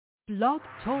Blog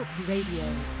Talk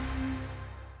Radio.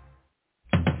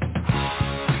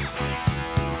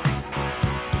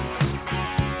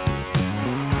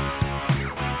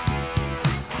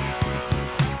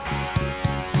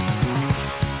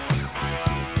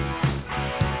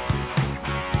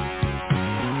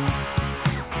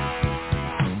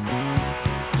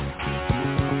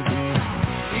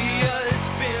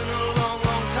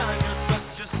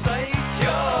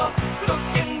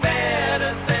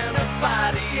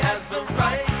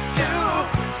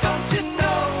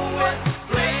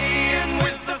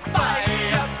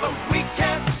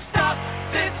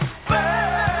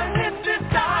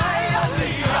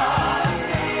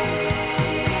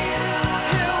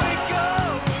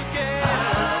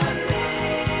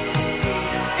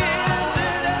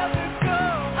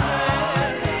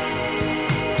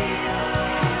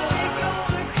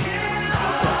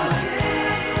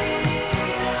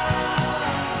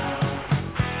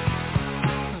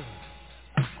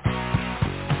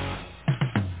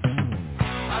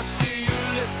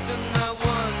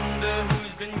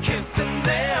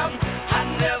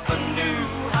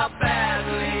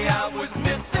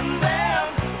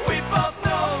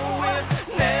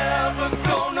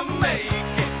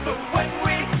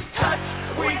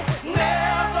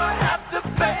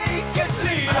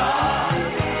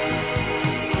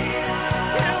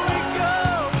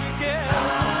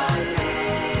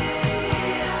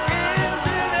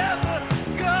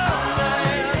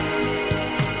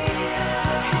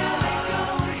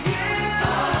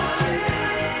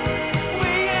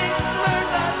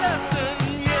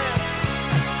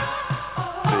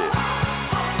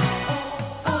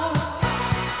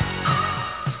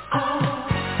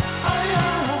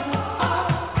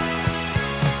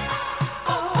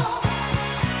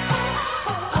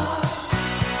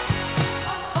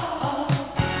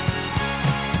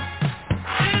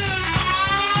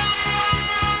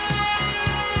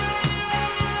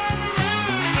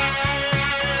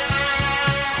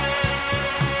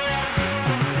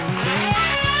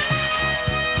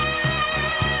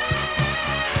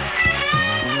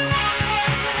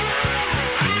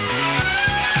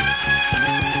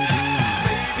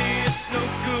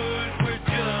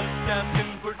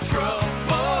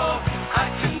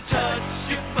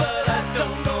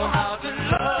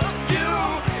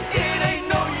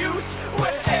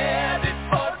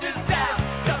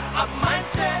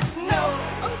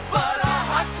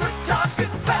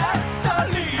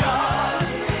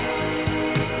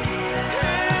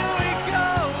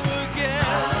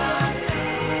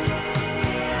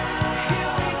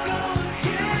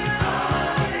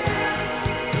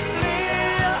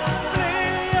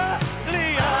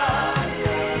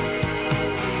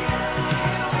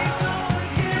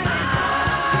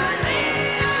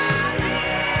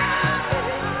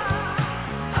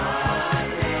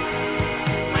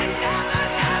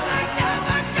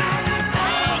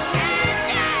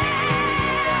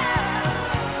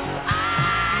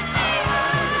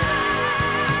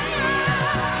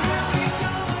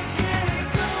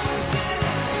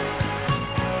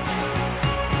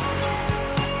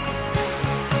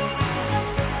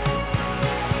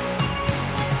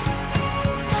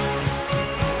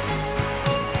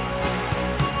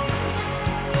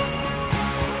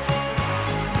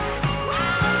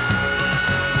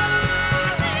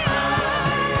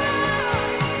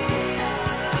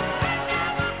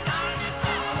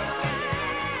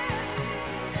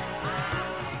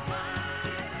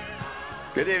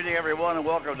 Good evening, everyone, and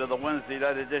welcome to the Wednesday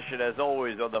night edition, as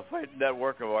always, on the Fight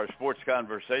Network of our Sports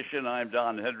Conversation. I'm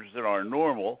Don Henderson. Our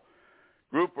normal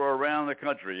group are around the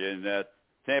country in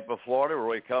Tampa, Florida,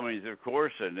 Roy Cummings, of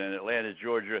course, and in Atlanta,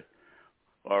 Georgia,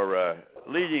 our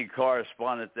leading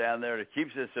correspondent down there that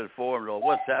keeps us informed on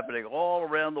what's happening all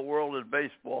around the world in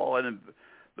baseball and in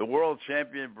the world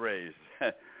champion Braves.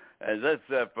 And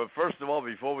that's, but first of all,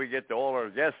 before we get to all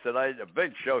our guests tonight, a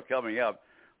big show coming up.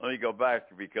 Let me go back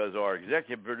because our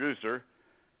executive producer,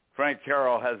 Frank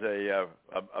Carroll, has a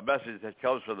message that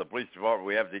comes from the police department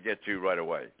we have to get to right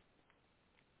away.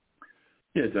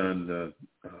 Yeah, Don,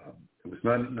 it was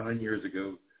 9 years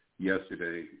ago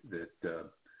yesterday that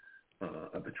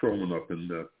a patrolman up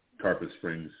in Tarpon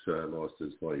Springs lost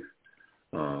his life.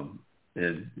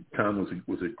 And Tom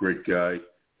was a great guy.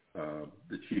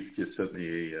 The chief just sent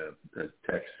me a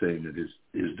text saying that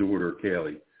his daughter,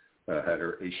 Kaylee, had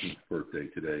her 18th birthday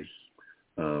today.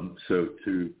 So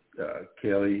to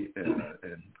Kaylee and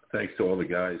thanks to all the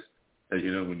guys, as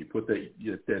you know, when you put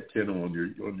that tin on your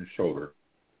shoulder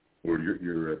or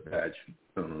your badge,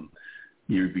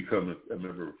 you become a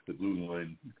member of the Blue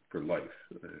Line for life.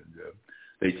 And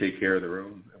they take care of their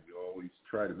own, and we always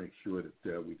try to make sure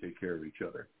that we take care of each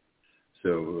other.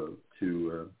 So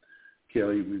to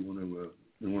Kelly, we want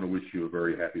to wish you a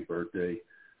very happy birthday.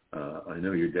 I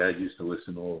know your dad used to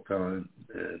listen all the time,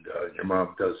 and your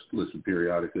mom does listen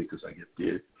periodically because I get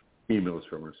the emails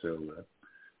from her. So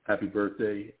happy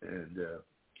birthday and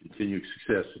continued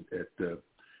success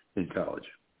in college.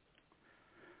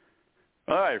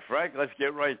 All right, Frank, let's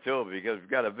get right to it because we've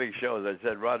got a big show. As I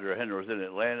said, Roger Hendler is in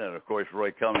Atlanta, and, of course,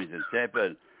 Roy Cummings in Tampa.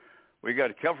 And we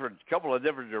got a couple of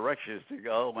different directions to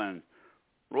go. And,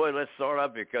 Roy, let's start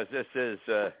up because this is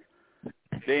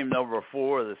game number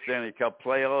 4 of the Stanley Cup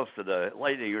playoffs. The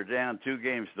Lightning are down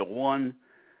 2-1.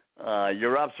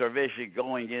 Your observation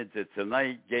going into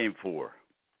tonight, game 4?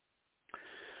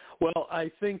 Well,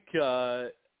 I think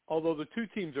although the two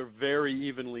teams are very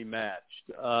evenly matched,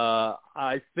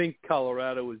 I think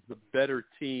Colorado is the better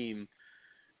team,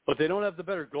 but they don't have the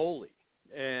better goalie.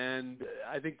 And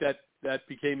I think that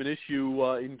became an issue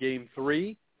in game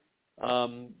 3.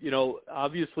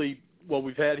 Obviously what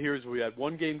we've had here is we had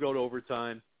one game go to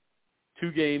overtime,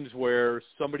 2 games where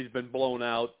somebody's been blown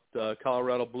out.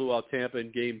 Colorado blew out Tampa in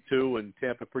game 2, and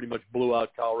Tampa pretty much blew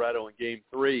out Colorado in game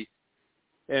 3.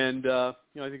 And, I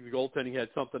think the goaltending had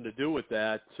something to do with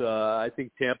that. I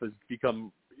think Tampa's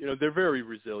become, they're very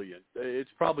resilient.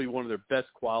 It's probably one of their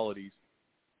best qualities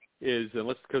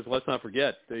because let's not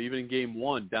forget, even in game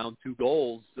 1, down 2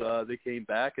 goals, they came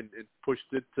back and pushed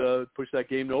that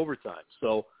game to overtime.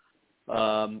 So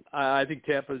I think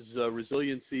Tampa's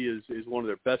resiliency is one of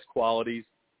their best qualities.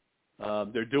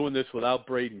 They're doing this without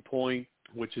Brady Point,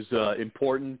 which is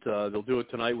important. They'll do it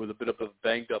tonight with a bit of a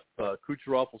banged-up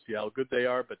Kucherov. We'll see how good they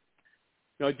are. But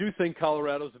I do think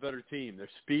Colorado's a better team. Their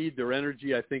speed, their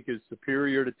energy, I think, is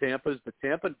superior to Tampa's. But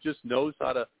Tampa just knows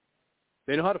how to –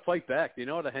 they know how to fight back. They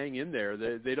know how to hang in there.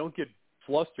 They don't get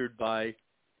flustered by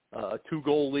a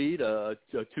 2-goal lead, a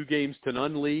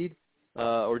 2-0 lead,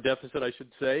 or deficit, I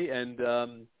should say.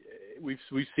 And we've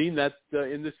seen that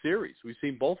in this series. We've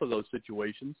seen both of those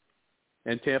situations.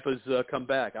 And Tampa's come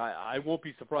back. I won't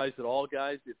be surprised at all,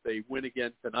 guys, if they win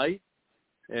again tonight.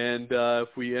 And if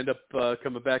we end up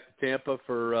coming back to Tampa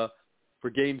for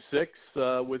Game 6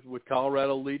 with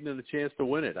Colorado leading and a chance to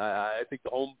win it. I think the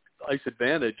home ice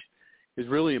advantage is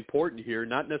really important here,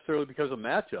 not necessarily because of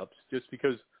matchups, just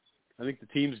because I think the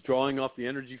team's drawing off the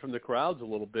energy from the crowds a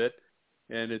little bit,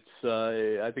 and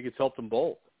I think it's helped them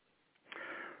both.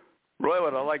 Roy,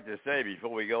 what I'd like to say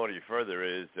before we go any further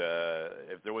is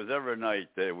if there was ever a night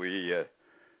that we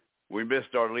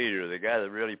missed our leader, the guy that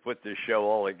really put this show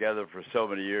all together for so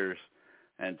many years,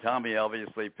 and Tommy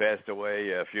obviously passed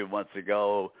away a few months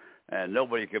ago, and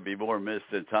nobody could be more missed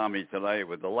than Tommy tonight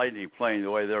with the Lightning playing the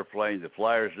way they're playing, the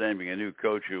Flyers naming a new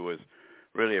coach who was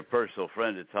really a personal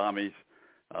friend of Tommy's.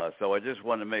 So I just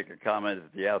wanted to make a comment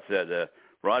at the outset.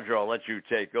 Roger, I'll let you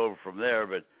take over from there,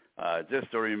 but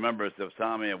just a remembrance of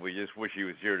Tommy, and we just wish he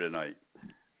was here tonight.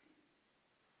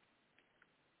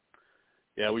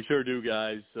 Yeah, we sure do,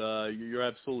 guys. You're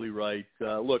absolutely right.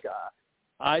 Look,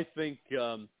 I think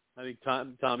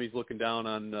Tommy's looking down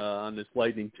on this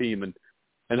Lightning team and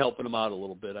helping them out a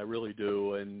little bit. I really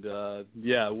do. And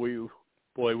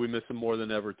we miss him more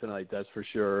than ever tonight. That's for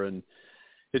sure. And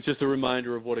it's just a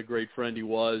reminder of what a great friend he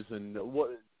was, and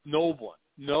what no one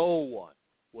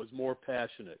was more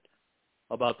passionate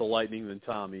about the Lightning than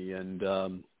Tommy. And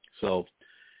we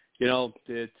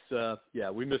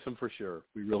miss him for sure.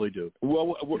 We really do.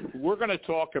 Well, we're going to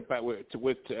talk about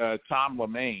with Tom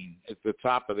Lamaine at the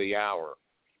top of the hour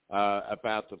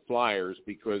about the Flyers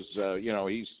because,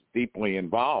 he's deeply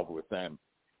involved with them.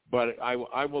 But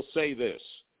I will say this.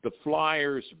 The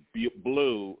Flyers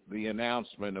blew the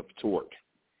announcement of Tort.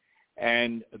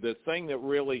 And the thing that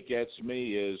really gets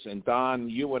me is, and Don,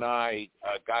 you and I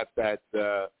got that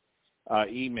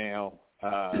email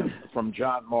from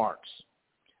John Marks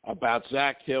about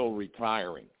Zach Hill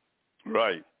retiring.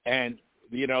 Right. And,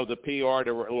 the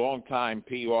longtime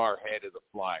PR head of the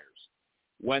Flyers.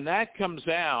 When that comes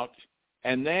out,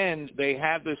 and then they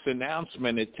have this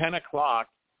announcement at 10 o'clock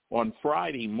on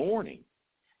Friday morning,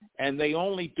 and they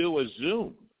only do a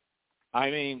Zoom. I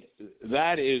mean,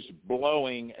 that is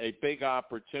blowing a big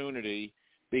opportunity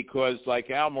because, like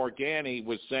Al Morgani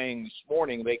was saying this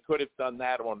morning, they could have done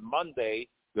that on Monday.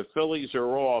 The Phillies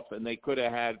are off, and they could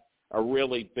have had a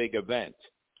really big event.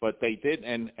 But they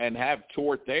didn't, and have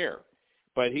Tort there.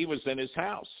 But he was in his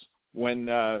house when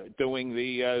doing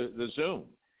the Zoom.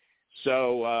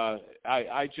 So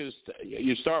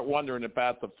you start wondering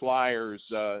about the Flyers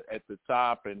at the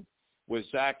top, and with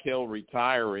Zach Hill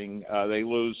retiring, they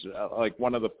lose like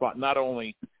one of the not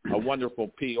only a wonderful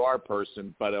PR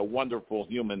person, but a wonderful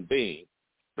human being.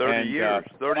 30 years,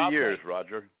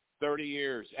 Roger. 30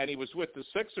 years, and he was with the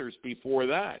Sixers before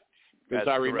that, because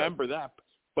That's I remember correct.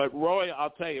 But, Roy, I'll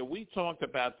tell you, we talked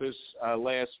about this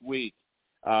last week,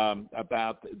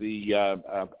 about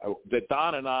that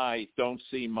Don and I don't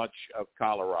see much of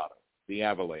Colorado, the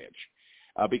Avalanche,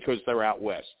 because they're out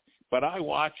west. But I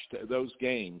watched those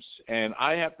games, and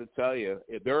I have to tell you,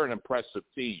 they're an impressive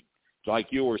team. Like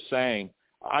you were saying,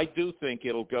 I do think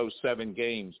it'll go 7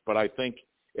 games, but I think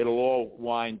it'll all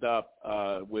wind up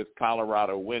with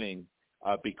Colorado winning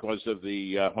because of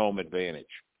the home advantage.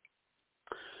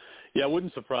 Yeah, it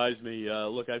wouldn't surprise me.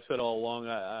 Look, I've said all along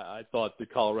I thought that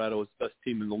Colorado was the best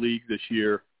team in the league this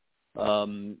year.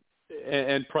 And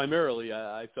primarily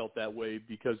I felt that way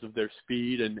because of their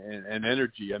speed and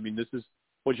energy. I mean, this is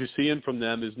what you're seeing from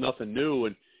them is nothing new.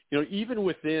 And, even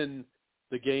within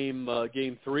the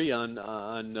game 3 on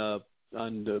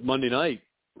Monday night,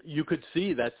 you could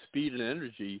see that speed and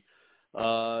energy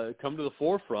come to the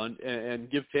forefront and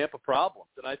give Tampa problems.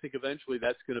 And I think eventually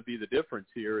that's going to be the difference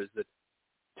here is that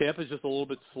Tampa's just a little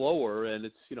bit slower, and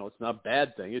it's it's not a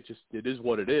bad thing. It is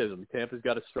what it is. I mean, Tampa's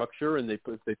got a structure, and if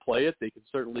they play it, they can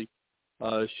certainly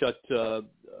shut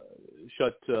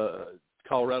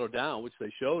Colorado down, which they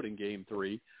showed in Game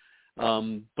 3.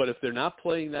 But if they're not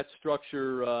playing that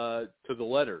structure to the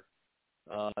letter,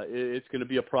 it's going to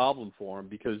be a problem for them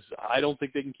because I don't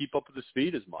think they can keep up with the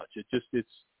speed as much.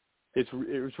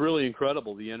 It's really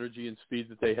incredible the energy and speed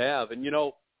that they have, and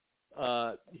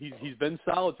he's been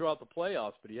solid throughout the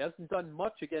playoffs, but he hasn't done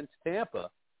much against Tampa.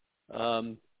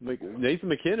 Nathan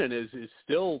McKinnon is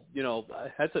still,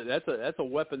 that's a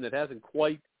weapon that hasn't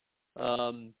quite,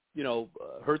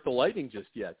 hurt the Lightning just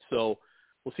yet. So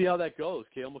we'll see how that goes.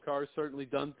 Cale Makar has certainly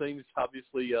done things.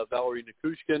 Obviously, Valerie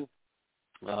Nichushkin,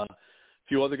 a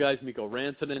few other guys, Mikko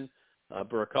Rantanen,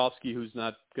 Burakovsky, who's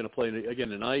not going to play again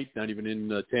tonight, not even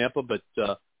in Tampa, but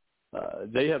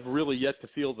they have really yet to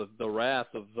feel the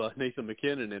wrath of Nathan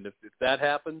McKinnon, and if that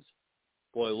happens,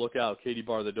 boy, look out. Katie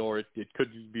bar the door. It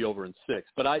could be over in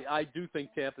 6. But I do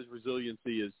think Tampa's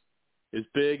resiliency is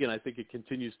big, and I think it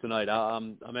continues tonight.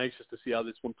 I'm anxious to see how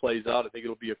this one plays out. I think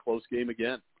it'll be a close game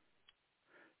again.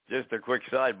 Just a quick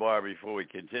sidebar before we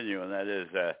continue, and that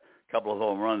is a couple of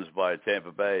home runs by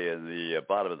Tampa Bay in the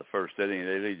bottom of the first inning.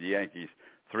 They lead the Yankees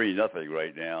 3-0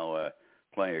 right now,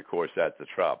 playing, of course, at the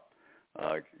Trop.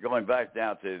 Going back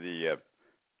down to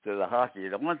the hockey,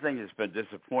 the one thing that's been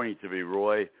disappointing to me,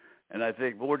 Roy, and I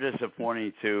think more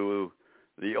disappointing to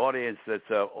the audience that's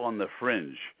on the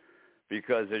fringe,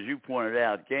 because as you pointed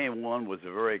out, Game 1 was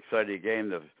a very exciting game.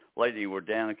 The Lightning were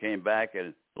down and came back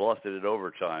and lost it at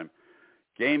overtime.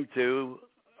 Game 2,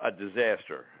 a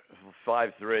disaster,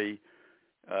 5-3.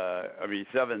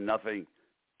 7-0.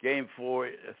 Game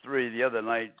 3 the other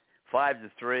night,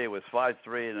 5-3. It was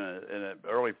 5-3 in an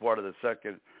early part of the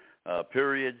second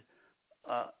period.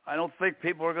 I don't think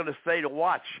people are going to stay to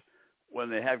watch when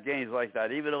they have games like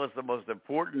that, even though it's the most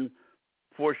important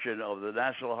portion of the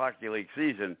National Hockey League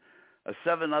season. A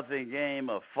 7-0 game,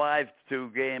 a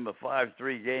 5-2 game, a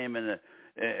 5-3 game in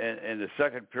the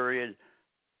second period.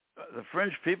 The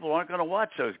fringe people aren't going to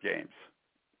watch those games.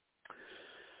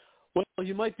 Well,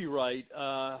 you might be right.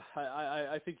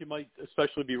 I think you might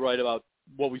especially be right about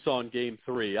what we saw in Game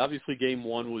 3. Obviously, Game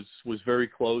 1 was very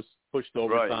close, pushed to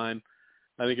overtime.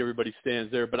 Right. I think everybody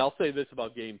stands there. But I'll say this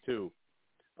about Game 2,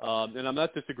 and I'm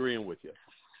not disagreeing with you,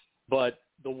 but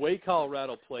the way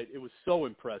Colorado played, it was so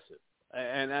impressive.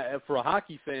 And for a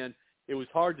hockey fan, it was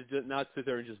hard to not sit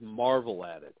there and just marvel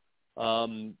at it.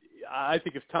 I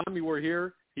think if Tommy were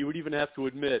here, he would even have to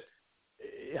admit,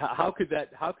 how could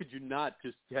you not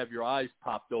just have your eyes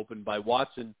popped open by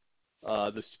watching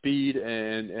the speed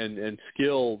and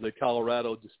skill that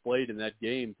Colorado displayed in that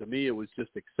game? To me, it was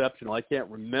just exceptional. I can't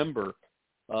remember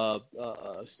a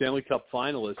Stanley Cup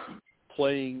finalist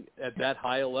playing at that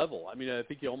high a level. I mean, I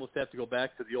think you almost have to go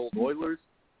back to the old Oilers,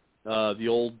 the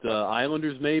old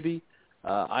Islanders maybe.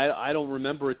 I don't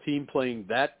remember a team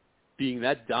being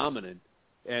that dominant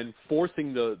and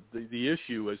forcing the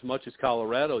issue as much as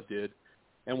Colorado did.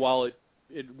 And while it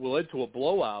led to a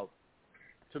blowout,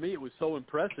 to me it was so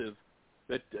impressive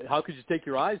that how could you take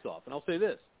your eyes off? And I'll say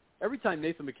this. Every time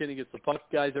Nathan McKinnon gets the puck,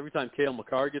 guys, every time Cale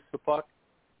Makar gets the puck,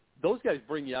 those guys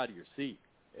bring you out of your seat.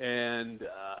 And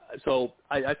so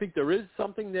I think there is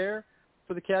something there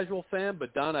for the casual fan,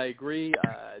 but Don, I agree.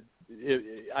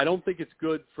 I don't think it's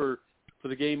good for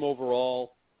the game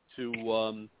overall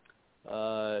to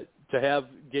have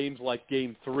games like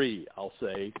Game 3, I'll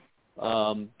say.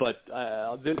 But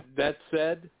that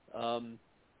said,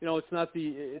 it's not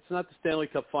the Stanley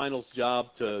Cup Finals' job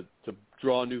to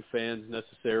draw new fans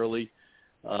necessarily.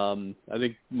 I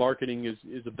think marketing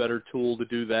is a better tool to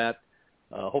do that.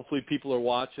 Hopefully, people are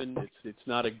watching. It's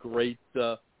not a great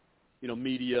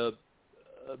media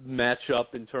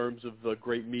matchup in terms of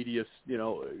great media,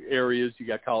 areas. You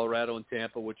got Colorado and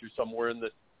Tampa, which are somewhere in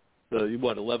the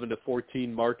 11 to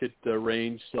 14 market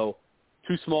range. So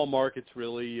two small markets,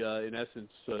 really, in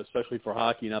essence, especially for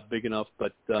hockey, not big enough.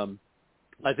 But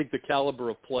I think the caliber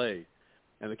of play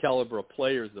and the caliber of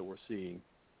players that we're seeing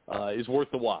is worth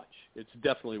the watch. It's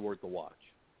definitely worth the watch.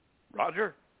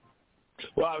 Roger?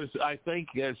 Well, I think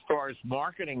as far as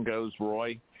marketing goes,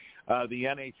 Roy, the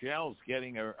NHL is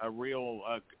getting a real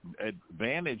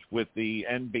advantage with the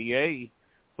NBA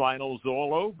finals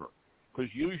all over.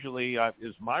 Because usually, as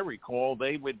my recall,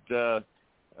 they would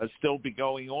still be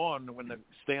going on when the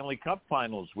Stanley Cup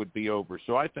finals would be over.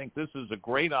 So I think this is a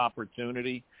great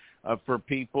opportunity for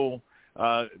people,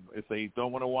 if they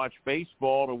don't want to watch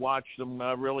baseball, to watch some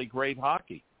really great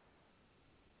hockey.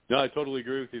 No, I totally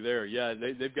agree with you there. Yeah,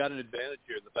 they've got an advantage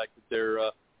here. The fact that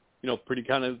they're, pretty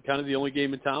kind of the only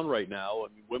game in town right now. I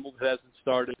mean, Wimbledon hasn't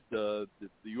started. The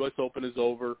U.S. Open is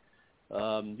over.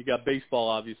 You got baseball,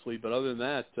 obviously, but other than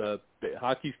that,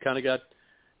 hockey's kind of got,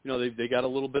 they got a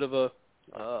little bit of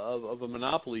a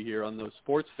monopoly here on the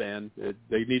sports fan.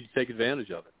 They need to take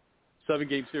advantage of it.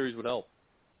 7-game series would help.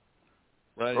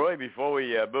 Right. Roy, before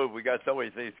we move, we got so many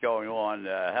things going on.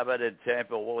 How about in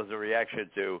Tampa? What was the reaction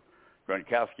to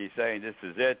Gronkowski saying this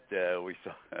is it?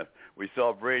 We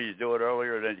saw Brady do it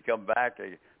earlier, and then come back,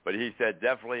 but he said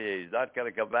definitely he's not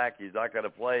going to come back. He's not going to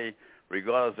play,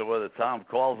 regardless of whether Tom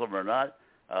calls him or not.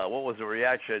 What was the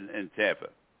reaction in Tampa?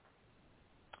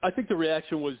 I think the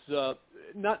reaction was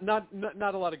not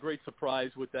a lot of great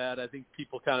surprise with that. I think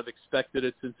people kind of expected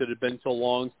it since it had been so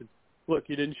long. Look,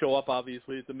 he didn't show up,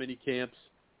 obviously, at the mini camps.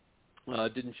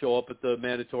 Didn't show up at the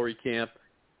mandatory camp.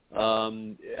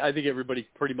 I think everybody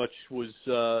pretty much was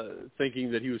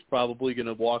thinking that he was probably going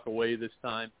to walk away this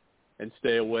time and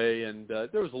stay away. And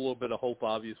there was a little bit of hope,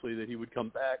 obviously, that he would come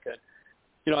back. And,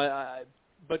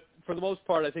 but for the most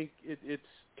part, I think it's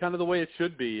kind of the way it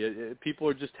should be. People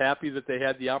are just happy that they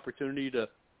had the opportunity to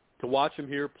watch him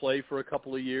here play for a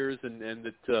couple of years, and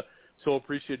that so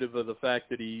appreciative of the fact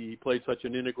that he played such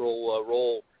an integral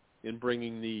role in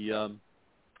bringing the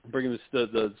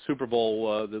Super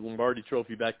Bowl, the Lombardi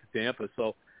Trophy, back to Tampa.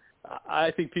 So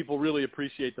I think people really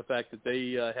appreciate the fact that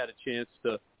they had a chance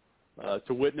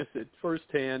to witness it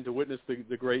firsthand, to witness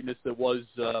the greatness that was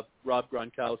Rob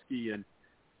Gronkowski,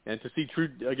 and to see true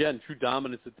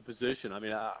dominance at the position. I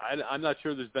mean, I'm not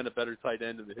sure there's been a better tight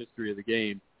end in the history of the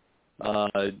game.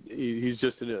 He's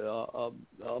just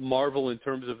a marvel in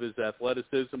terms of his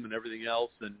athleticism and everything else,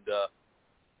 and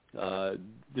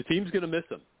the team's going to miss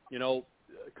him.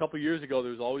 A couple of years ago,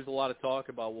 there was always a lot of talk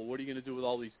about, well, what are you going to do with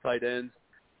all these tight ends?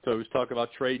 So it was talk about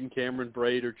trading Cameron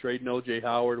Braid or trading O.J.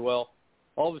 Howard. Well,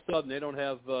 all of a sudden they don't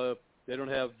have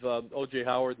O.J.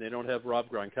 Howard and they don't have Rob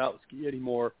Gronkowski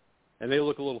anymore, and they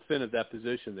look a little thin at that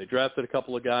position. They drafted a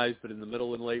couple of guys, but in the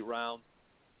middle and late rounds.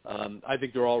 I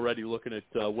think they're already looking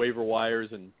at waiver wires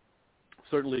and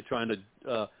certainly trying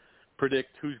to predict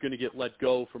who's going to get let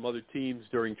go from other teams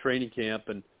during training camp.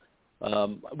 And I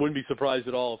wouldn't be surprised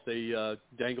at all if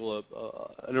they dangle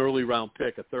an early round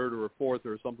pick, a third or a fourth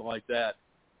or something like that,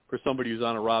 for somebody who's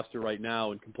on a roster right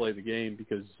now and can play the game,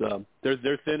 because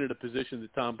they're thin at a position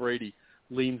that Tom Brady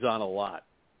leans on a lot.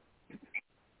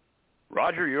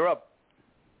 Roger, you're up.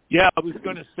 Yeah, I was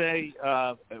going to say,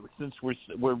 since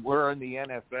we're in the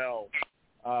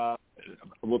NFL,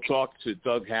 we'll talk to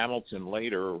Doug Hamilton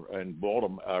later in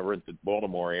Baltimore, in the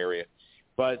Baltimore area.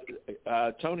 But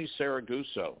Tony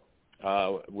Saraguso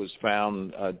was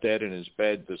found dead in his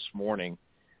bed this morning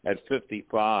at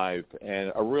 55,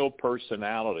 and a real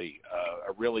personality,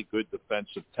 a really good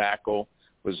defensive tackle,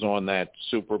 was on that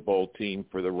Super Bowl team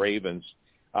for the Ravens.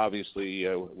 Obviously,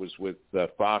 was with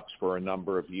Fox for a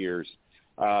number of years.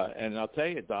 And I'll tell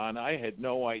you, Don, I had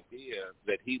no idea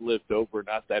that he lived over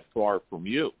not that far from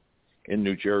you in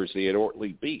New Jersey at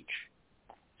Ortley Beach.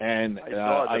 And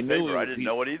I knew I didn't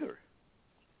know it either.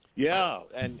 Yeah,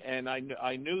 and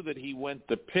I knew that he went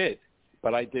to Pitt,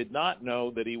 but I did not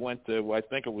know that he went to, I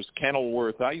think it was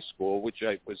Kenilworth High School, which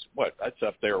that's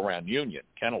up there around Union,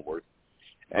 Kenilworth.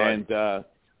 Right.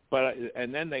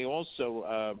 And then they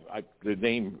also, the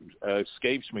name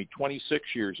escapes me, 26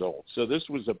 years old. So this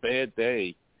was a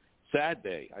sad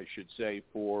day, I should say,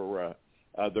 for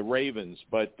the Ravens.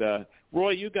 But,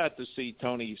 Roy, you got to see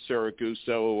Tony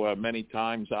Saraguso many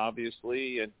times,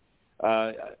 obviously, and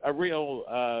a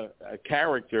real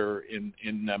character in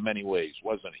many ways,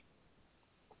 wasn't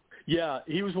he? Yeah,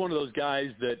 he was one of those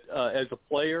guys that, as a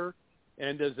player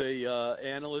and as a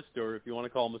analyst, or if you want to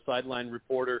call him a sideline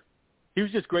reporter, he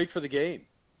was just great for the game.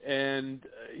 And,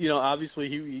 obviously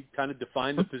he kind of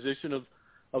defined the position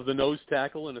the nose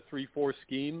tackle in a 3-4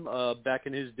 scheme back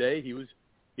in his day. He was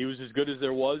as good as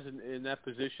there was in that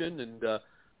position. And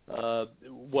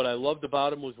what I loved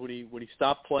about him was when he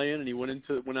stopped playing and he went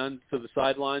on to the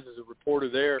sidelines as a reporter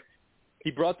there. He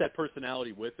brought that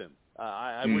personality with him.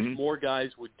 I wish more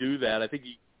guys would do that. I think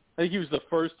he was the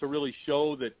first to really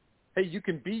show that, hey, you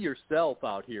can be yourself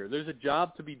out here. There's a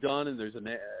job to be done, and there's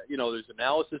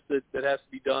analysis that has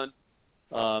to be done,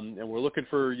 and we're looking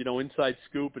for inside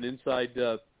scoop and inside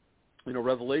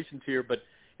revelations here. But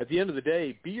at the end of the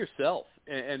day, be yourself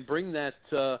and bring that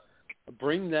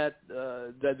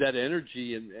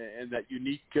energy and that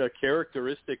unique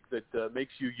characteristic that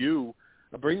makes you.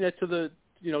 Bring that to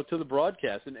the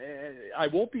broadcast, and I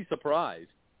won't be surprised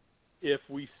if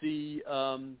we see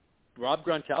Rob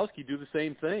Gronkowski do the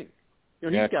same thing.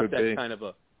 He's got that kind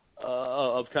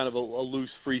of a loose,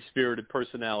 free-spirited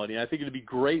personality. And I think it'd be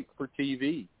great for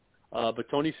TV. But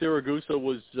Tony Siragusa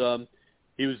was an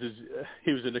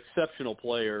exceptional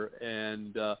player,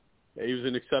 and he was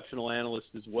an exceptional analyst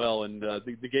as well. And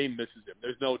the game misses him.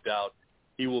 There's no doubt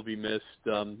he will be missed.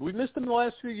 We've missed him the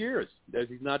last few years as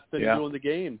he's not been doing the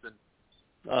games. And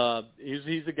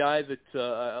he's a guy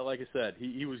that, like I said,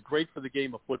 he was great for the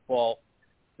game of football.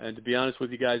 And to be honest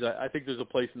with you guys, I think there's a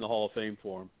place in the Hall of Fame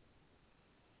for him.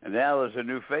 And now there's a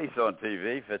new face on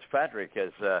TV. Fitzpatrick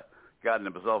has gotten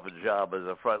himself a job as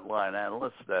a frontline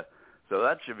analyst. So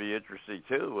that should be interesting,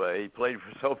 too. He played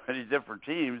for so many different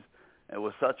teams and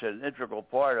was such an integral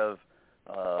part of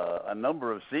a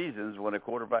number of seasons when a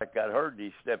quarterback got hurt and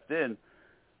he stepped in.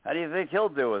 How do you think he'll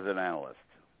do as an analyst?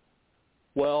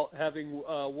 Well, having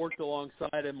worked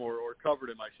alongside him or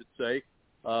covered him, I should say,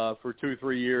 for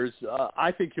 2-3 years,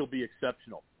 I think he'll be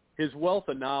exceptional. His wealth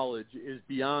of knowledge is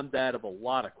beyond that of a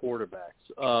lot of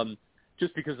quarterbacks.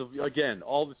 Just because of, again,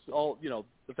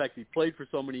 the fact he played for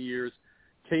so many years,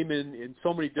 came in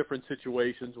so many different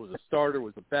situations, was a starter,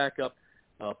 was a backup,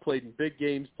 played in big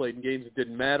games, played in games that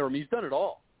didn't matter. I mean, he's done it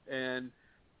all. And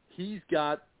he's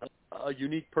got a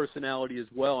unique personality as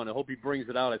well, and I hope he brings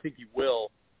it out. I think he will.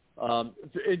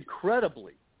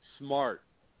 Incredibly smart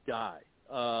guy.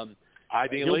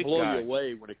 He'll blow you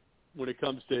away when it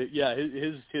comes to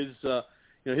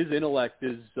his intellect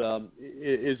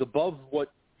is above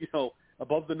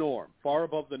above the norm, far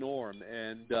above the norm,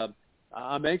 and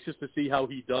I'm anxious to see how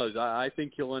he does. I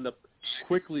think he'll end up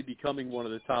quickly becoming one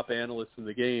of the top analysts in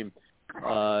the game,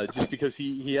 just because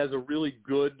he has a really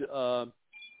good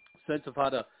sense of how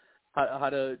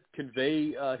to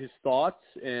convey his thoughts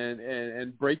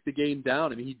and break the game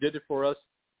down. I mean, he did it for us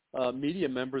media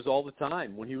members all the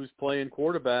time. When he was playing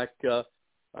quarterback,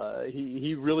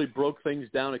 he really broke things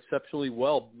down exceptionally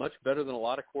well, much better than a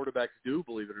lot of quarterbacks do,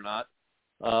 believe it or not.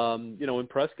 In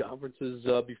press conferences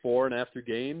before and after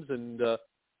games and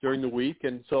during the week.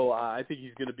 And so I think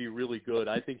he's going to be really good.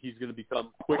 I think he's going to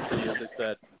become quickly, as I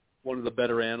said, one of the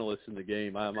better analysts in the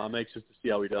game. I'm anxious to see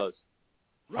how he does.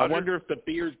 I wonder if the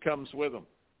beard comes with him.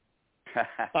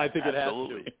 I think it has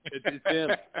to. It's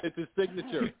him. It's his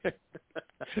signature.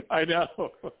 I know.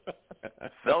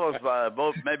 Fellas,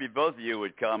 maybe both of you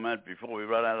would comment before we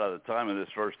run out of the time in this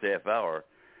first half hour.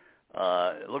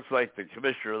 It looks like the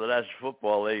commissioner of the National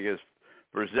Football League has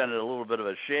presented a little bit of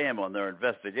a sham on their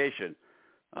investigation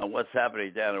on what's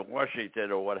happening down in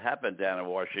Washington or what happened down in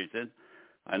Washington.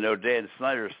 I know Dan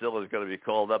Snyder still is going to be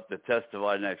called up to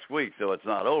testify next week, so it's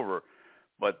not over.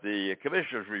 But the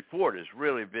commissioner's report is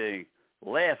really being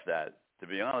laughed at, to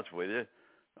be honest with you.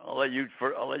 I'll let you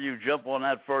jump on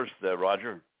that first,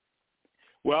 Roger.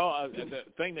 Well, the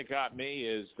thing that got me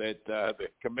is that the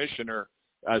commissioner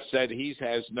said he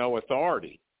has no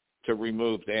authority to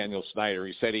remove Daniel Snyder.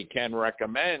 He said he can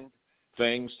recommend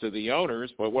things to the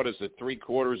owners, but what is it?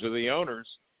 3/4 of the owners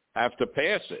have to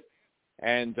pass it,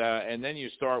 and then you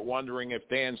start wondering if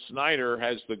Dan Snyder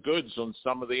has the goods on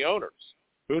some of the owners.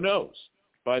 Who knows?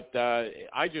 But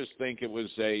I just think it was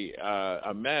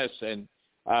a mess. And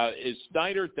is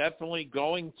Snyder definitely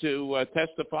going to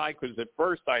testify? Because at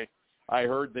first I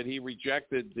heard that he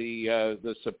rejected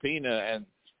the subpoena,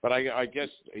 but I guess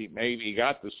he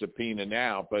got the subpoena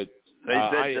now. But they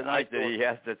said tonight that he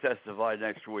has to testify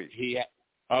next week.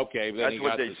 Okay, that's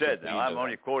what they said. Now I'm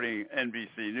only quoting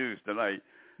NBC News tonight.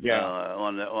 Yeah,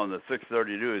 on the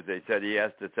 6:30 news, they said he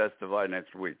has to testify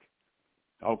next week.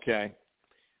 Okay.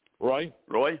 Roy?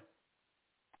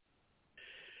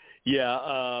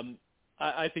 Yeah,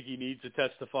 I think he needs to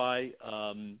testify.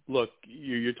 Look,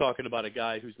 you're talking about a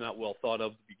guy who's not well thought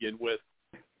of to begin with,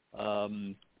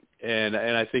 and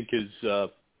I think his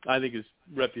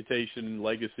reputation,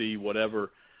 legacy,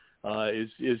 whatever,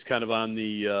 is kind of on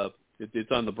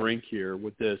the brink here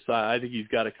with this. I think he's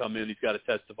got to come in. He's got to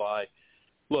testify.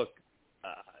 Look,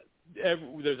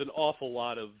 there's an awful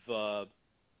lot of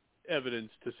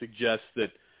evidence to suggest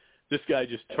that this guy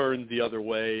just turned the other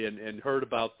way and heard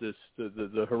about the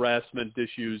harassment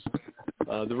issues,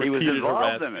 the repeated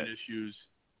harassment issues.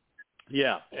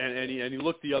 Yeah, and he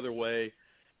looked the other way.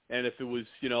 And if it was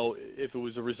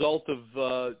a result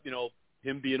of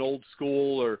him being old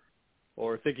school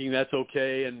or thinking that's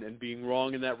okay and being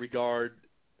wrong in that regard,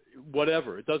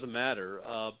 whatever, it doesn't matter.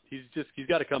 He's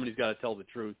got to come and he's got to tell the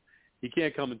truth. He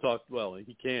can't come and talk. Well,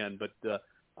 he can, but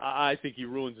I think he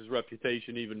ruins his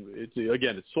reputation.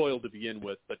 It's soiled to begin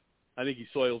with, but I think he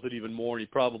soils it even more. And he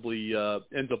probably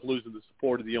ends up losing the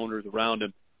support of the owners around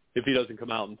him if he doesn't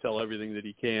come out and tell everything that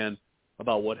he can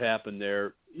about what happened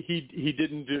there. He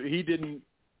didn't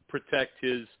protect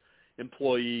his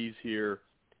employees here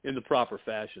in the proper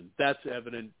fashion. That's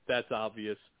evident. That's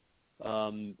obvious.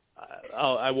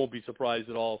 I won't be surprised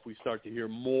at all if we start to hear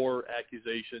more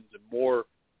accusations and more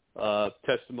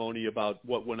testimony about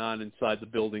what went on inside the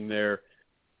building there.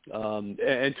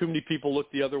 And too many people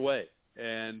look the other way.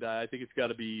 And I think it's got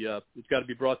to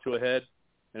be brought to a head,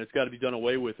 and it's got to be done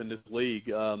away with in this league.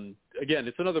 Again,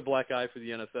 it's another black eye for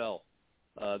the NFL.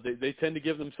 They tend to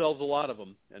give themselves a lot of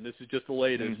them, and this is just the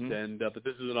latest. Mm-hmm. But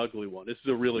this is an ugly one. This is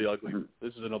a really ugly one.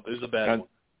 This is a bad one.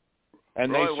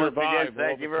 And Roy, they survived.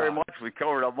 Thank you very much. We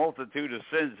covered a multitude of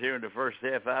sins here in the first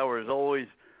half hour, as always.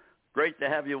 Great to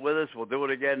have you with us. We'll do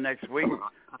it again next week.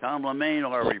 Tom Lamaine,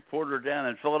 our reporter down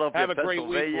in Philadelphia, Pennsylvania. Have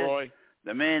a great week, Roy.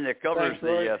 The man that covers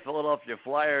the Philadelphia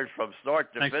Flyers from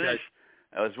start to finish,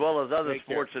 as well as other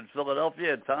sports in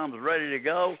Philadelphia. And Tom's ready to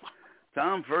go.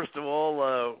 Tom, first of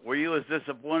all, were you as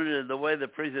disappointed in the way the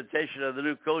presentation of the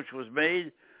new coach was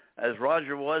made as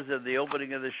Roger was at the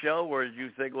opening of the show, or did you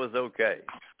think it was okay?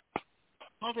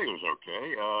 I think it was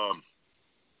okay.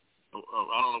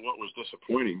 I don't know what was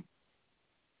disappointing.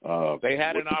 They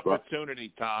had an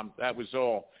opportunity, Tom. That was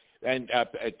all, and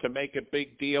to make a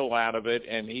big deal out of it.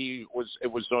 And it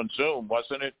was on Zoom,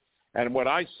 wasn't it? And what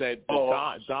I said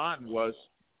to Don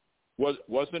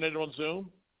wasn't it on Zoom?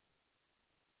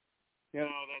 That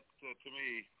to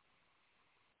me,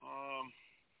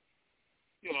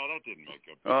 that didn't make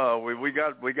up. Oh,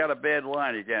 we got a bad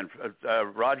line again.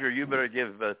 Roger, you better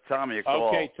give Tommy a call.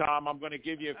 Okay, Tom, I'm going to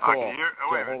give you a call. Hold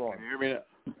on. Can you hear me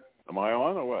now? Am I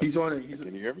on or what? He's on it.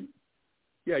 Can you hear me?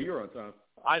 Yeah, you're on, Tom.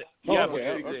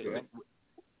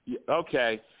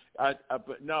 Okay.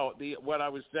 But no, what I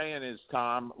was saying is,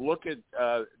 Tom, look at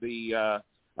the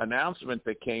announcement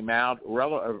that came out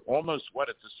almost at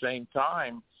the same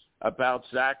time about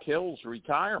Zach Hill's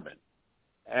retirement.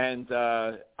 And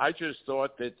I just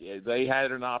thought that they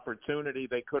had an opportunity.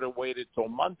 They could have waited till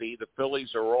Monday. The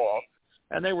Phillies are off.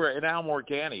 And Al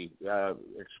Morgani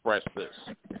expressed this,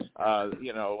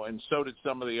 and so did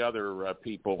some of the other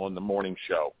people on the morning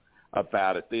show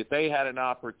about it. They had an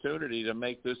opportunity to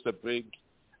make this a big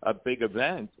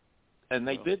event, and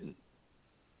they didn't.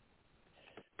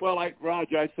 Well,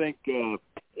 Roger, I think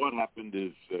what happened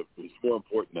is more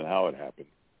important than how it happened.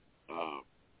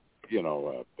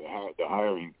 The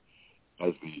hiring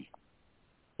as the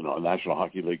National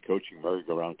Hockey League coaching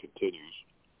merry-go-round continues.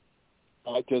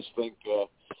 I just think,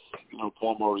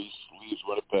 Paul Maurice leaves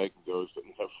Winnipeg and goes to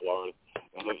Florida,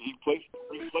 and he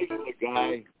replaces a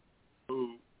guy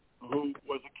who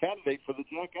was a candidate for the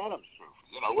Jack Adams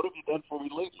Trophy. What have you done for me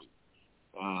lately?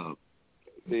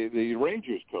 The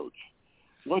Rangers coach,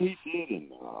 what he did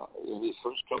in his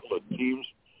first couple of teams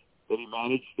that he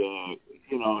managed,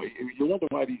 you wonder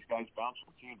why these guys bounce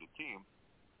from team to team.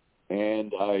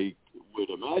 And I would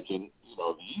imagine,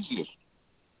 the easiest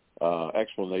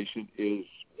explanation is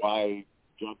why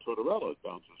John Tortorella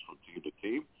bounces from team to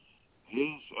team.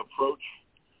 His approach,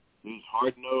 his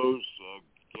hard-nosed,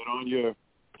 get on your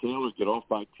tail or get off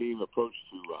my team approach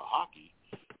to hockey,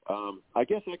 I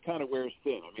guess that kind of wears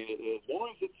thin. I mean, as long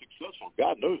as it's successful,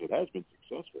 God knows it has been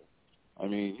successful. I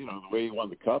mean, the way he won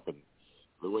the Cup and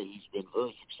the way he's been a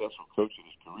very successful coach in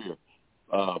his career.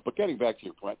 But getting back to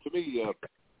your point, to me,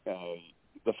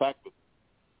 the fact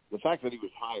that he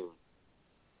was hired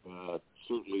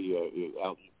certainly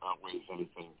outweighs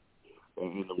anything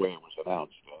in the way it was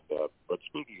announced. And, but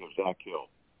speaking of Zach Hill,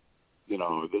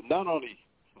 not only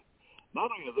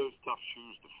are those tough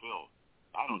shoes to fill,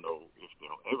 I don't know if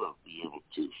they'll ever be able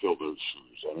to fill those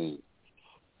shoes. I mean,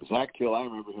 Zach Hill, I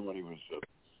remember him when he was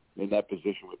in that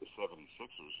position with the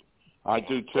 76ers. I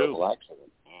do too.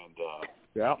 Accident.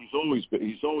 And he's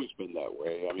always been that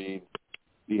way. I mean,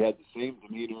 he had the same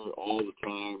demeanor all the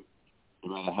time, no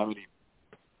matter how many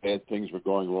bad things were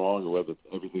going wrong or whether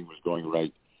everything was going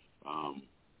right.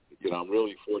 I'm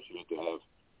really fortunate to have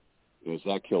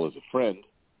Zach Hill as a friend,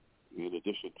 in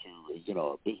addition to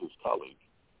a business colleague.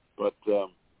 But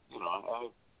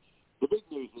The big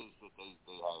news is that they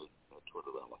hired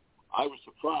Tortorella. I was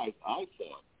surprised. I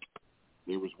thought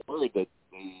there was word that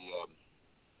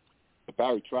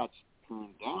Barry Trotz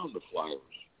turned down the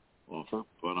Flyers offer,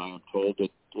 but I am told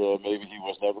that maybe he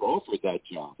was never offered that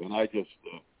job. And I just,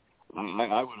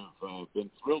 I would have been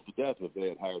thrilled to death if they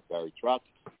had hired Barry Trotz.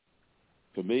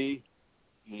 To me,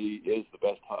 he is the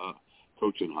best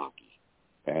coach in hockey,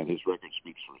 and his record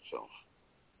speaks for itself.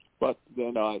 But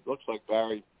then it looks like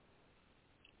Barry,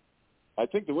 I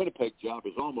think the Winnipeg job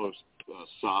is almost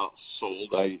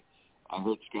sold. I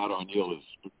heard Scott O'Neill is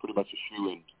pretty much a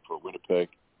shoe-in for Winnipeg,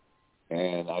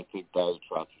 and I think Barry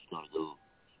Trotz is going to go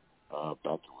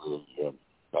back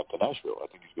to Nashville. I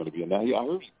think he's going to be in that. I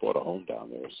heard he bought a home down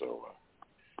there, so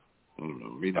I don't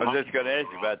know. I was just going to ask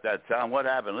you about that, Tom. What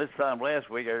happened? This time last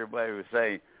week, everybody was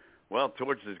saying, well,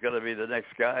 Torch is going to be the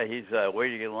next guy. He's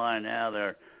waiting in line now.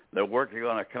 They're working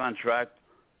on a contract.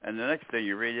 And the next thing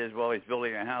you read is, well, he's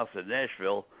building a house in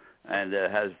Nashville and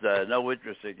has no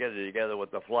interest in getting together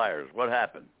with the Flyers. What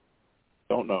happened?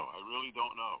 Don't know. I really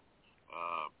don't know.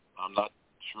 I'm not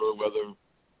sure whether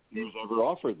he was ever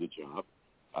offered the job.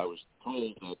 I was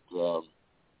told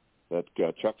that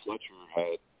Chuck Fletcher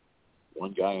had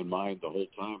one guy in mind the whole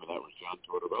time, and that was John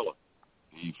Tortorella.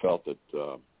 He felt that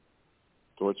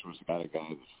Torch was the kind of guy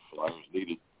the Flyers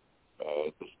needed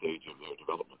at this stage of their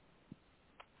development.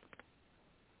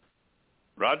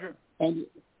 Roger? And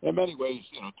in many ways,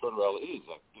 Tortorella is,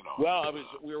 Well,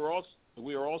 we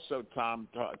were also Tom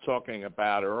talking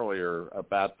about earlier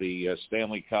about the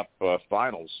Stanley Cup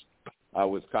Finals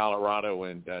with Colorado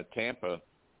and Tampa,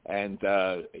 and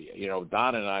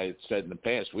Don and I had said in the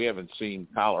past we haven't seen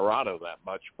Colorado that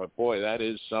much, but boy, that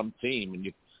is some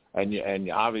team, and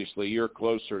obviously you're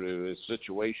closer to the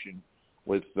situation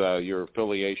with your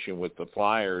affiliation with the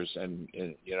Flyers and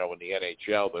in the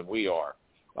NHL than we are.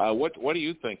 What do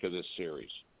you think of this series?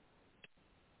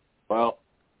 Well,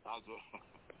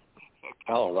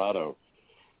 Colorado.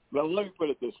 Well, let me put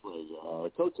it this way.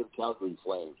 Coach of Calgary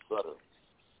Flames, Sutter,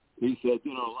 he said,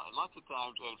 lots of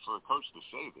times, and for a coach to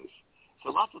say this,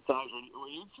 so lots of times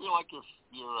when you feel like you're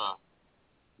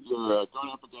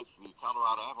going up against the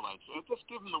Colorado Avalanche, just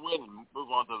give them the win and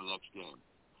move on to the next game.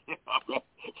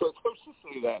 For a coach to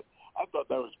say that, I thought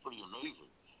that was pretty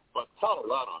amazing. But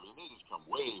Colorado, they just come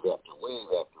wave after wave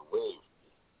after wave.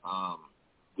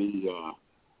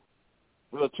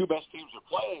 The two best teams are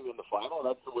playing in the final, and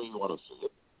that's the way you want to see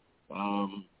it.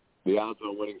 The odds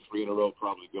on winning 3 in a row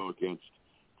probably go against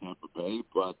Tampa Bay,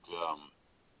 but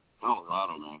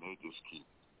Colorado, man, they just keep.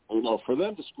 For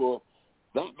them to score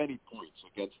that many points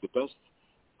against the best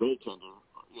goaltender,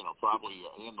 probably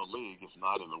in the league, if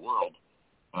not in the world,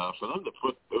 for them to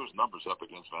put those numbers up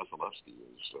against Vasilevsky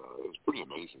is pretty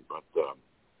amazing. But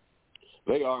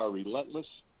they are relentless,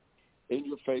 in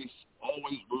your face,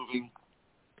 always moving,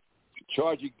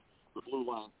 charging the blue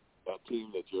line, that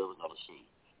team that you're ever going to see.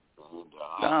 And,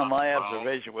 Tom, my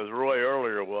observation with Roy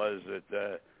earlier was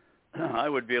that I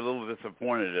would be a little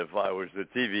disappointed if I was the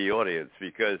TV audience,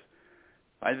 because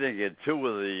I think in 2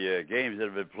 of the games that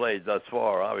have been played thus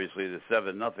far, obviously the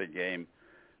 7-0 game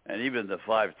and even the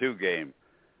 5-2 game,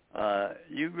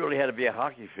 you really had to be a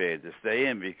hockey fan to stay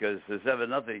in, because the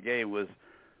 7-0 game was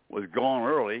gone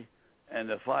early, and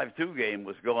the 5-2 game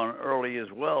was gone early as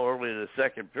well, early in the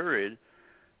second period.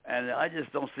 And I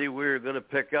just don't see we're going to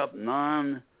pick up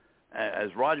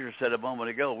as Roger said a moment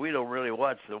ago, we don't really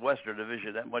watch the Western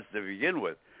Division that much to begin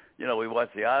with. We watch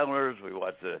the Islanders, we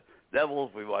watch the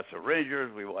Devils, we watch the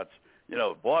Rangers, we watch,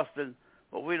 Boston,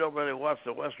 but we don't really watch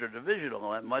the Western Division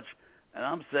all that much. And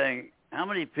I'm saying, how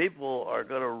many people are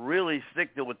going to really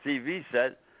stick to a TV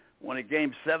set when a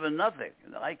game's 7-0?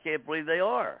 I can't believe they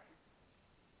are.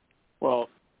 Well,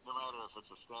 no matter if it's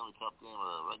a Stanley Cup game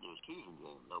or a regular season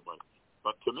game, nobody.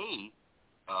 But to me,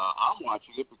 I'm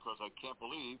watching it because I can't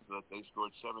believe that they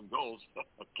scored 7 goals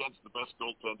against the best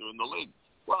goaltender in the league.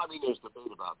 Well, there's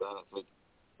debate about that. I think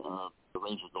the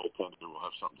Ranger goaltender will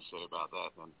have something to say about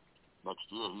that. And next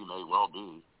year he may well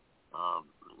be,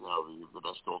 the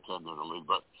best goaltender in the league.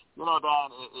 But,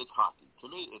 Don, it's hockey. To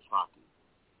me, it's hockey.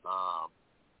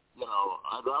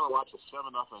 I'd rather watch a 7-0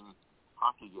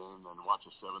 hockey game than watch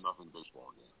a 7-0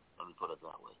 baseball game. Let me put it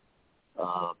that way.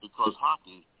 Because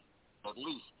hockey, at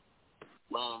least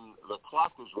when the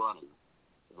clock is running,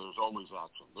 there's always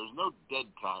action. There's no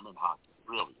dead time in hockey,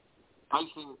 really.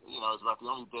 Icing, is about the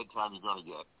only dead time you're going to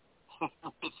get. And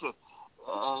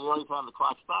the only time the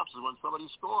clock stops is when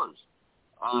somebody scores.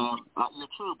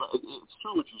 You're true, but it's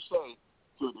true what you say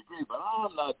to a degree, but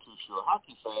I'm not too sure.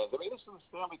 Hockey fans, this is the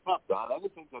Stanley Cup, Don.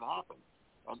 Anything can happen.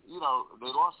 And,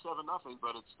 they lost 7-0,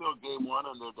 but it's still game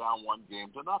 1, and they're down 1-0.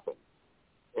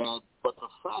 But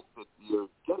the fact that you're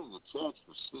getting a chance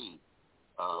to see,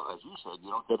 as you said,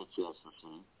 you don't get a chance to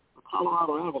see the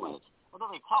Colorado Avalanche. I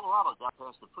mean, Colorado got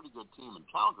past a pretty good team in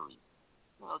Calgary.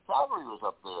 Calgary was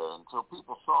up there until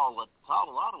people saw what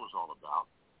Colorado was all about.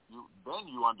 Then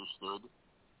you understood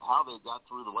how they got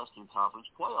through the Western Conference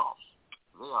playoffs.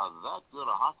 They are that good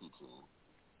a hockey team,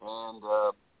 and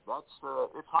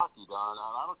it's hockey, Don.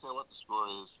 And I don't care what the score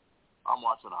is. I'm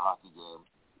watching a hockey game.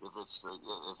 If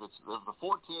the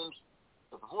four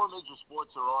major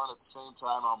sports are on at the same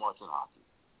time, I'm watching hockey.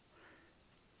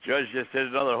 Judge just hit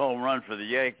another home run for the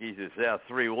Yankees. It's now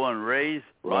 3-1 Rays.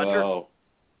 Roger. Wow.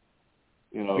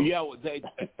 Yeah.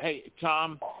 Hey,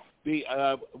 Tom.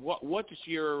 What is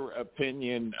your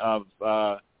opinion of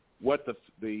what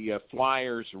the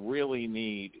Flyers really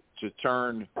need to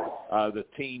turn the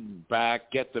team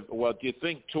back? Do you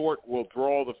think Tort will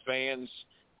draw the fans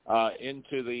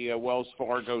into the Wells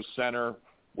Fargo Center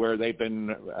where they've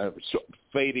been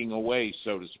fading away,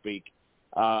 so to speak?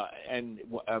 And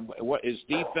what is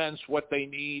defense what they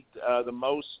need the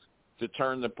most to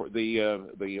turn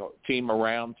the team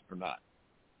around or not?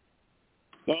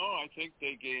 No, I think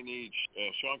they need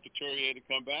Sean Couturier to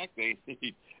come back. They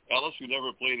need Ellis, who never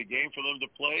played a game for them to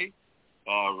play.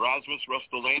 Rasmus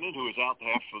Ristolainen, who is out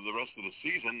half for the rest of the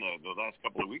season, the last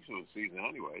couple of weeks of the season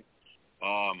anyway.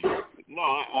 No,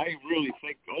 I really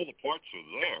think all the parts are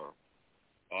there.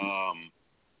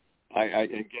 And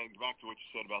getting back to what you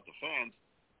said about the fans,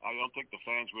 I don't think the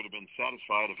fans would have been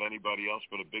satisfied if anybody else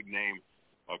but a big-name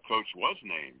coach was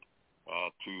named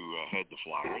to head the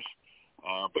Flyers.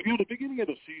 But, the beginning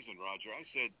of the season, Roger, I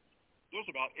said there's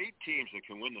about 8 teams that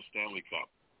can win the Stanley Cup.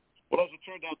 Well, as it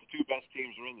turned out, the 2 best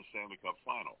teams are in the Stanley Cup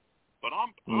final. But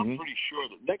I'm pretty sure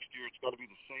that next year it's going to be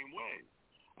the same way.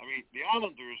 I mean, the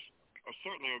Islanders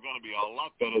certainly are going to be a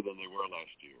lot better than they were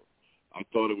last year. I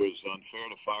thought it was unfair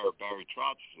to fire Barry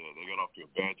Trotz. They got off to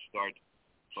a bad start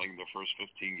playing their first 15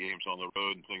 games on the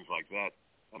road and things like that.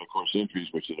 And, of course, injuries,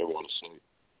 which you never want to say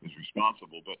is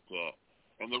responsible. But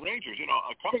and the Rangers,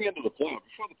 coming into the playoffs,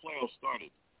 before the playoffs started,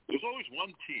 there's always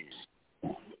one team,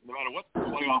 no matter what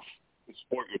playoff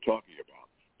sport you're talking about,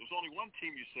 there's only one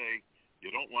team you say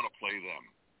you don't want to play them.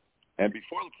 And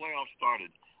before the playoffs started,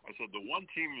 I said the one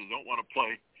team you don't want to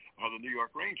play are the New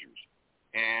York Rangers.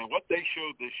 And what they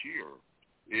showed this year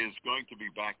is going to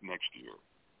be back next year.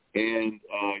 And,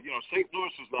 St.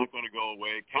 Louis is not going to go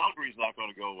away. Calgary's not going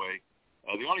to go away.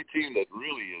 The only team that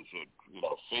really is,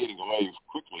 fading away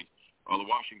quickly are the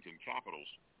Washington Capitals.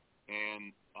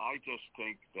 And I just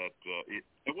think that,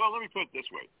 let me put it this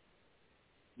way.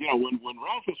 When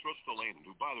Rasmus Ristolainen,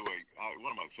 who, by the way,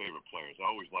 one of my favorite players, I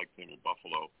always liked him in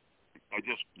Buffalo. I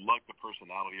just like the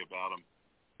personality about him.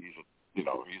 He's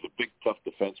a big, tough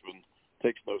defenseman,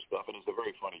 takes no stuff, and is a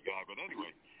very funny guy. But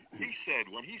anyway, he said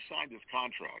when he signed his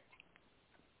contract,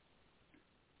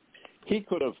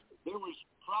 there was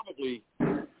probably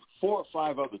 4 or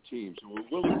 5 other teams who were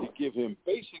willing to give him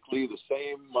basically the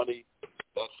same money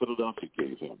that Philadelphia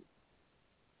gave him.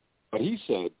 But he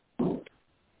said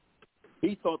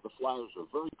he thought the Flyers were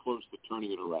very close to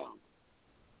turning it around.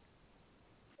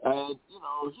 And, he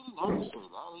didn't have to say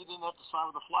that. He didn't have to sign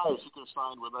with the Flyers. He could have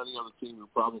signed with any other team who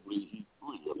probably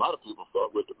a lot of people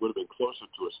thought would have been closer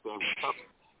to a Stanley Cup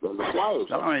than the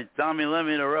Flyers. Tommy, let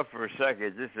me interrupt for a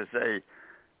second just to say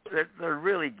that they're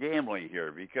really gambling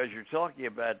here because you're talking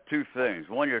about 2 things.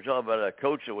 One, you're talking about a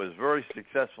coach that was very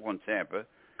successful in Tampa,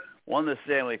 won the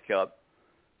Stanley Cup,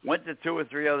 went to 2 or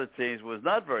 3 other teams, was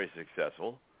not very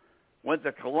successful, went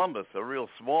to Columbus, a real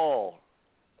small,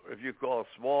 if you call a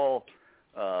small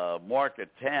market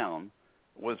town,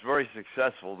 was very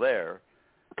successful there,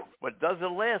 but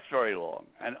doesn't last very long.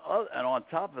 And on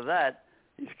top of that,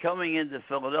 he's coming into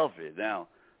Philadelphia. Now,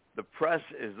 the press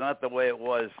is not the way it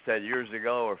was 10 years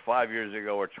ago or 5 years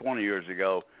ago or 20 years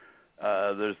ago.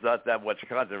 There's not that much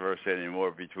controversy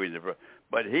anymore between the press.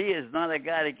 But he is not a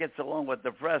guy that gets along with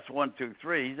the press 1, 2,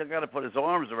 3. He's got to put his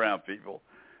arms around people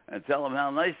and tell them how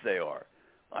nice they are.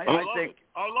 I think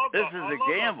this is a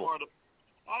gamble.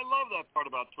 I love that part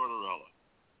about Tortorella.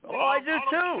 I do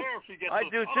too. I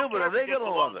do too, but are they going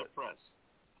to love it?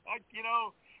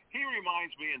 He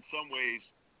reminds me in some ways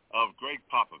of Greg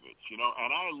Popovich, and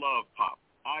I love Pop.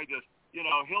 I just,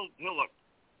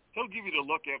 he'll give you the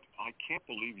look at, I can't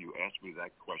believe you asked me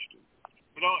that question.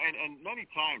 And many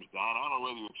times, Don, I don't know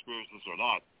whether you experienced this or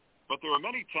not, but there are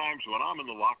many times when I'm in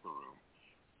the locker room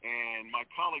and my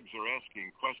colleagues are asking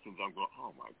questions, I'm going,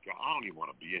 oh my God, I don't even want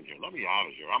to be in here. Let me out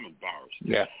of here. I'm embarrassed.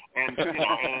 Yeah. And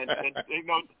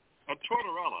and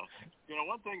Tortorella,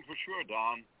 one thing for sure,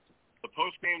 Don, the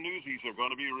post-game newsies are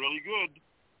going to be really good.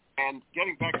 And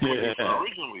getting back to what you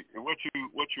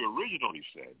originally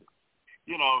said,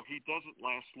 you know, he doesn't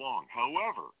last long.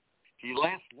 However, he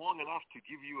lasts long enough to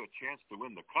give you a chance to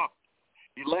win the cup.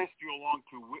 He lasts long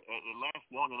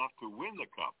enough to win the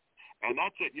cup, and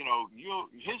that's it. You know,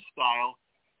 his style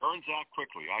earns out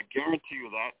quickly. I guarantee you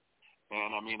that.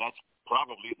 And I mean, that's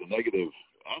probably the negative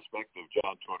aspect of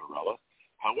John Tortorella.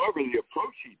 However, the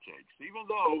approach he takes, even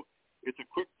though it's a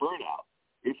quick burnout,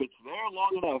 if it's there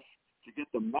long enough to get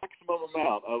the maximum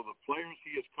amount of the players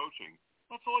he is coaching,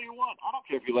 that's all you want. I don't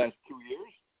care if he lasts 2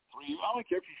 years, 3 years. I don't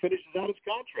care if he finishes out his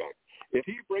contract. If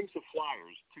he brings the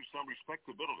Flyers to some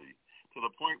respectability to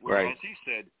the point where, as he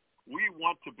said, we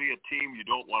want to be a team you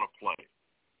don't want to play.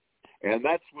 And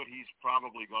that's what he's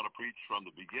probably going to preach from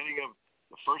the beginning of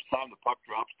the first time the puck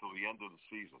drops till the end of the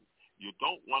season. You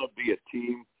don't want to be a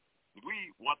team.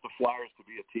 We want the Flyers to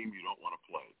be a team you don't want to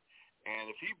play.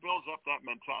 And if he builds up that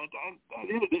mentality, and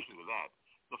in addition to that,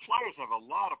 the Flyers have a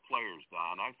lot of players,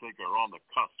 Don, I think are on the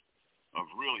cusp of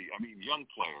really, I mean, young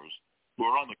players who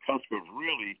are on the cusp of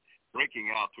really breaking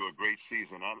out to a great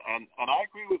season. And I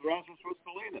agree with Rasmus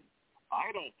Ristolainen.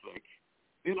 I don't think,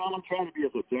 you know, I'm trying to be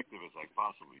as objective as I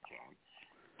possibly can,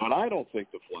 but I don't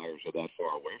think the Flyers are that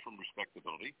far away from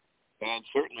respectability. And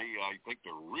certainly I think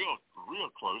they're real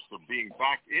close to being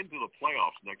back into the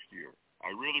playoffs next year.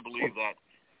 I really believe that.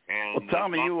 And well,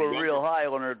 Tommy, you were real high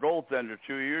on our goaltender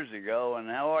 2 years ago, and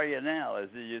how are you now?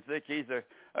 Do you think he's a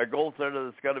goaltender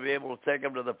that's going to be able to take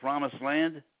him to the promised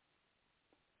land?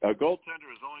 A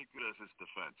goaltender is only good as his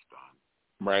defense, Don.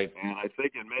 Right. And I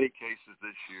think in many cases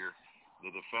this year, the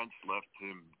defense left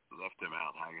him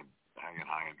out hanging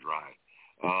high and dry.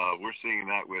 We're seeing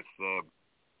that with the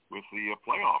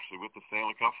playoffs, with the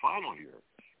Stanley Cup final here.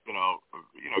 You know,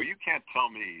 you can't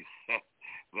tell me that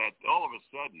all of a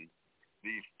sudden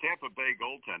the Tampa Bay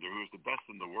goaltender, who is the best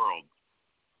in the world,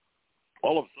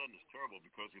 all of a sudden is terrible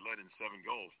because he let in 7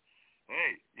 goals.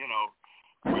 Hey, you know,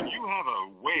 when you have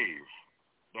a wave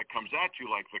that comes at you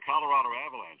like the Colorado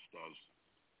Avalanche does,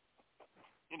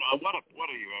 you know, what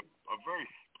are you? A very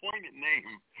poignant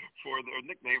name for their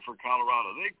nickname for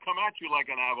Colorado. They come at you like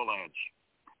an avalanche.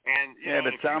 And yeah,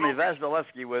 but Tommy,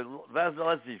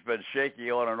 Vasilevsky's been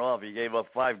shaky on and off. He gave up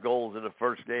 5 goals in the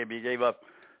first game. He gave up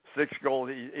 6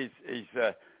 goals. He's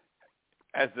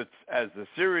as the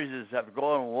series have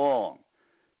gone along,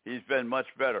 he's been much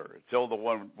better until the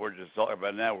one we're just talking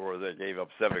about now, where they gave up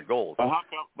 7 goals. How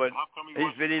come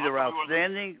he's been either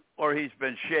outstanding or he's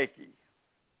been shaky.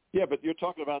 Yeah, but you're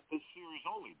talking about this series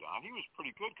only, Don. He was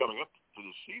pretty good coming up to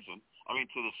the season. I mean,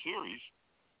 to the series.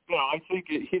 You know, I think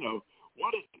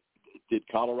did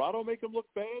Colorado make him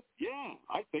look bad? Yeah,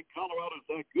 I think Colorado's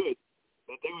that good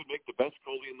that they would make the best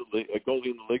goalie in the league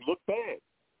look bad.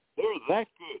 They're that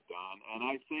good, Don, and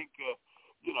I think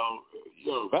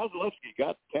Vasilevsky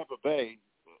got Tampa Bay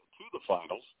to the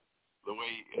finals the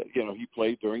way he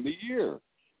played during the year,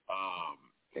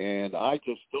 and I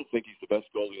just still think he's the best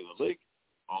goalie in the league.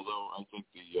 Although I think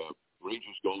the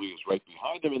Rangers goalie is right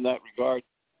behind him in that regard,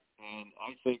 and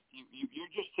I think you're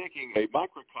just taking a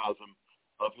microcosm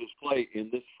of his play in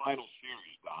this final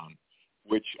series, Don,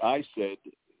 which I said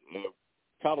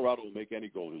Colorado will make any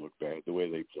goalie look bad the way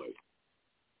they play.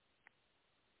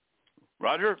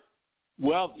 Roger?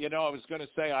 Well, you know, I was going to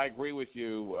say I agree with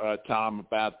you, Tom,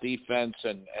 about defense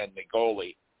and the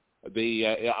goalie.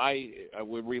 I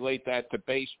would relate that to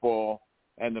baseball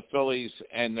and the Phillies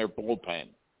and their bullpen.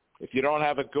 If you don't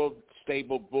have a good,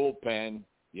 stable bullpen,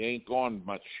 you ain't going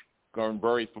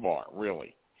very far,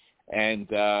 really.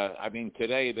 And, I mean,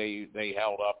 today they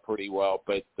held up pretty well.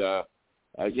 But,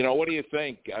 what do you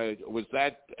think? Was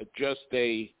that just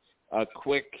a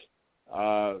quick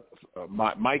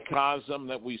microcosm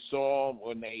that we saw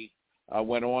when they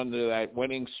went on to that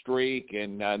winning streak,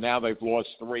 and now they've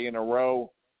lost 3 in a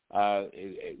row? Are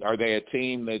they a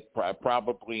team that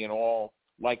probably in all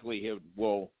likelihood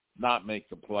will not make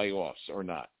the playoffs or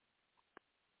not?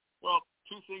 Well,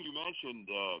 2 things you mentioned,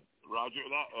 Roger,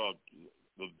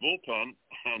 the bullpen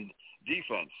and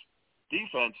defense.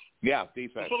 Defense. Yeah,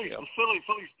 defense. The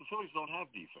Phillies don't have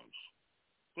defense.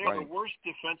 They are the worst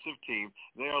defensive team.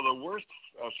 They are the worst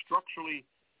structurally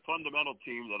fundamental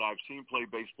team that I've seen play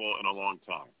baseball in a long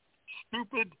time.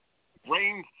 Stupid,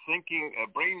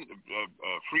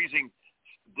 brain-freezing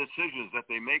decisions that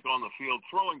they make on the field,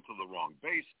 throwing to the wrong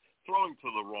base, throwing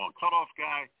to the wrong cutoff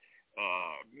guy,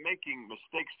 making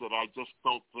mistakes that I just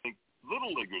don't think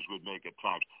little leaguers would make at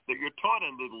times, that you're taught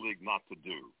in Little League not to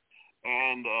do.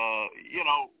 And,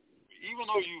 even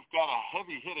though you've got a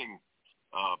heavy-hitting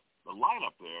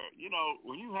lineup there,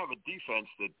 when you have a defense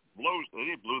that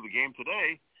they blew the game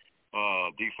today,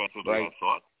 defensively, I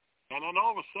thought, and then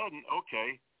all of a sudden,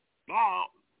 okay,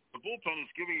 Now, the bullpen is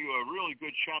giving you a really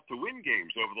good shot to win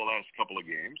games over the last couple of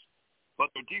games,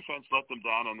 but their defense let them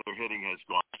down and their hitting has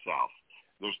gone south.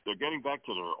 They're getting back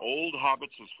to their old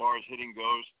habits as far as hitting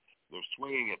goes. They're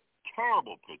swinging at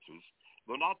terrible pitches.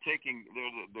 They're not taking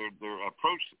their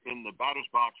approach in the batter's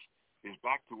box is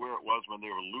back to where it was when they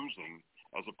were losing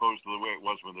as opposed to the way it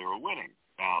was when they were winning.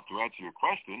 Now, to answer your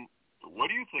question,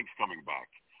 what do you think's coming back?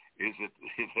 Is it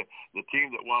the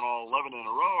team that won all 11 in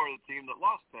a row or the team that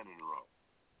lost 10 in a row?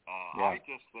 I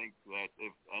just think that I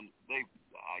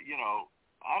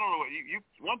don't know what you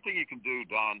one thing you can do,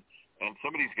 Don, and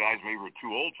some of these guys maybe are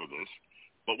too old for this,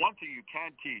 but one thing you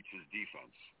can teach is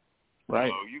defense. Right.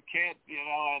 So you can't,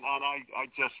 and I'm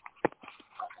just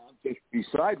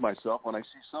beside myself when I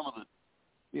see some of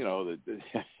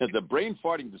the brain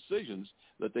farting decisions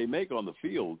that they make on the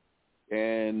field,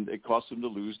 and it costs them to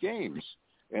lose games.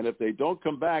 And if they don't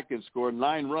come back and score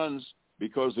 9 runs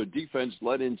because their defense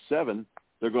let in 7,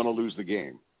 they're going to lose the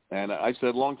game. And I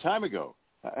said a long time ago,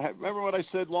 remember what I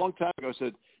said a long time ago? I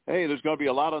said, hey, there's going to be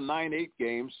a lot of 9-8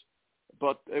 games,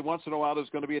 but once in a while there's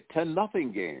going to be a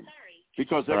 10-0 game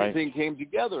because everything came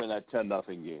together in that 10-0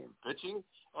 game. Pitching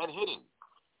and hitting.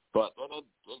 But then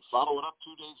they follow it up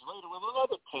 2 days later with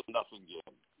another 10-0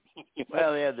 game.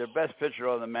 Well, they had their best pitcher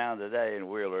on the mound today in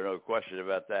Wheeler, no question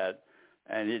about that.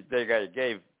 And they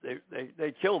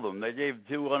killed them. They gave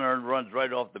 2 unearned runs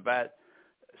right off the bat,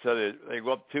 so they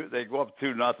go up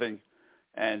 2-0,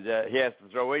 and he has to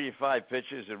throw 85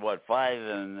 pitches in 5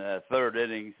 1/3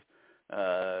 innings,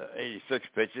 86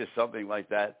 pitches, something like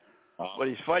that. But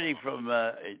he's fighting from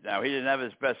now. He didn't have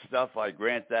his best stuff, I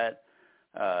grant that.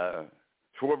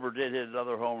 Schwarber did hit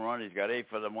another home run. He's got 8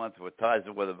 for the month, which ties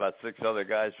him with about 6 other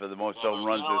guys for the most home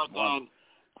runs this month.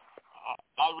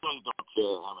 I really don't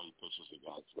care how many pitches the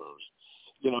guy throws.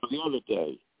 The other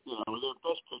day, their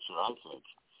best pitcher, I think,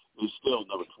 is still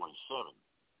number 27.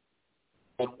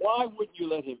 And why wouldn't you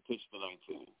let him pitch the 9th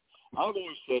inning? I've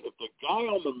always said if the guy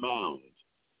on the mound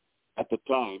at the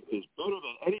time is better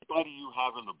than anybody you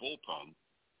have in the bullpen,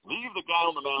 leave the guy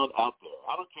on the mound out there.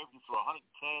 I don't care if you throw 110,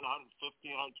 150,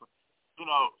 120.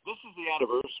 This is the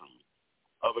anniversary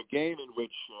of a game in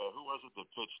which, who was it that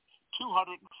pitched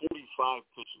 245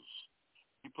 pitches?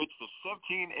 He pitched a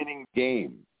 17-inning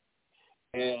game.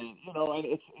 And, and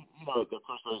it's, of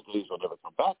course, those days will never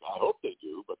come back. I hope they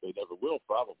do, but they never will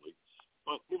probably.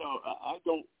 But, I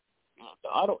don't,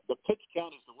 the pitch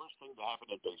count is the worst thing to happen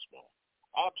in baseball.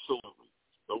 Absolutely.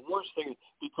 The worst thing,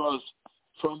 because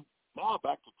from now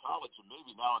back to college and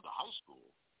maybe now into high school,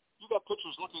 you got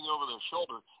pitchers looking over their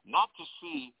shoulder not to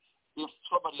see if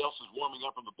somebody else is warming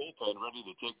up in the bullpen ready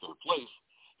to take their place.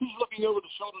 He's looking over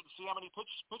the shoulder to see how many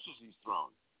pitches he's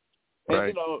thrown. Right.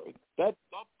 And, that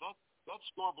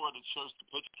scoreboard that shows the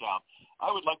pitch count, I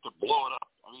would like to blow it up.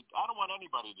 I mean, I don't want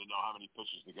anybody to know how many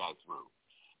pitches the guy threw.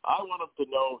 I want him to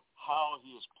know how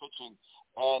he is pitching.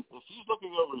 And if he's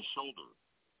looking over his shoulder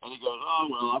and he goes, oh,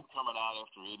 well, I'm coming out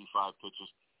after 85 pitches,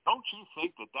 don't you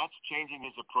think that that's changing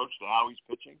his approach to how he's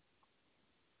pitching?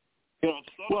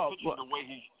 Instead of pitching the way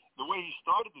he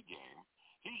started the game,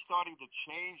 he's starting to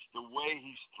change the way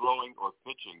he's throwing or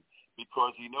pitching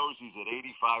because he knows he's at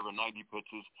 85 or 90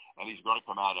 pitches and he's going to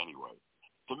come out anyway.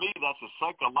 To me, that's a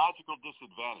psychological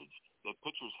disadvantage that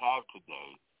pitchers have today,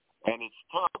 and it's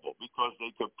terrible because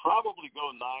they could probably go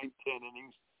 9-10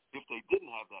 innings if they didn't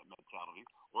have that mentality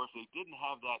or if they didn't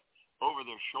have that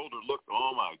over-their-shoulder look,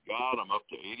 oh, my God, I'm up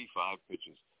to 85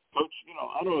 pitches. Coach,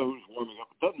 I don't know who's warming up.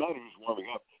 It doesn't matter who's warming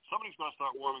up. Somebody's going to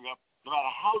start warming up no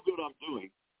matter how good I'm doing.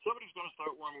 Somebody's going to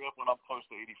start warming up when I'm close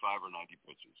to 85 or 90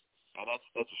 pitches. And that's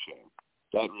a shame.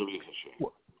 That really is a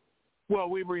shame. Well,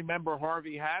 we remember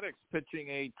Harvey Haddock's pitching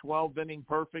a 12-inning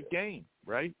perfect game,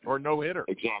 right? Or no-hitter.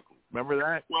 Exactly. Remember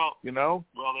that? Well, Well,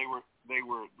 they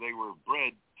were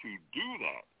bred to do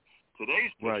that.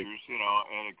 Today's pitchers,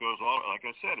 and it goes all, like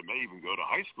I said, it may even go to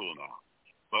high school now.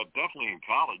 But definitely in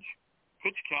college,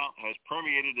 pitch count has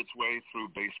permeated its way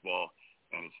through baseball,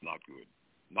 and it's not good.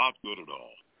 Not good at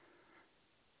all.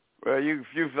 Well, you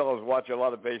fellas watch a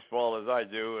lot of baseball as I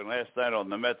do, and last night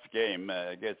on the Mets game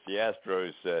against the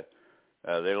Astros,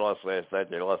 they lost last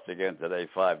night. They lost again today,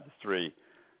 5-3.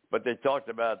 But they talked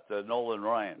about Nolan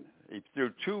Ryan. He threw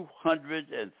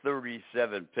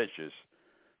 237 pitches.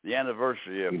 The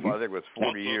anniversary of, I think it was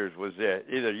 40 years, was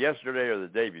either yesterday or the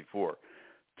day before.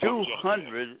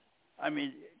 200, I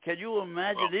mean, can you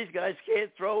imagine these guys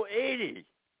can't throw 80?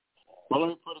 Well, let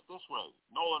me put it this way.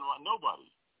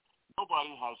 Nobody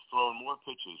has thrown more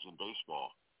pitches in baseball,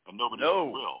 and nobody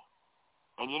will.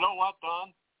 And you know what,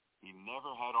 Don? He never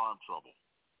had arm trouble.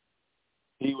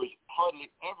 He was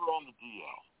hardly ever on the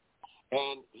DL.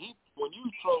 And when you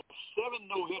throw 7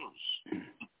 no-hitters,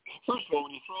 first of all,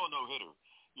 when you throw a no-hitter,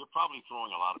 you're probably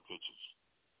throwing a lot of pitches.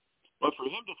 But for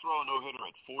him to throw a no-hitter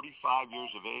at 45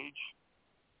 years of age,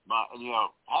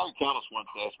 Harry Callis once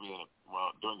asked me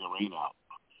during a rainout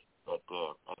at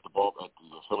the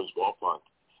Phillies ballpark,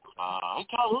 "Hey,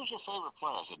 Cal, who's your favorite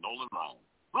player?" I said, "Nolan Ryan."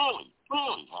 Really?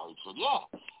 Harry said, "Yeah."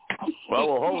 Well,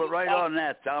 we'll hold it right on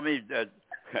that, Tommy.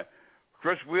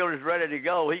 Chris Wheeler's ready to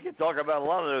go. He can talk about a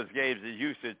lot of those games in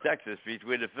Houston, Texas,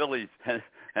 between the Phillies and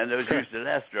those Houston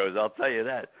Astros. I'll tell you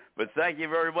that. But thank you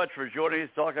very much for joining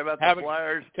us, talking about the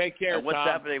Flyers. Take care, and what's Tom.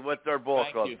 happening with their ball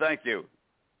club. Thank you.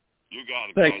 You got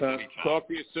it. Thanks, guys. Tom. Talk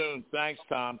to you soon. Thanks,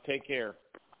 Tom. Take care.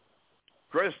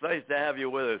 Chris, nice to have you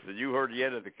with us. And you heard the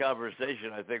end of the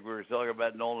conversation. I think we were talking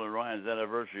about Nolan Ryan's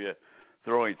anniversary of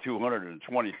throwing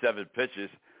 227 pitches.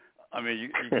 I mean, you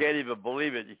can't even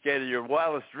believe it. You can't, in your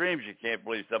wildest dreams, you can't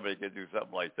believe somebody can do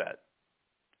something like that.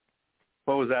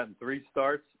 What was that, in 3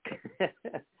 starts?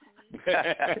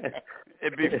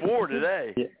 It'd be 4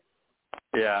 today.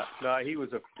 Yeah. No, he was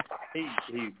he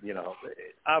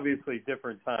obviously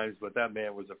different times, but that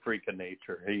man was a freak of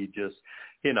nature. He just,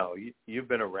 you've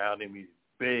been around him. He's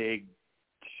big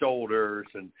shoulders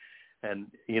and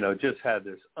just had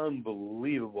this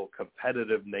unbelievable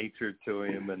competitive nature to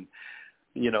him. And,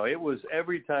 it was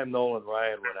every time Nolan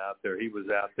Ryan went out there, he was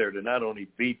out there to not only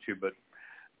beat you, but,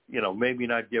 maybe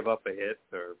not give up a hit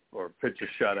or pitch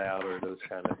a shutout or those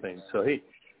kind of things. So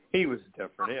he was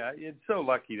different. Yeah, it's so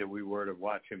lucky that we were to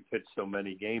watch him pitch so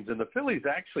many games. And the Phillies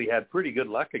actually had pretty good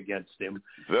luck against him.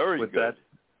 With that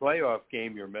playoff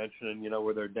game you're mentioning,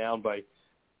 where they're down by,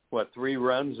 3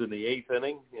 runs in the 8th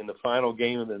inning in the final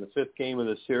game and then the 5th game of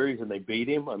the series, and they beat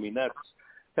him. I mean, that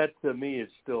to me is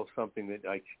still something that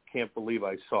I can't believe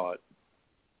I saw it.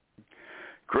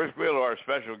 Chris Wheeler, our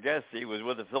special guest, he was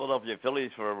with the Philadelphia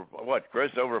Phillies for,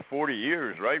 Chris, over 40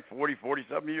 years, right?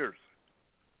 40-something years.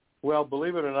 Well,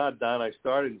 believe it or not, Don, I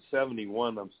started in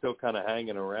 71. I'm still kind of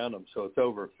hanging around them, so it's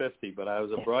over 50, but I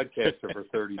was a broadcaster for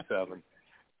 37.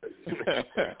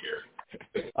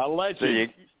 A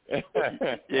legend. So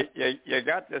you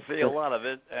got to see a lot of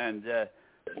it, and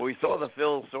we saw the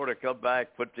Phils sort of come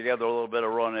back, put together a little bit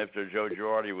of run after Joe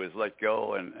Girardi was let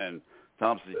go and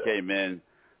Thompson came in.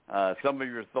 Some of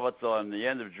your thoughts on the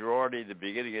end of Girardi, the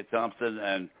beginning of Thompson,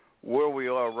 and where we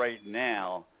are right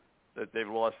now that they've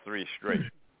lost 3 straight.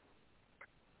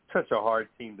 Such a hard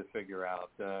team to figure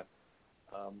out.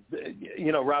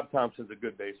 Rob Thompson's a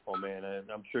good baseball man,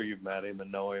 and I'm sure you've met him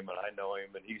and know him, and I know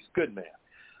him, and he's a good man.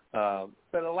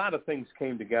 But a lot of things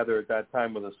came together at that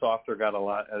time when the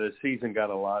season got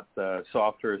a lot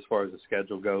softer as far as the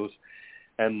schedule goes,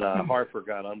 and Harper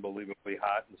got unbelievably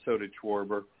hot, and so did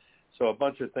Schwarber. So a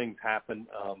bunch of things happened.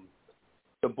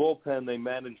 The bullpen, they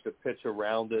managed to pitch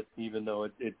around it, even though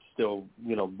it's still,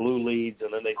 blew leads,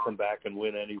 and then they come back and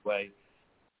win anyway.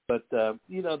 But,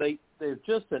 they're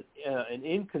just an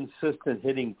inconsistent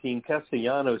hitting team.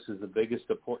 Castellanos is the biggest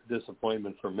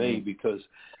disappointment for me because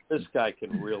this guy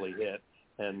can really hit,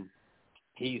 and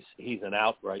he's an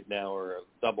out right now or a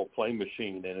double play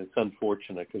machine, and it's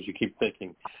unfortunate because you keep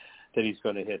thinking that he's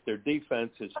going to hit. Their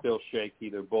defense is still shaky.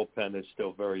 Their bullpen is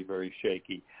still very, very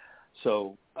shaky.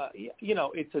 So,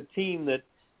 it's a team that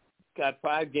got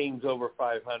 5 games over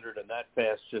 500, and that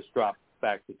fast just dropped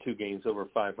back to 2 games over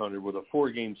 500 with a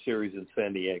 4-game series in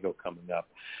San Diego coming up.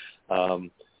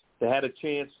 They had a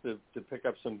chance to pick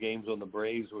up some games on the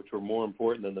Braves, which were more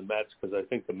important than the Mets, because I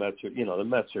think the Mets lose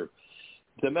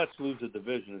the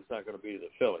division, it's not going to be to the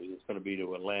Phillies. It's going to be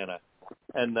to Atlanta.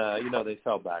 And, they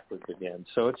fell backwards again.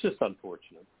 So it's just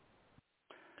unfortunate.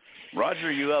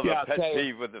 Roger, you have a pet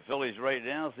peeve with the Phillies right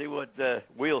now. See what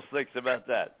Wheels thinks about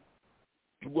that.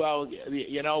 Well,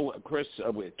 Chris,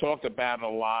 we talked about it a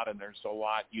lot, and there's a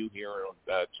lot you hear on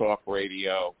talk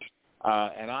radio,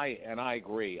 and I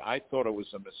agree. I thought it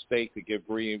was a mistake to give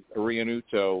Renound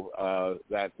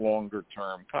that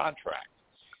longer-term contract,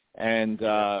 and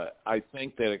I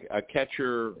think that a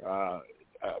catcher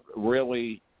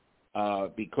really,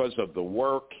 because of the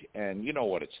work, and you know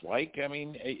what it's like. I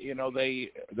mean,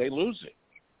 they lose it,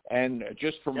 and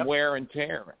just from wear and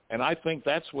tear, and I think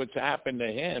that's what's happened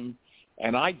to him.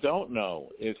 And I don't know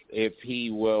if he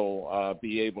will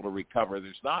be able to recover.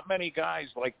 There's not many guys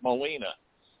like Molina,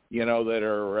 that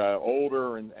are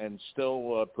older and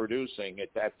still producing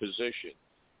at that position.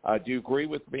 Do you agree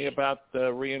with me about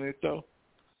Renound?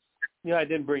 Yeah, I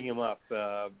didn't bring him up.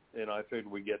 I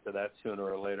figured we'd get to that sooner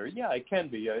or later. Yeah, it can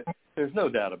be. There's no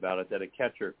doubt about it that a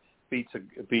catcher gets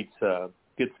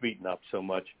beaten up so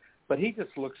much. But he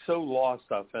just looks so lost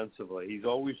offensively. He's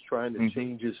always trying to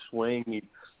change his swing.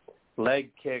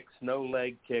 leg kicks, no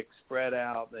leg kicks, spread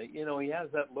out. You know, he has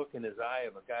that look in his eye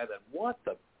of a guy that, what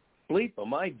the bleep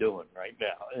am I doing right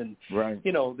now? And,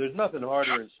 you know, there's nothing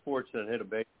harder in sports than hit a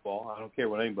baseball. I don't care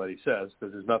what anybody says,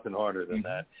 because there's nothing harder than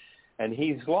that. And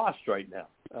he's lost right now.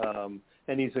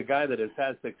 And he's a guy that has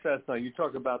had success. Now, you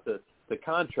talk about the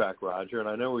contract, Roger, and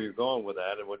I know where you're going with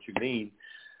that and what you mean.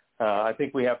 I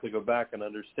think we have to go back and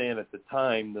understand at the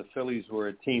time the Phillies were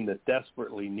a team that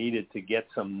desperately needed to get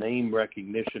some name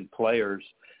recognition players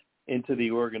into the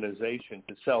organization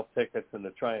to sell tickets and to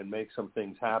try and make some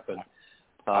things happen.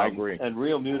 I agree. And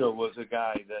Real Muto was a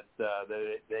guy that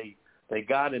they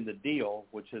got in the deal,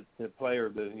 which is the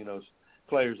player,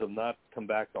 players have not come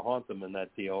back to haunt them in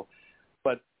that deal.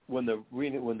 But when the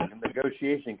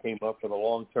negotiation came up for the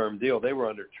long-term deal, they were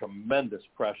under tremendous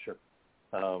pressure.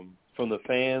 From the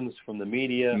fans, from the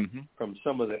media, from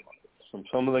some of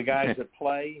the guys that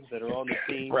play that are on the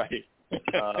team. Right.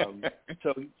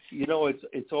 So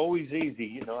it's always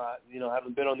easy.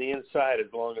 Having been on the inside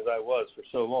as long as I was for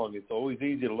so long, it's always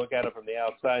easy to look at it from the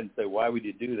outside and say, why would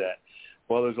you do that?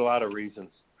 Well, there's a lot of reasons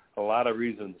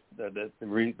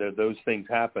that those things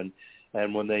happen,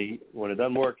 and when it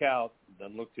doesn't work out, it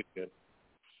doesn't look too good.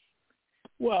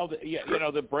 Well,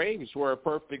 the Braves were a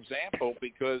perfect example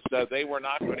because they were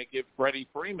not going to give Freddie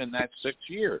Freeman that 6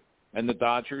 year, and the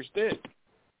Dodgers did.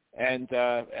 And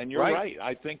you're right.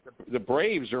 I think the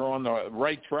Braves are on the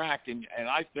right track, and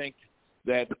I think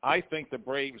the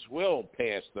Braves will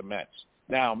pass the Mets.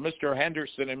 Now, Mr.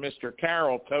 Henderson and Mr.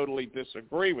 Carroll totally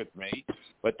disagree with me,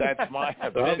 but that's my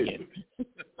opinion.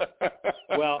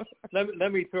 Well,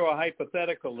 let me throw a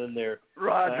hypothetical in there.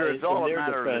 Roger, it's all a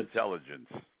matter defense. of intelligence.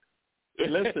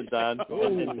 Listen, Don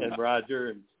and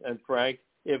Roger and Frank,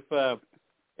 if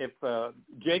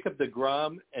Jacob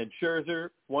deGrom and Scherzer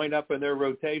wind up in their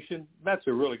rotation, Mets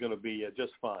are really going to be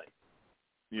just fine.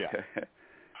 Yeah.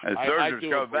 And Scherzer's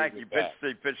coming back. He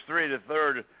pitched 3 to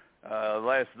 3rd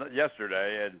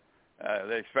yesterday, and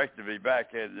they expect to be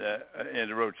back in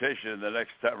the rotation the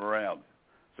next time around.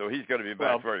 So he's going to be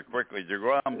back very quickly.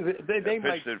 DeGrom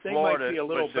pitched in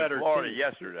Florida,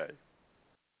 yesterday.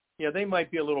 Yeah, they might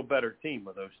be a little better team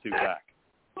with those two back.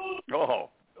 Oh,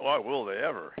 will they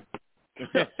ever?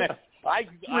 I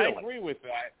agree with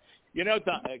that. You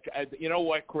know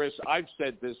what, Chris? I've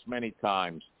said this many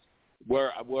times.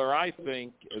 Where I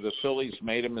think the Phillies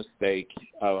made a mistake,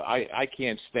 I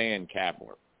can't stand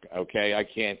Kapler. Okay,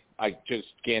 I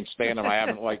just can't stand him. I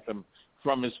haven't liked him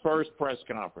from his first press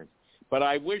conference. But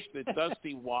I wish that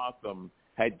Dusty Watham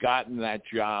had gotten that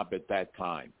job at that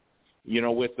time.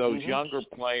 With those younger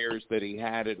players that he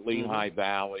had at Lehigh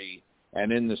Valley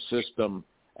and in the system.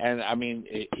 And, I mean,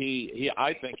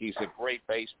 I think he's a great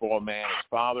baseball man. His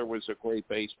father was a great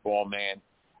baseball man.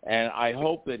 And I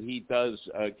hope that he does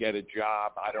get a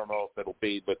job. I don't know if it'll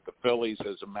be with the Phillies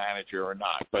as a manager or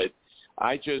not. But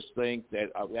I just think that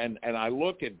and I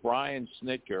look at Brian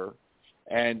Snitker,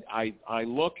 and I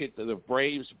look at the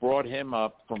Braves brought him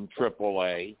up from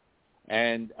AAA.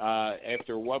 And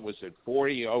after, what was it,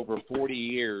 over 40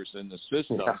 years in the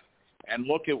system, and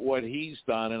look at what he's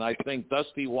done. And I think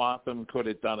Dusty Watham could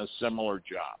have done a similar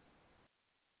job.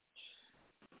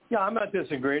 Yeah, I'm not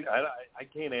disagreeing. I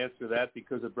can't answer that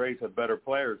because the Braves have better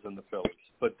players than the Phillies.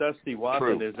 But Dusty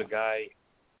Watham is a guy.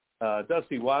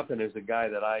 Dusty Watham is a guy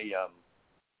that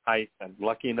I'm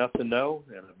lucky enough to know,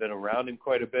 and I've been around him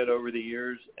quite a bit over the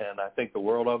years, and I think the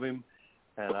world of him.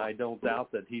 And I don't doubt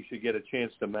that he should get a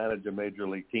chance to manage a major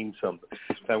league team someday.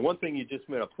 And one thing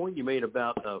a point you made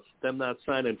about them not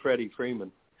signing Freddie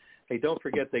Freeman. Hey, don't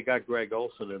forget they got Greg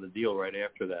Olson in the deal right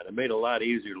after that. It made it a lot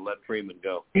easier to let Freeman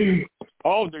go.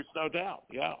 Oh, there's no doubt,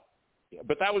 yeah.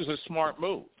 But that was a smart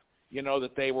move,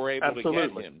 that they were able to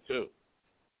get him, too.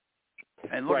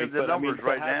 And look at the numbers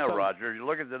now, Roger. You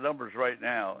look at the numbers right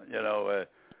now,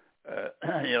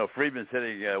 Freeman's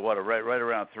hitting, right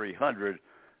around 300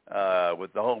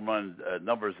 with the home run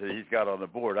numbers that he's got on the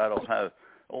board. I don't have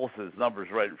Olson's numbers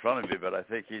right in front of me, but I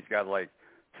think he's got like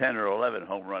 10 or 11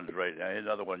 home runs right now. He had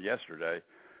another one yesterday.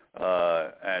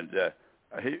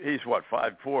 He's 4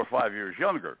 or 5 years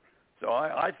younger. So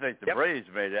I think the Braves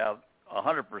made out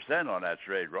 100% on that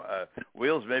trade.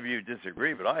 Wheels, maybe you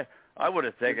disagree, but I would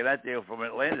have taken that deal from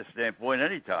Atlanta's standpoint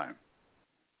anytime.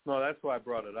 No, that's why I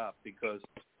brought it up, because,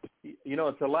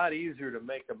 it's a lot easier to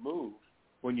make a move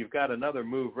when you've got another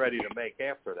move ready to make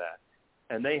after that.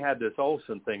 And they had this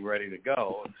Olson thing ready to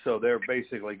go, and so they're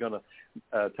basically going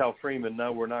to tell Freeman,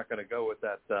 no, we're not going to go with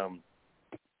that,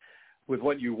 with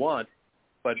what you want.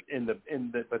 But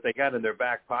but they got in their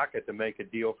back pocket to make a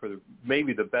deal for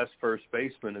maybe the best first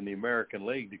baseman in the American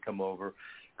League to come over,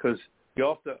 because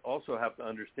You also have to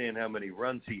understand how many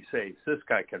runs he saves. This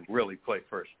guy can really play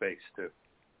first base, too.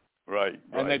 Right.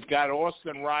 And they've got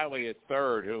Austin Riley at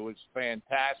third, who is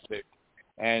fantastic.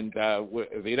 And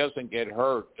if he doesn't get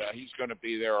hurt, he's going to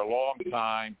be there a long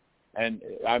time. And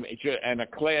a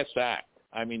class act.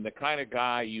 I mean, the kind of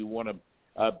guy you want to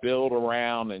build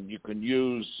around and you can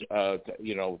use,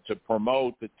 to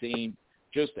promote the team.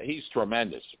 He's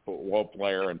tremendous football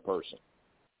player in person.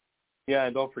 Yeah,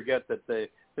 and don't forget that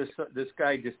this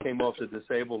guy just came off the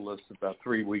disabled list about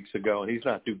 3 weeks ago, and he's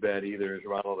not too bad either. Is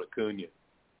Ronald Acuna?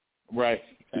 Right.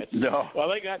 No. Well,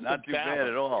 they got not too talent. bad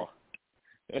at all.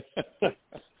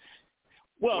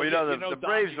 Well, the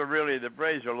Braves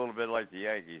are a little bit like the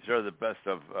Yankees. They're the best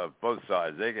of both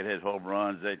sides. They can hit home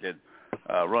runs. They can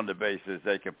run the bases.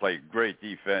 They can play great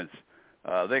defense.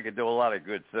 They can do a lot of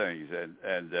good things,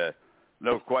 and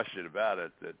no question about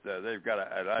it that they've got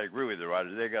and I agree with you,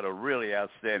 Roger. They got a really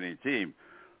outstanding team,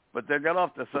 but they got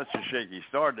off to such a shaky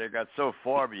start. They got so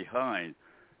far behind.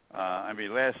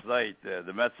 Last night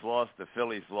the Mets lost, the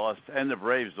Phillies lost, and the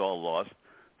Braves all lost.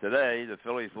 Today the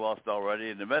Phillies lost already,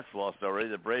 and the Mets lost already.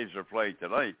 The Braves are playing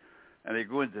tonight, and they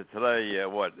go into today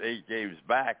 8 games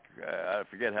back. I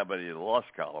forget how many in the loss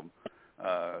column.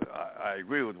 I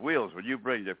agree with Wheels. When you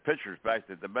bring the pitchers back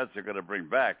that the Mets are going to bring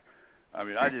back,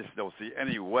 I just don't see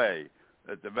any way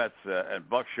that the Mets and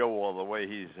Buck Showalter, the way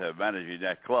he's managing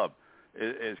that club,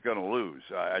 is going to lose.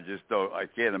 I just don't. I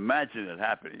can't imagine it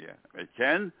happening. It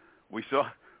can. We saw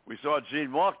Gene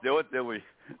Mark do it.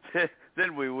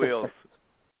 Didn't we, Wheels?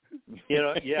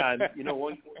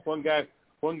 One guy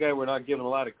we're not giving a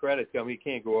lot of credit to. He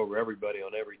can't go over everybody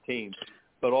on every team,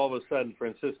 but all of a sudden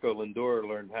Francisco Lindor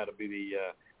learned how to be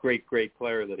the great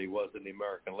player that he was in the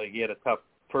American League. He had a tough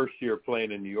first year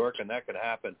playing in New York, and that could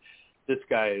happen. This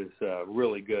guy is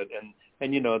really good, and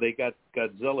they got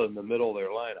Godzilla in the middle of their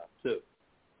lineup too,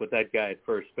 with that guy at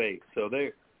first base. So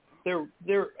they're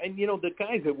the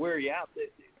guys that wear you out,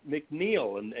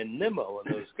 McNeil and Nimmo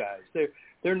and those guys.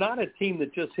 They're not a team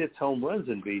that just hits home runs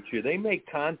and beats you. They make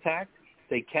contact.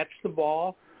 They catch the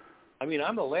ball. I'm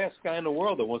the last guy in the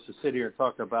world that wants to sit here and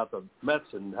talk about the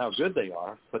Mets and how good they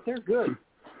are, but they're good.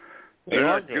 They're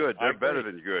not good. They're better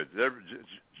than good.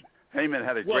 Heyman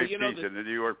had a great piece in the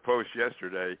New York Post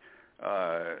yesterday,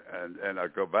 and I'll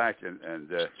go back and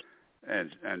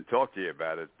talk to you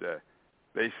about it.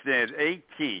 They stand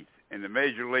 18th in the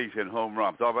major leagues in home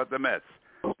runs. I'm talking about the Mets.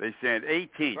 They stand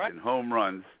 18th in home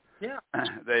runs. Yeah.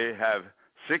 They have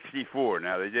 64.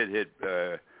 Now they did hit.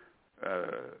 They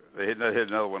hit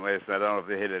another one last night. I don't know if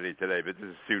they hit any today, but this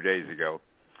is 2 days ago.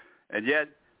 And yet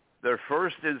they're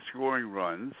first in scoring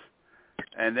runs,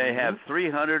 and they have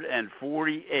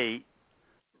 348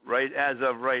 as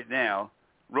of right now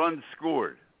runs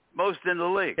scored, most in the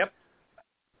league. Yep.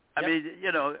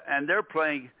 And they're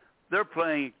playing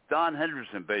Don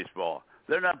Henderson baseball.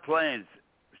 They're not playing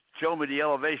show me the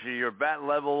elevation of your bat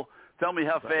level, tell me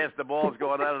how fast the ball's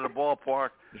going out of the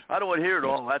ballpark. I don't want to hear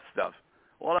all that stuff.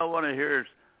 All I want to hear is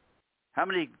how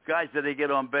many guys did they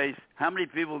get on base, how many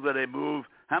people did they move,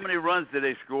 how many runs did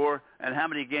they score, and how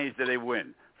many games did they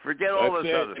win. Forget all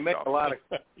this other stuff. Make a lot of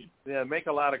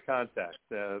contact.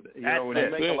 When you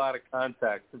make a lot of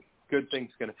contact, good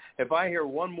things going to. If I hear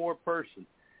one more person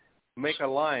make a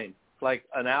line like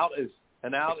an out is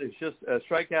just a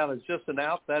strikeout is just an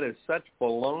out, that is such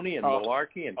baloney and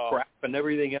malarkey and crap and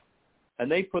everything else.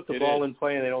 And they put the ball in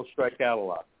play and they don't strike out a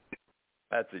lot.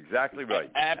 That's exactly right.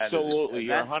 Absolutely,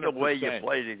 and that's 100%. The way you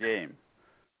play the game.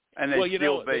 And they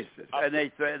steal bases, and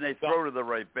they throw to the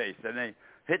right base, and they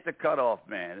hit the cutoff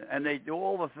man, and they do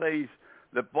all the things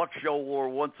that Buck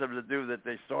Showalter wants them to do that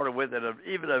they started with at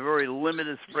even a very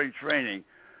limited spring training.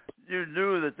 You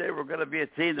knew that they were going to be a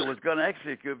team that was going to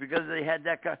execute because they had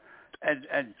that guy.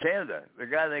 And Canada, the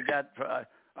guy they got,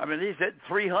 he's hit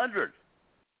 300.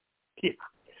 Yeah.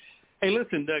 Hey,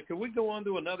 listen, can we go on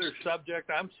to another subject?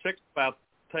 I'm sick about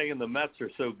saying the Mets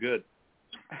are so good.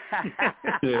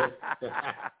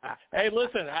 Hey,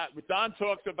 listen, Don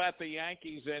talks about the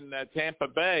Yankees in Tampa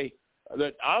Bay.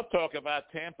 I'll talk about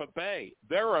Tampa Bay.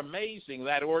 They're amazing,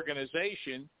 that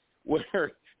organization,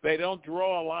 where they don't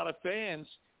draw a lot of fans,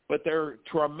 but they're a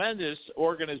tremendous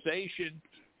organization,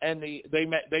 and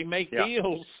they make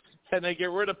deals, and they get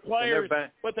rid of players,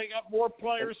 but they got more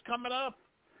players coming up.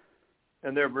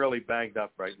 And they're really banged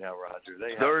up right now, Roger.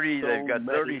 They've got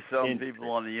 30-some people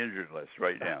on the injured list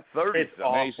right now. 30. It's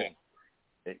amazing.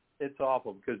 It's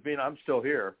awful because I'm still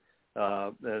here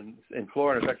in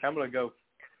Florida. In fact, I'm going to go.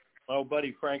 My old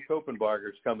buddy Frank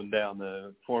Kopenbarger's coming down,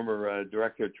 the former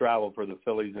director of travel for the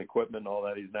Phillies and equipment and all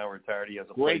that. He's now retired. He has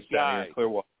a place down here in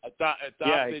Clearwater.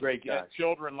 Adopted great guy.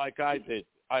 Children like I did.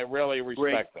 I really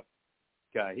respect him.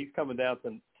 guy. He's coming down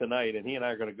tonight, and he and I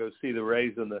are going to go see the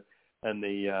Rays and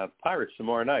the Pirates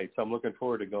tomorrow night. So I'm looking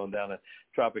forward to going down to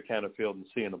Tropicana Field and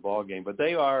seeing the ball game. But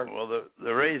they are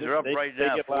the Rays are up right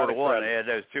now 4-1. They had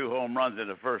those 2 home runs in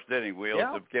the first inning, Wheels,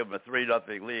 to give them a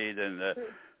 3-0 lead, and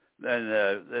then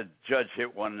the Judge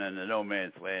hit one in the no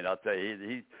man's land. I'll tell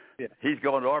you, he's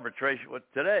going to arbitration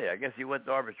today. I guess he went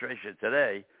to arbitration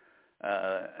today,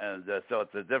 and so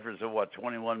it's a difference of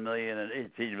 $21 million and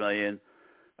 $18 million.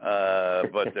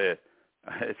 But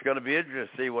it's going to be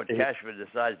interesting to see what Cashman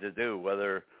decides to do.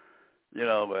 Whether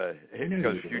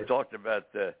because you talked about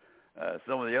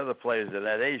some of the other players in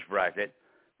that age bracket,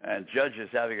 and Judge is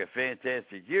having a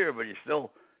fantastic year, but he's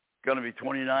still going to be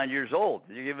 29 years old.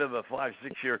 You give him a 5-6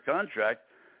 year contract,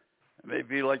 it may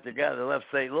be like the guy that left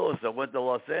St. Louis that went to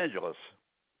Los Angeles.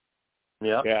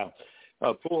 Yeah.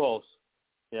 Pujols.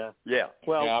 Yeah. Yeah.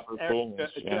 Well,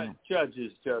 Judge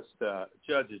is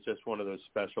just one of those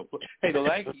special players. Hey,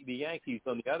 the Yankees,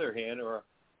 on the other hand,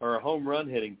 are a home run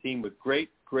hitting team with great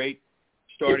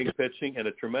starting pitching and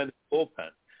a tremendous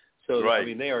bullpen. So I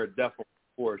mean, they are definitely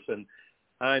a force. And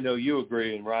I know you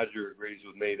agree, and Roger agrees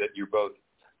with me that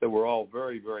we're all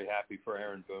very, very happy for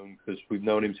Aaron Boone, because we've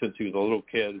known him since he was a little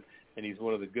kid, and he's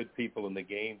one of the good people in the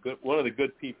game, one of the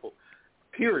good people,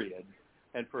 period.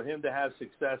 And for him to have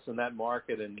success in that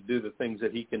market and do the things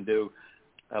that he can do,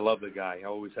 I love the guy. I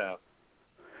always have.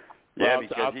 Yeah,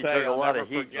 because he took a lot of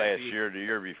heat last year, the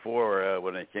year before,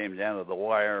 when they came down to the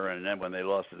wire, and then when they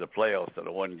lost to the playoffs to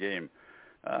the one game,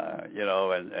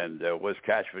 and was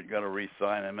Cashman going to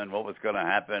re-sign him, and what was going to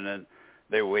happen, and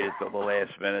they waited till the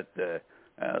last minute. There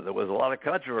was a lot of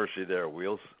controversy there,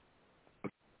 Wheels.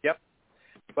 Yep.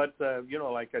 But,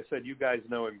 like I said, you guys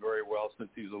know him very well since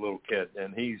he was a little kid,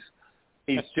 and he's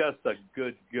just a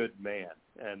good man.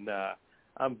 And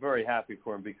I'm very happy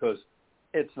for him, because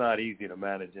it's not easy to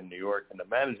manage in New York. And to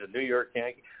manage a New York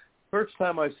Yankee, first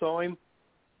time I saw him,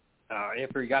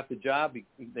 after he got the job,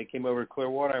 they came over to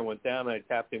Clearwater. I went down and I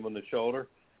tapped him on the shoulder.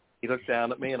 He looked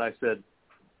down at me and I said,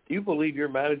 "Do you believe you're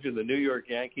managing the New York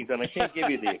Yankees?" And I can't give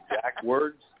you the exact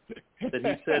words that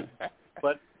he said,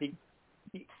 but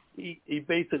he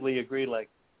basically agreed, like,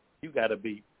 "You got to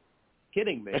be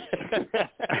kidding me."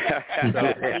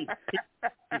 So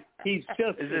he's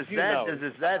just.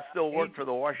 Does that still work for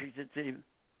the Washington team?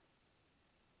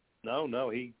 No,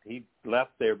 he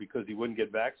left there because he wouldn't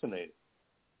get vaccinated.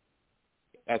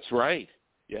 That's right.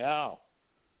 Yeah.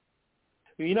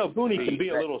 Booney can be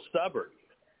a little stubborn.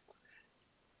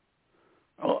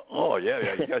 Oh yeah,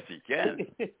 I guess he can.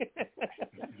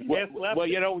 Well, when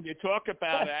you talk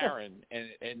about Aaron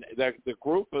and the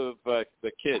group of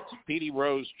the kids, Petey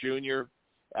Rose Jr.,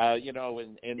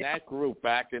 in that group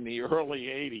back in the early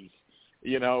 80s,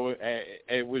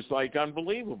 it was like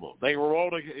unbelievable. They were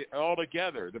all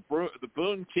together. The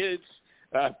Boone kids,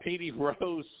 Petey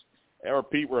Rose, or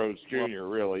Pete Rose Jr.,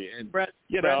 really. And Brett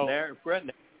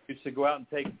used to go out and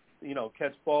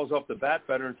catch balls off the bat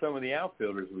better than some of the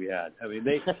outfielders we had. I mean,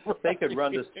 they could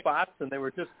run the spots, and they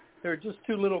were just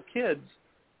 2 little kids.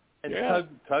 And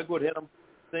Tug would hit them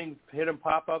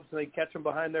pop-ups, and they'd catch them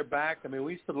behind their back. I mean,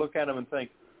 we used to look at them and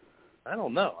think, I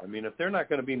don't know. I mean, if they're not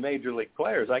going to be major league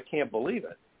players, I can't believe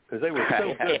it, because they were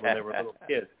so good when they were little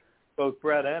kids, both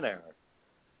Brett and Aaron.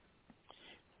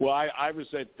 Well, I was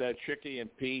at Chicky and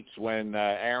Pete's when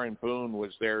Aaron Boone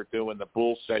was there doing the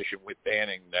Bull session with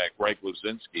Banning, Greg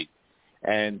Luzinski,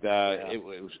 and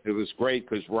it was great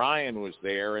because Ryan was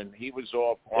there and he was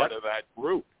all part of that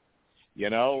group,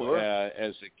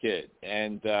 as a kid,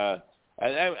 and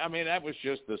I mean that was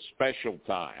just a special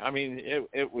time. I mean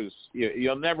it was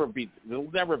it'll never be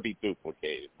duplicated,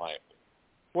 in my opinion.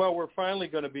 Well, we're finally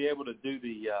going to be able to do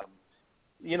the.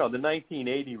 The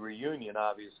 1980 reunion,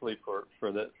 obviously,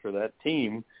 for that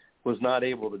team was not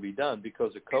able to be done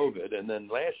because of COVID. And then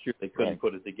last year they couldn't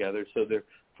put it together. So they're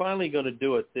finally going to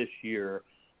do it this year.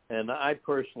 And I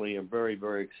personally am very,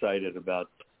 very excited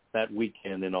about that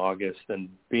weekend in August and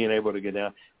being able to get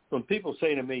down. When people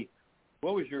say to me,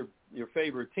 what was your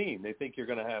favorite team? They think you're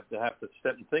going to have to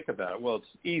sit and think about it. Well, it's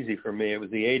easy for me. It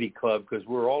was the 80 club because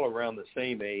we're all around the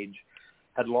same age,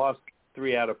 had lost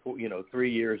 3 out of 4,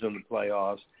 3 years in the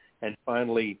playoffs, and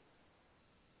finally,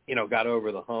 got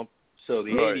over the hump. So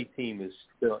the 80 team is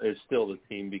still the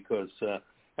team because,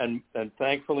 and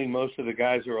thankfully most of the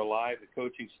guys are alive. The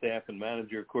coaching staff and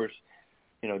manager, of course,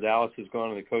 Dallas has gone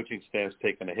and the coaching staff's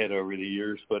taken a hit over the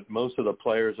years, but most of the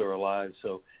players are alive.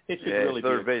 So it should really be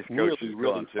a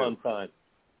really fun time.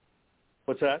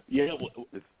 What's that? Yeah,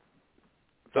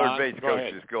 third base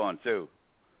coach is gone too.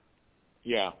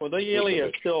 Yeah. Well, Lee Ely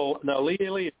is still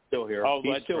here. Oh,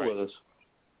 he's still with us.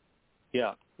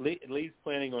 Yeah. Lee's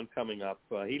planning on coming up.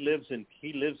 He lives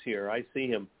here. I see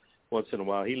him once in a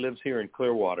while. He lives here in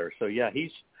Clearwater. So yeah,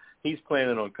 he's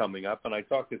planning on coming up. And I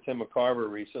talked to Tim McCarver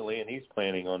recently, and he's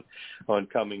planning on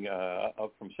coming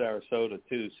up from Sarasota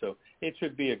too. So it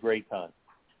should be a great time.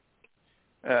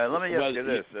 Let me ask you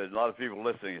this. A lot of people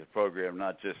listening to the program,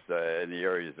 not just in the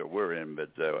areas that we're in, but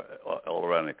all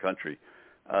around the country.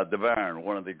 DeBaron,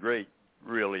 one of the great,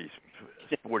 really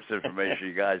sports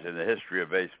information guys in the history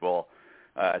of baseball.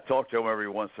 I talk to him every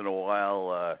once in a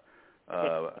while.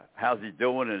 How's he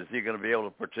doing, and is he going to be able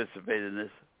to participate in this?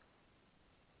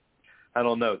 I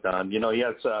don't know, Don. You know, he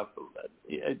has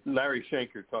Larry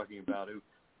Schenker talking about who,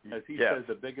 as he says,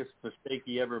 the biggest mistake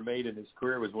he ever made in his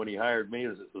career was when he hired me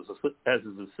as his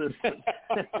assistant.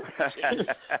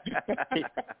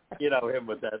 You know him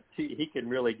with that. He can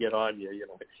really get on you. You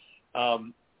know,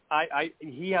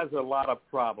 he has a lot of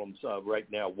problems right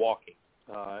now walking,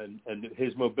 and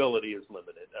his mobility is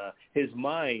limited. His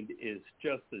mind is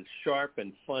just as sharp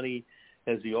and funny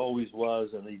as he always was,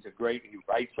 and he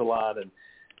writes a lot,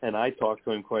 and I talk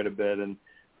to him quite a bit,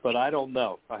 but I don't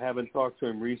know. I haven't talked to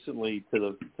him recently to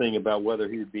the thing about whether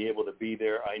he would be able to be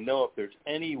there. I know if there's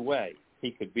any way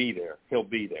he could be there, he'll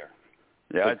be there.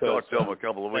 Yeah, I talked to him a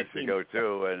couple of weeks ago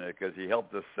too, and because he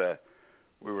helped us.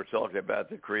 We were talking about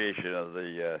the creation of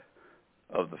the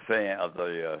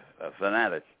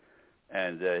fanatic,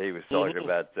 and he was talking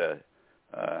about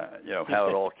how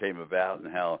it all came about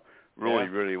and how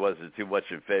really wasn't too much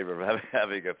in favor of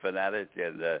having a fanatic,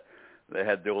 and they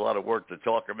had to do a lot of work to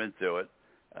talk him into it.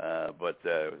 But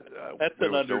that's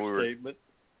an understatement.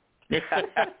 You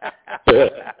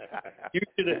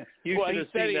should have said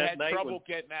seen he that had night trouble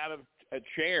getting out of a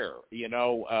chair,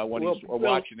 when he's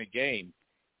watching a game.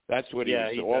 That's what he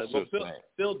was also saying.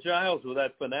 Bill Giles, with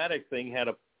that fanatic thing, had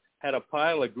a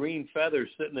pile of green feathers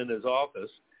sitting in his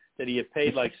office that he had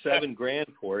paid like $7,000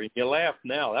 for. And you laugh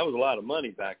now. That was a lot of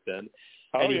money back then.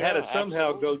 And he had to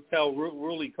somehow go tell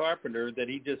Ruley Carpenter that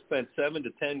he just spent $7,000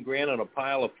 to $10,000 on a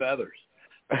pile of feathers.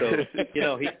 So,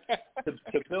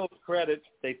 to Bill's credit,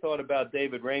 they thought about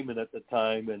David Raymond at the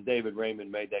time, and David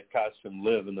Raymond made that costume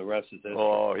live, and the rest is history.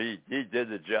 Oh, he did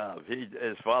the job.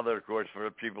 His father, of course, for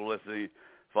people listening,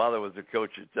 father was the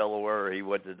coach at Delaware. He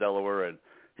went to Delaware, and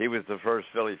he was the first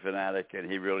Philly fanatic,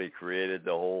 and he really created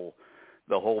the whole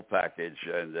package.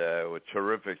 And a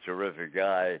terrific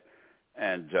guy,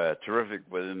 and terrific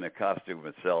within the costume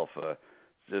itself.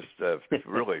 Just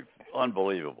really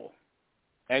unbelievable.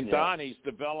 And Don, he's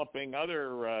developing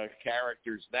other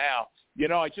characters now.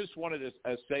 I just wanted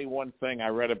to say one thing. I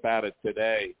read about it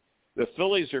today. The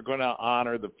Phillies are going to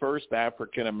honor the first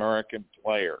African-American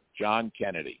player, John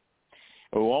Kennedy,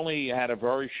 who only had a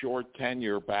very short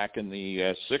tenure back in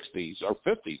the 60s or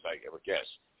 50s, I would guess.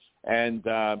 And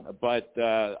but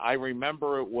I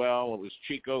remember it well. It was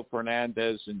Chico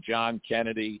Fernandez and John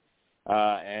Kennedy.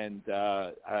 And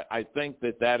I think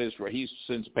that is where he's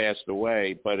since passed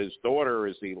away, but his daughter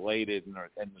is elated in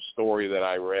the story that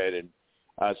I read. And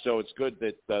so it's good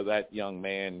that that young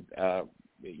man,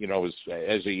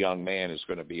 as a young man, is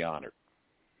going to be honored.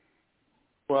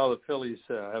 Well, the Phillies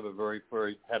had a very,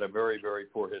 very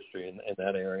poor history in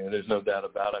that area. There's no doubt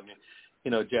about it. I mean,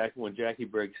 when Jackie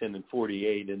breaks in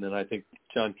 48, and then I think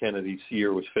John Kennedy's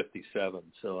year was 57.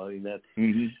 So, I mean, that's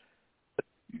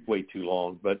way too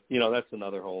long. But, that's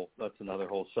another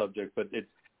whole subject. But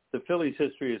the Phillies'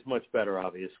 history is much better,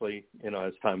 obviously,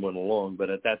 as time went along. But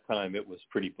at that time, it was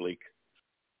pretty bleak.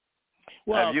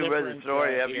 Well, have you read the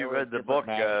story? Have you read the book,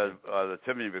 the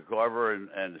Timmy McCarver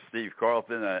and Steve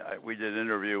Carlton? We did an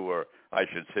interview, or I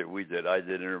should say we did. I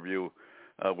did an interview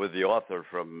with the author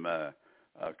from a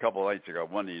couple of nights ago,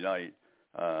 Monday night.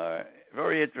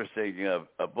 Very interesting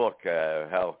a book,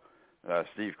 how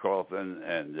Steve Carlton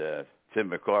and Tim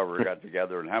McCarver got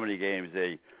together and how many games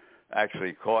they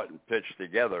actually caught and pitched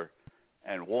together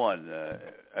and won.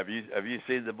 Have you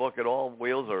seen the book at all,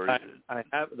 Wheels? Or I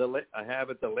have it.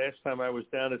 The last time I was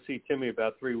down to see Timmy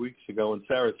about 3 weeks ago in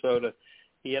Sarasota,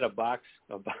 he had a box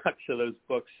of those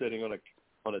books sitting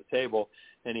on a table,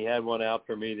 and he had one out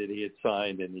for me that he had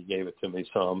signed, and he gave it to me.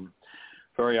 So I'm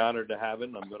very honored to have it,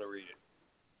 and I'm going to read it.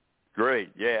 Great.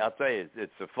 Yeah, I'll tell you,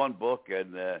 it's a fun book,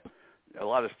 and a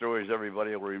lot of stories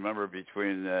everybody will remember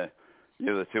between the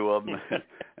two of them.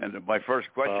 And my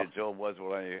first question to him was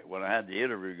when I had the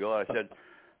interview go, I said,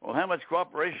 well, how much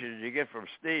cooperation did you get from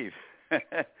Steve?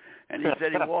 And he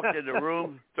said he walked in the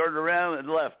room, turned around, and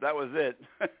left. That was it.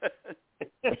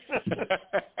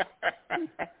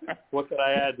 What can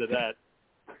I add to that?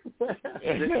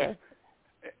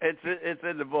 It's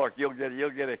in the book. You'll get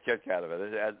a kick out of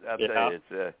it. I'll tell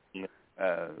you,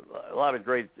 a lot of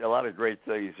great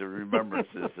things and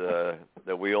remembrances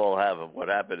that we all have of what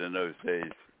happened in those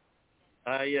days.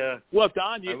 Well,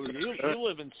 Don, you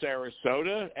live in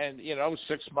Sarasota, and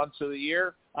 6 months of the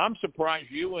year. I'm surprised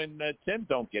you and Tim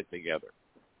don't get together.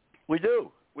 We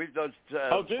do. We've done a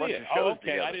bunch of shows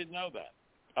together. I didn't know that.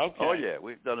 Okay. Oh yeah,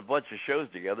 we've done a bunch of shows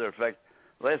together. In fact,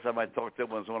 last time I talked to him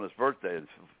was on his birthday. And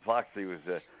Foxy was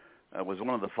one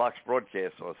of the Fox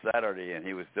broadcasts on Saturday, and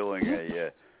he was doing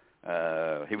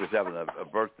he was having a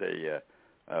birthday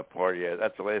party.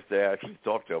 That's the last day I actually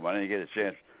talked to him. I didn't get a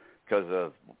chance because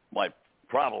of my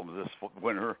problems this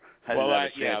winter. I didn't have a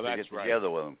chance to get together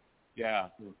with him. Yeah.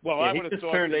 Well, I would have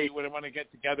thought that you would want to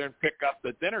get together and pick up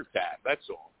the dinner tab. That's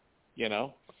all.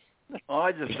 Oh,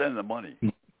 I just send the money.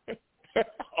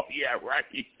 Oh yeah, right.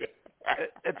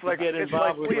 It's like Wheels.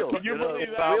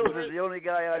 Wheels is the only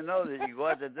guy I know that you go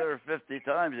out to dinner 50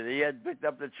 times and he hadn't picked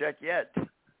up the check yet.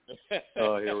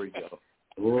 Oh, here we go.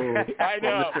 I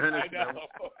know.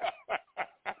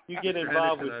 You get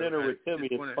involved with dinner with Timmy,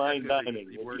 it's fine dining.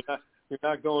 You're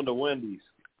not going to Wendy's.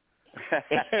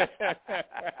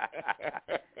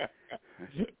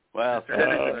 Well,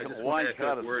 wine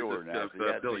connoisseur now, so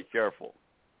you have to be careful.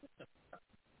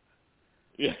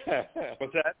 Yeah.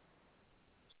 What's that?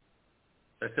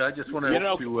 I just wanted to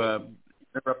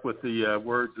interrupt with the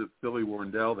words of Billy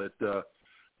Warndell that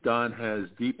Don has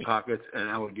deep pockets and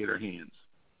alligator hands.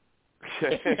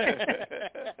 You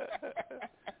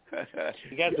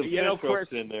got some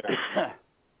fish in there.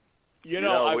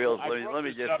 Wheels, let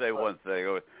me just say one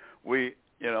thing.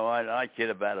 I kid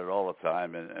about it all the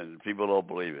time, and people don't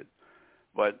believe it.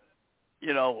 But,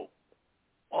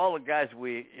 all the guys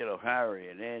Harry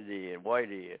and Andy and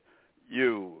Whitey,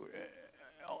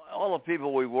 all the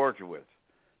people we worked with,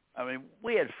 I mean,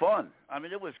 we had fun. I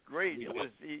mean, it was great. It was,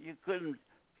 you couldn't,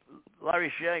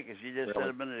 Larry Shank, as you just said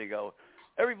a minute ago,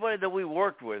 everybody that we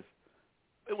worked with,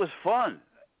 it was fun.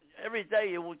 Every day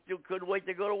you couldn't wait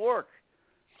to go to work.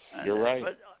 You're right.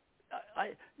 But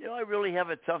I really have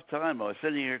a tough time. I was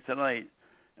sitting here tonight,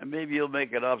 and maybe you'll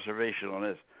make an observation on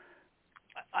this.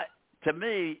 To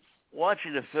me,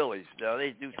 watching the Phillies, now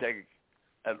they do take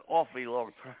an awfully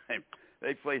long time.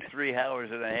 They play 3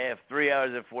 hours and a half, 3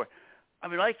 hours and 4. I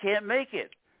mean, I can't make it.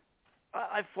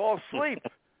 I fall asleep.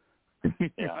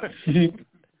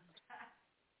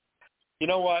 You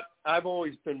know what? I've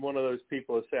always been one of those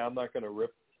people that say I'm not going to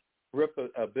rip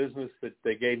a business that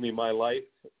they gave me my life.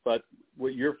 But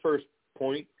with your first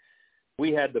point,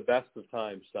 we had the best of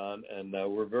times, Don, and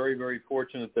we're very, very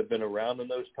fortunate to have been around in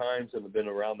those times and have been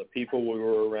around the people we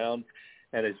were around.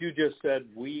 And as you just said,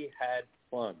 we had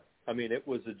fun. I mean, it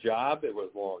was a job. It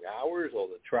was long hours, all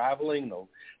the traveling, the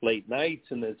late nights,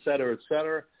 and et cetera, et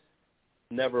cetera.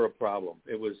 Never a problem.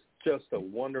 It was just it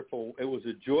was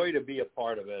a joy to be a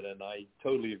part of it, and I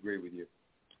totally agree with you.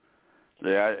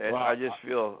 Yeah,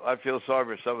 I feel sorry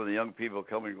for some of the young people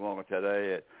coming along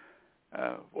today.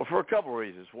 Well, for a couple of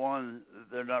reasons. One,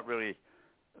 they're not really,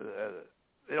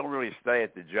 they don't really stay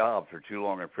at the job for too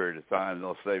long a period of time.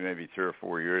 They'll stay maybe 3 or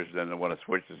 4 years, then they want to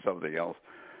switch to something else.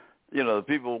 The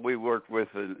people we worked with,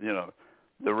 and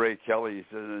the Ray Kellys,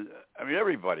 and I mean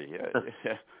everybody.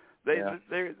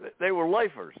 They were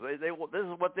lifers. This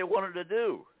is what they wanted to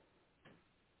do.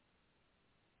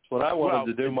 It's what I wanted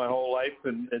to do my whole life,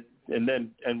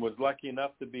 and was lucky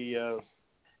enough to be.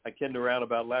 I kidded around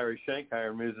about Larry Shank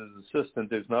hiring me as his assistant.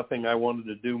 There's nothing I wanted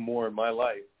to do more in my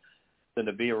life than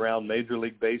to be around Major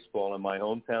League Baseball and my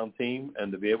hometown team,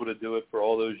 and to be able to do it for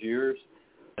all those years,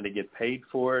 and to get paid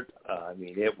for it. I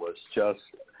mean, it was just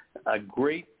a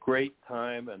great, great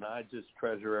time, and I just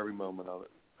treasure every moment of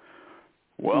it.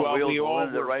 Well, we'll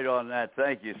end it right on that.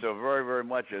 Thank you so very, very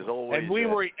much, as always. And we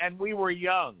were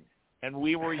young.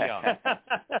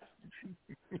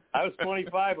 I was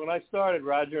 25 when I started,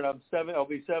 Roger, and I'll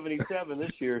be 77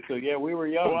 this year. So yeah, we were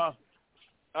young. Well,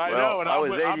 I know, and I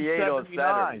was 88 I'm on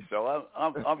Saturday, so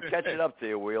I'm catching up to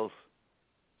you, Wheels.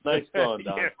 Nice going,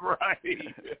 Don. Yeah, right.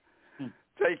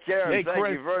 Take care. Hey, thank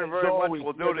Chris, you very, very much.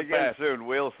 We'll do it again soon,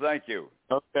 Wheels. Thank you.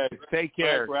 Okay. Take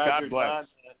care. Right, Roger, God bless. Don.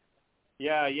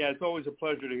 Yeah, it's always a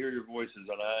pleasure to hear your voices, and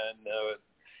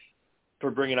for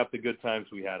bringing up the good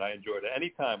times we had. I enjoyed it.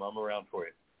 Anytime, I'm around for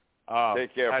you.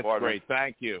 Take care, that's partner. Great.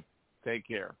 Thank you. Take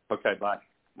care. Okay, bye.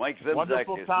 Mike Simzak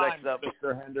is next up.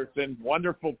 Mr. Henderson.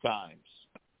 Wonderful times.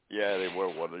 Yeah, they were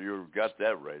wonderful. You got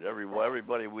that right.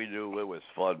 Everybody we knew, it was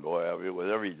fun, boy. I mean,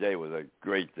 every day was a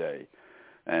great day.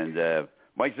 And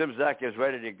Mike Simzak is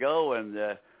ready to go,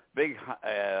 and big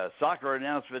soccer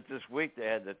announcement this week. They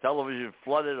had the television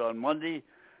flooded on Monday.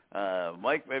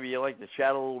 Mike, maybe you'd like to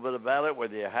chat a little bit about it,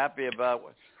 whether you're happy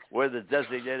about where the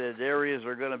designated areas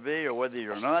are going to be or whether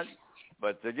you're not.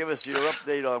 but give us your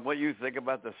update on what you think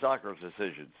about the soccer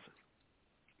decisions.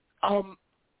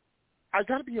 I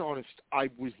got to be honest, I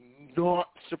was not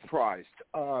surprised.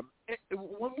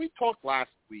 When we talked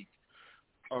last week,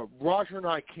 Roger and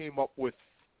I came up with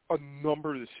a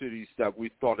number of the cities that we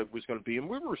thought it was going to be, and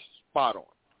we were spot on.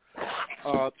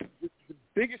 The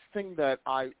biggest thing that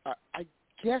I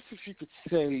guess if you could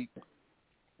say,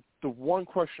 the one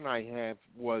question I have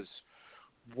was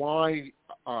why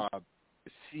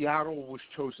Seattle was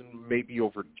chosen maybe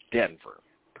over Denver,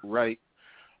 right?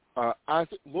 As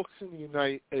it looks in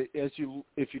the if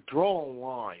you draw a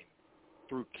line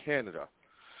through Canada,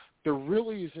 there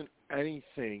really isn't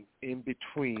anything in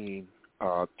between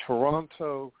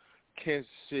Toronto,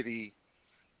 Kansas City,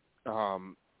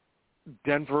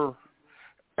 Denver,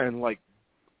 and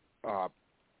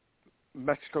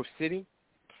Mexico City,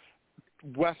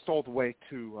 west all the way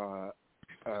to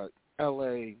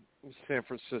L.A., San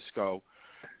Francisco,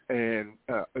 and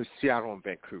Seattle and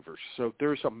Vancouver. So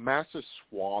there's a massive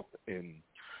swath in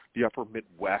the upper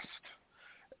Midwest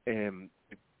and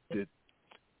the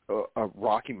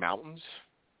Rocky Mountains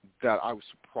that I was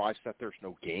surprised that there's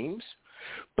no games.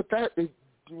 But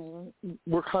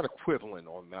we're kind of equivalent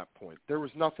on that point. There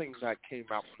was nothing that came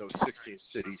out from those 16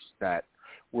 cities that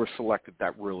were selected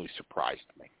that really surprised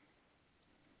me.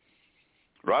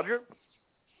 Roger?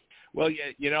 Well,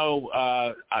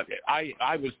 I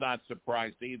was not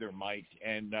surprised either, Mike,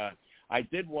 and I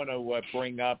did want to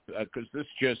bring up, because this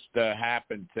just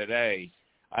happened today.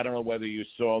 I don't know whether you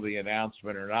saw the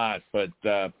announcement or not, but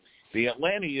the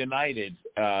Atlanta United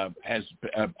has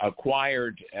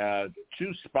acquired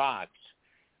 2 spots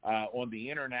on the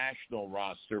international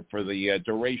roster for the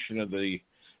duration of the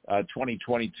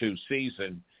 2022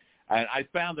 season. And I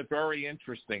found it very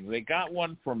interesting. They got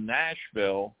one from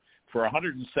Nashville for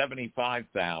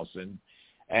 $175,000,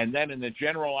 and then in the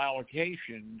general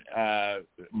allocation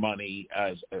money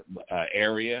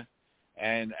area,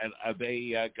 and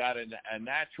they got a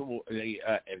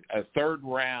third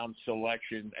round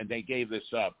selection, and they gave this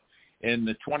up in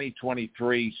the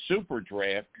 2023 Super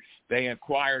Draft. They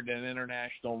acquired an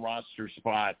international roster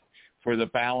spot for the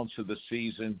balance of the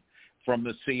season from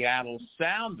the Seattle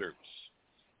Sounders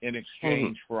in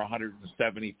exchange for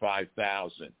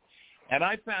 $175,000. And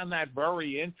I found that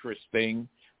very interesting,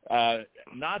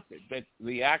 not that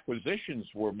the acquisitions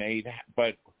were made,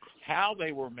 but how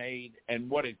they were made and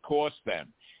what it cost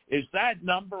them. Is that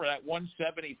number at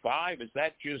 175, is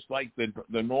that just like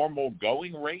the normal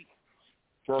going rate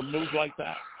for a move like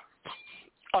that?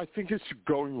 I think it's a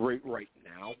going rate right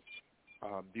now.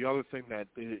 The other thing that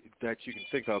you can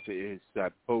think of is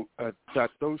that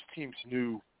those teams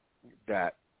knew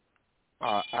that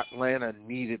Atlanta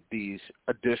needed these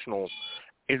additional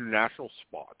international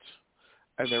spots,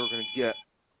 and they were going to get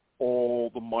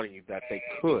all the money that they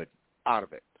could out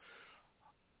of it.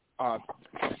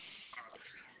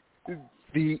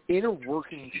 The inner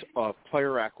workings of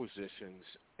player acquisitions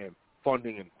and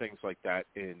funding and things like that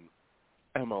in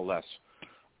MLS,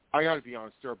 I got to be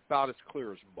honest, they're about as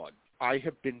clear as mud. I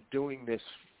have been doing this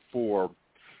for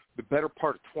the better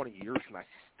part of 20 years, and I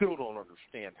still don't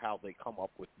understand how they come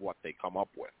up with what they come up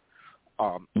with.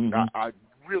 I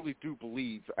really do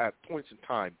believe at points in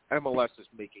time MLS is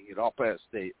making it up as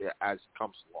it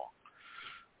comes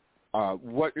along.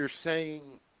 What you're saying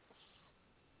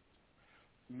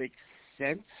makes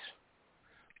sense,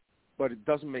 but it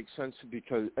doesn't make sense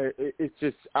because it's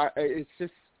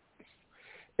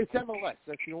MLS.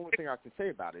 That's the only thing I can say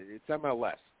about it. It's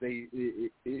MLS.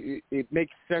 It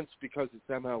makes sense because it's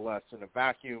MLS in a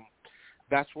vacuum.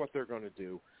 That's what they're going to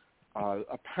do.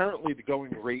 Apparently, the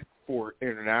going rate for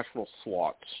international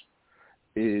slots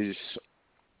is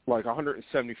like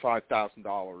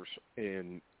 $175,000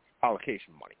 in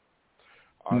allocation money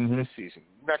this season.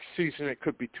 Next season, it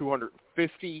could be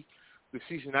 $250,000. The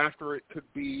season after, it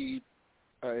could be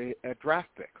a draft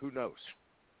pick. Who knows?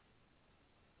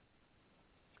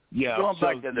 Yeah. Going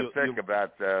back to the pick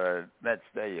about that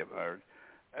stadium,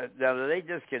 now do they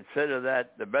just consider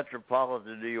that the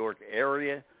metropolitan New York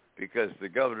area? Because the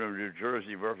governor of New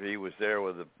Jersey, Murphy, he was there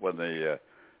when the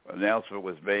announcement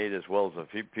was made, as well as a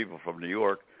few people from New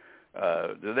York.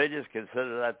 Do they just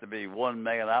consider that to be one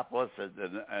megalopolis,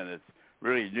 and it's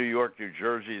really New York, New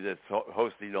Jersey that's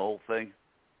hosting the whole thing?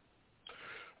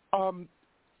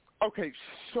 Okay,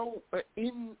 so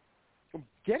in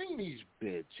getting these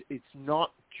bids, it's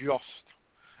not just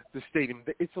the stadium.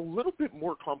 It's a little bit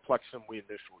more complex than we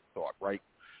initially thought, right?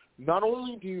 Not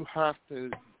only do you have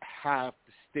to have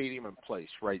the stadium in place,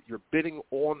 right? You're bidding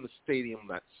on the stadium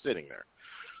that's sitting there.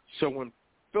 So when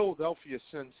Philadelphia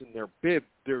sends in their bid,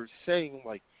 they're saying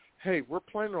like, hey, we're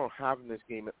planning on having this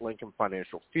game at Lincoln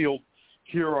Financial Field.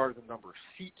 here are the number of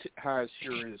seats it has,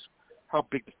 here is how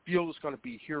big the field is going to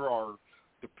be, here are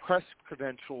the press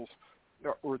credentials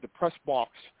or the press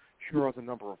box, here are the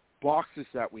number of boxes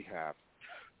that we have.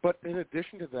 But in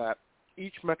addition to that,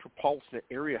 each metropolitan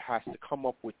area has to come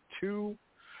up with 2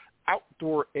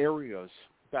 outdoor areas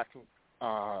that can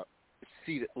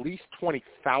seat at least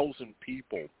 20,000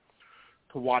 people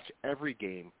to watch every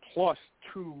game, plus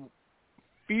 2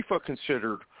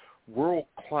 FIFA-considered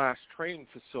world-class training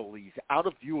facilities out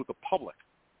of view of the public.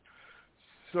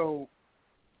 So,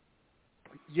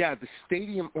 yeah, the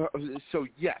stadium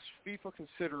yes, FIFA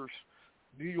considers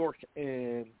New York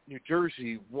and New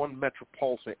Jersey one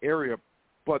metropolitan area,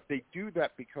 but they do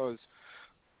that because,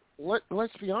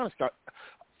 let's be honest,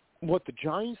 what the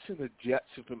Giants and the Jets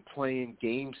have been playing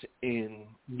games in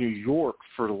New York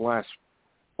for the last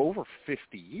over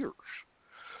 50 years.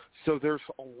 So there's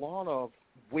a lot of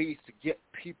ways to get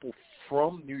people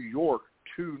from New York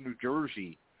to New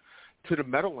Jersey to the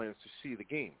Meadowlands to see the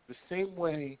game. The same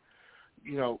way,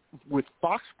 with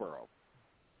Foxborough,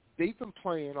 they've been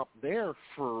playing up there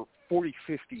for 40,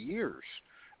 50 years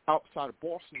outside of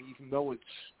Boston, even though it's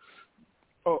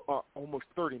almost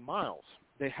 30 miles.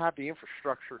 They have the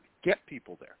infrastructure to get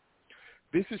people there.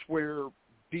 This is where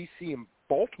D.C. and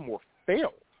Baltimore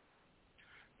failed.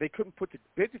 They couldn't put the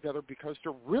bid together because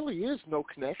there really is no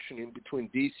connection in between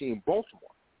D.C. and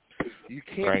Baltimore. You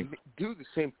can't do the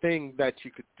same thing that you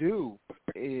could do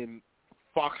in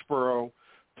Foxborough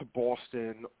to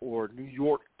Boston or New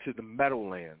York to the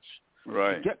Meadowlands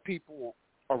to get people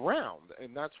around.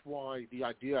 And that's why the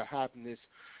idea of having this,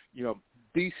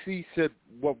 D.C. said,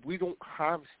 well, we don't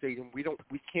have a stadium. We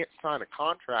can't sign a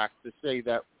contract to say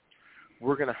that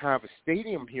we're going to have a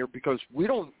stadium here because we've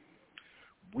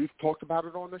talked about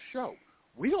it on the show.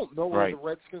 We don't know where the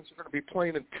Redskins are going to be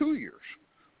playing in 2 years,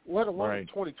 let alone in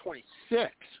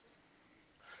 2026.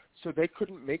 So they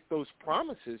couldn't make those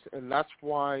promises, and that's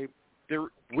why there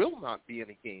will not be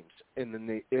any games in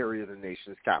the area of the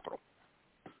nation's capital.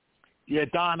 Yeah,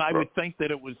 Don, I would think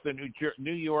that it was the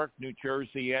New York, New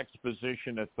Jersey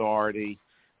Exposition Authority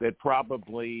that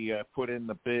probably put in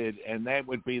the bid, and that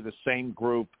would be the same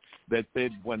group that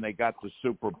bid when they got the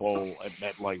Super Bowl at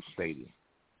MetLife Stadium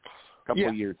a couple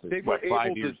of years ago,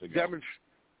 5 years ago.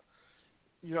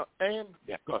 And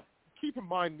keep in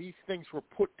mind these things were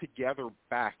put together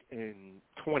back in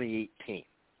 2018.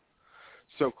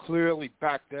 So clearly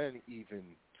back then even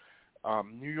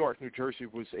New York, New Jersey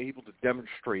was able to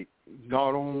demonstrate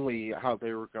not only how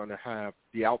they were going to have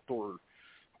the outdoor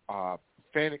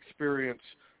fan experience,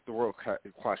 the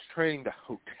world-class training, the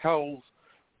hotels,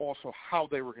 also how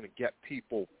they were going to get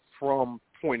people from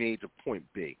point A to point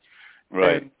B.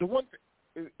 Right. And the one,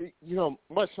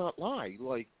 let's not lie,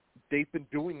 they've been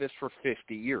doing this for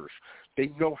 50 years. They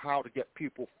know how to get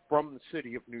people from the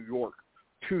city of New York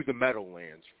to the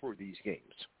Meadowlands for these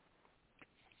games.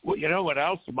 Well, you know what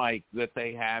else, Mike, that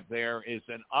they have there is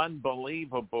an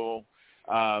unbelievable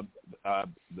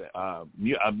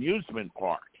amusement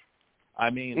park. I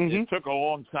mean, it took a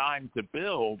long time to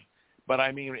build, but,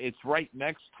 I mean, it's right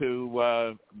next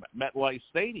to MetLife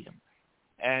Stadium.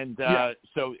 And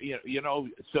so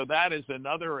that is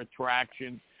another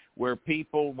attraction where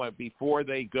people, before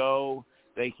they go,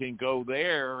 they can go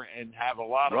there and have a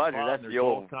lot of fun. That's There's the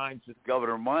old kinds of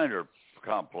Governor Minor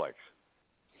complex.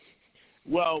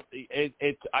 Well,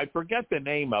 I forget the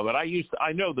name of it.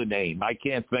 I know the name. I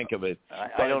can't think of it.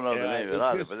 I don't know the name of it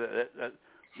either. But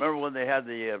remember when they had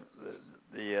the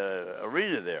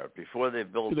arena there before they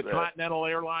built the Continental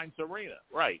Airlines Arena,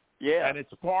 right? Yeah,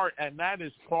 and that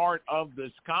is part of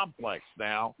this complex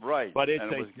now, right? But it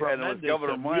was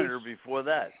Governor Minor before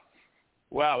that.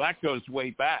 Wow, that goes way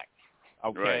back.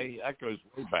 Okay, that goes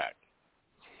way back.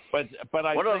 But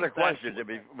I one think other question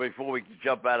before we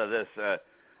jump out of this.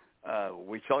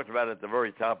 We talked about it at the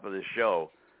very top of the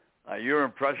show. Your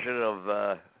impression of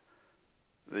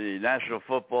the National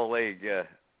Football League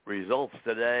results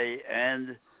today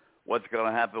and what's going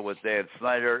to happen with Dan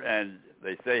Snyder, and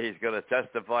they say he's going to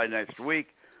testify next week.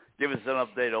 Give us an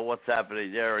update on what's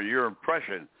happening there and your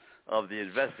impression of the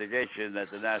investigation that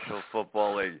the National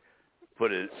Football League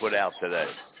put out today.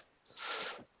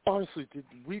 Honestly, did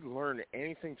we learn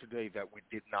anything today that we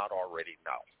did not already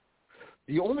know?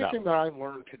 The only thing that I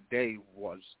learned today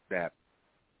was that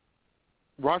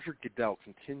Roger Goodell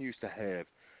continues to have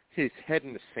his head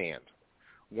in the sand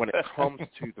when it comes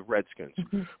to the Redskins.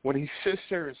 When he sits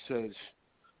there and says,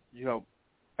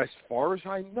 as far as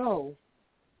I know,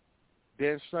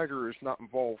 Dan Snyder is not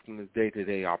involved in the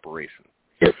day-to-day operation.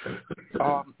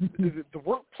 The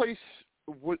workplace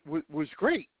was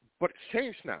great, but it's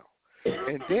changed now.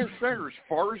 And Dan Snyder, as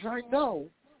far as I know,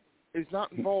 is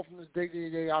not involved in the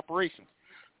day-to-day operations.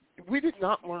 We did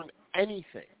not learn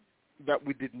anything that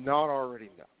we did not already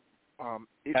know.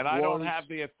 And I don't have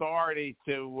the authority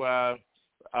to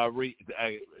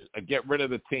get rid of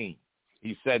the team.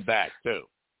 He said that, too.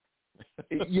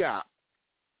 Yeah.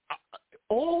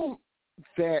 All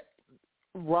that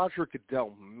Roger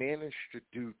Goodell managed to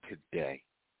do today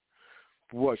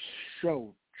was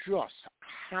show just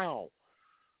how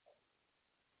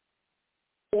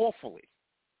awfully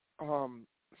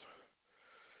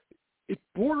it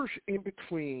borders in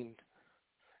between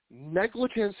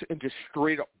negligence and just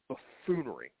straight-up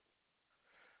buffoonery,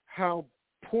 how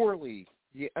poorly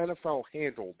the NFL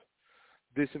handled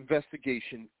this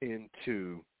investigation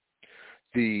into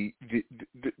the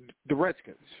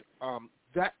Redskins.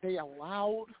 That they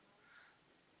allowed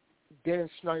Dan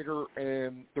Snyder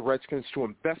and the Redskins to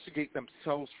investigate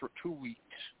themselves for 2 weeks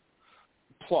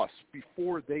plus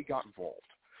before they got involved.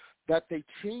 That they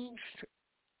changed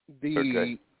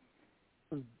the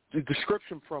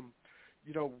description from,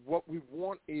 what we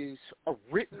want is a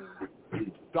written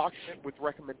document with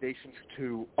recommendations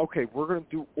to, okay, we're going to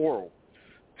do oral,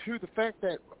 to the fact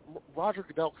that Roger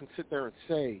Goodell can sit there and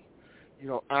say,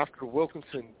 after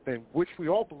Wilkinson, which we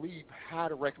all believe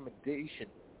had a recommendation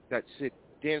that said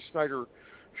Dan Snyder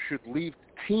should leave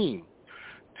the team,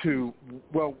 to,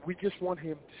 well, we just want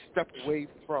him to step away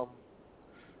from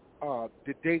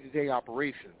the day-to-day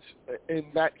operations, and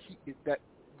that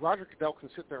Roger Goodell can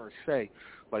sit there and say,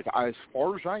 like, as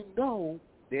far as I know,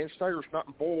 Dan Snyder's not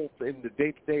involved in the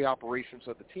day-to-day operations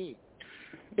of the team.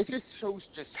 It just shows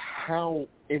just how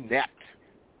inept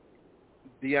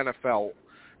the NFL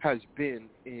has been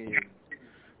in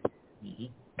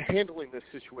handling this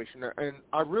situation, and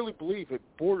I really believe it's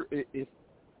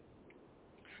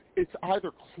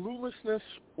either cluelessness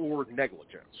or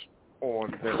negligence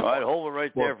on their part. All right, hold it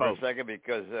right there for a second,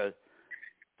 because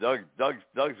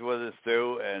Doug's with us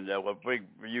too, and we'll bring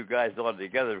you guys on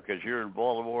together because you're in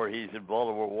Baltimore, he's in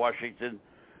Baltimore, Washington.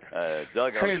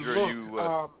 Doug, I'm sure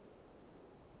you.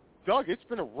 Doug, it's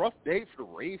been a rough day for the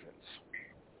Ravens.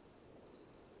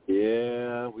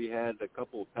 Yeah, we had a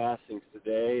couple of passings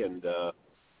today, and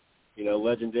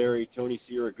legendary Tony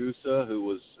Siragusa, who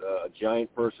was a giant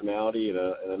personality and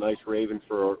a nice Raven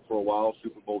for a while,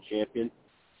 Super Bowl champion.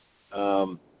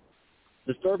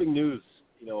 Disturbing news,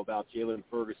 about Jalen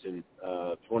Ferguson,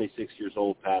 26 years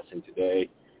old, passing today.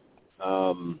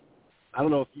 I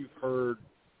don't know if you've heard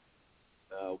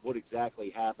what exactly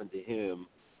happened to him.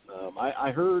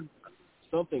 I heard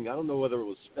something, I don't know whether it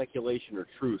was speculation or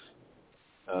truth,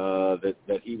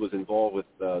 that he was involved with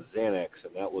Xanax,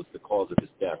 and that was the cause of his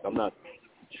death. I'm not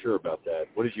sure about that.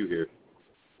 What did you hear?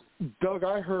 Doug,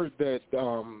 I heard that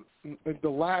the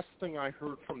last thing I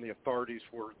heard from the authorities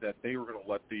were that they were going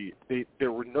to let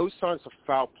there were no signs of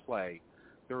foul play.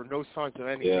 There were no signs of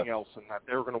anything else, and that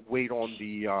they were going to wait on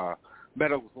the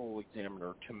medical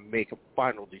examiner to make a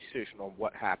final decision on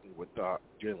what happened with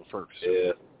Jalen Ferguson.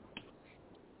 Yeah.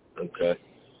 Okay.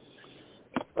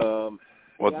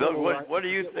 Well, Doug, what do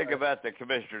you think about the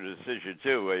commissioner's decision,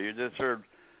 too? You just heard,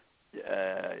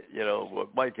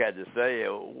 what Mike had to say.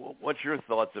 What's your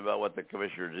thoughts about what the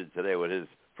commissioner did today with his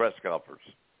press conference?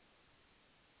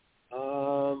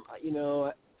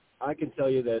 I can tell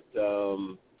you that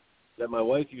that my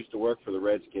wife used to work for the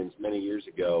Redskins many years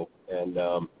ago, and,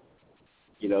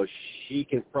 she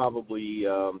can probably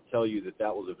tell you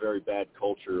that was a very bad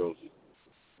culture of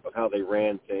how they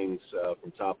ran things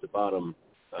from top to bottom.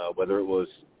 Whether it was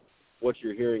what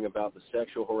you're hearing about the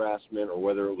sexual harassment or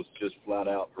whether it was just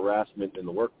flat-out harassment in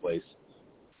the workplace.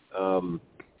 So,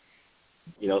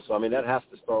 that has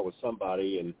to start with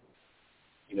somebody. And,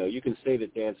 you can say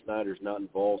that Dan Snyder's not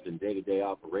involved in day-to-day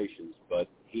operations, but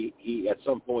he at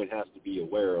some point has to be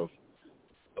aware of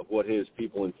what his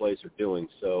people in place are doing.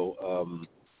 So,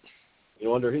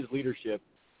 under his leadership,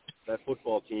 that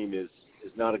football team is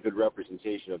not a good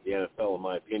representation of the NFL, in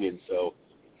my opinion. So,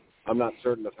 I'm not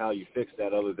certain of how you fix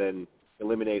that other than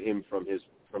eliminate him from his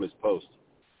post.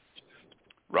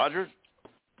 Roger?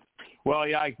 Well,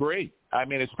 yeah, I agree. I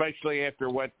mean, especially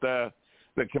after what the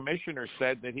commissioner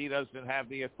said, that he doesn't have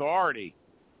the authority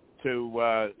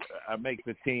to make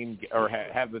the team or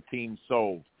have the team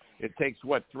sold. It takes,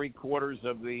 3/4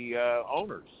 of the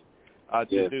owners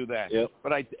to do that. Yep.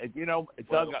 But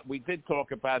Doug, we did talk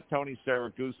about Tony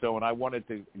Siragusa, and I wanted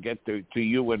to get to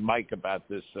you and Mike about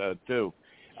this too.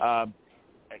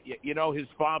 His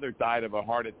father died of a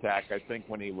heart attack, I think,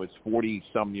 when he was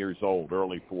 40-some years old,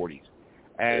 early 40s.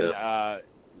 And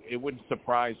it wouldn't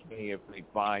surprise me if they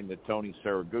find that Tony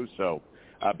Siragusa,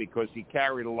 because he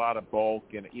carried a lot of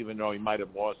bulk, and even though he might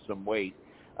have lost some weight,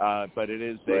 but it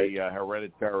is a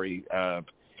hereditary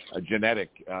genetic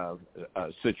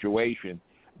situation.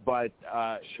 But,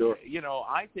 Sure. you know,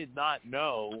 I did not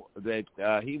know that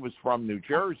he was from New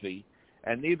Jersey,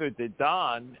 and neither did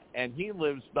Don, and he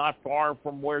lives not far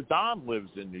from where Don lives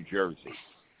in New Jersey.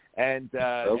 And,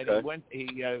 Okay. and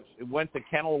he went to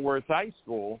Kenilworth High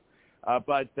School.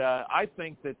 But I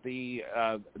think that the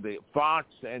Fox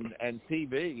and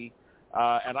TV,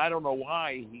 and I don't know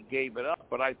why he gave it up,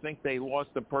 but I think they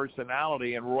lost the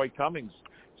personality, and Roy Cummings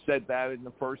said that in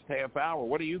the first half hour.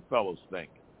 What do you fellows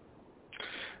think?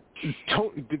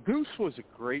 The Goose was a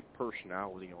great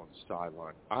personality on the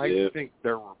sideline. I think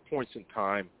there were points in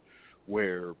time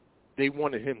where they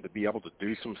wanted him to be able to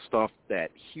do some stuff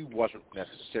that he wasn't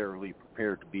necessarily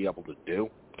prepared to be able to do.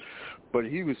 But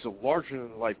he was a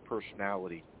larger-than-life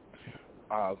personality.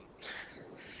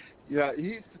 Yeah,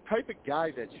 he's the type of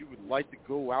guy that you would like to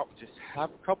go out and just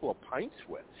have a couple of pints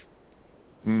with.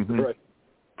 Mm-hmm. Right.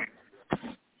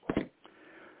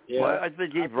 Yeah, well, I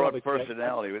think he brought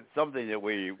personality. It's something that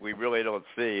we really don't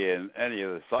see in any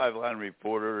of the sideline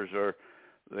reporters or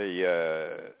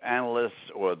the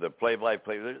analysts or the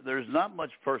play-by-play. There's not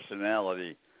much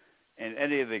personality in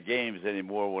any of the games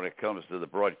anymore when it comes to the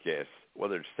broadcast,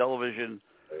 whether it's television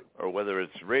or whether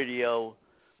it's radio.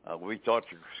 We talked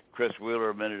to Chris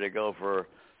Wheeler a minute ago for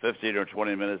 15 or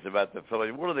 20 minutes about the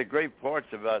Phillies. One of the great parts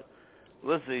about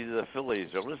listening to the Phillies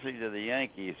or listening to the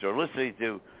Yankees or listening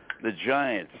to the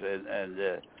Giants and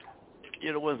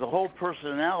you know, was the whole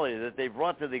personality that they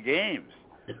brought to the games.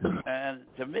 And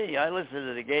to me, I listen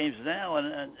to the games now,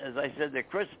 and as I said to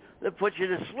Chris, they put you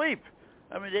to sleep.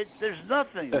 I mean, there's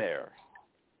nothing there.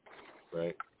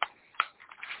 Right.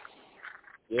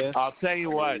 Yeah. I'll tell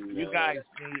you what, you guys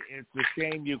need, it's a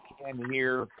shame you can't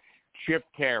hear Chip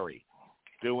Carey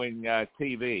doing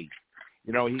TV.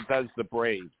 You know, he does the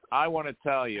Braves. I want to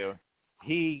tell you,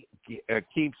 he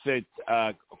keeps it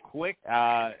quick,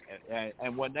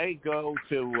 and when they go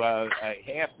to a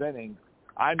half inning,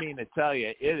 I mean to tell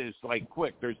you, it is like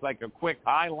quick. There's like a quick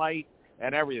highlight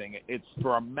and everything. It's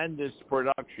tremendous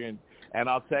production, and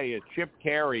I'll tell you, Chip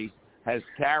Carey has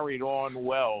carried on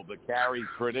well the Carey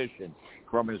tradition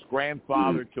from his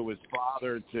grandfather to his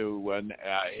father to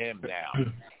him now.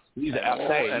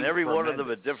 And every one of them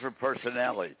a different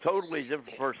personality, totally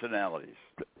different personalities.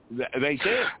 They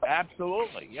did,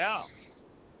 absolutely, yeah.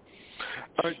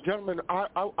 Gentlemen, I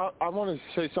want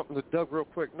to say something to Doug real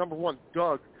quick. Number one,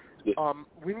 Doug,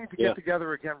 we need to get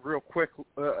together again real quick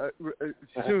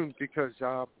soon because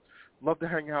love to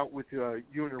hang out with you and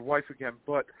your wife again.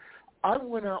 But I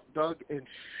went out, Doug, and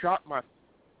shot my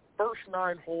first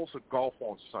 9 holes of golf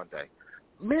on Sunday.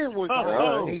 Man, was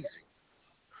amazing.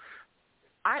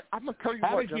 I'm going to tell you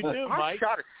How what, did you do, Mike?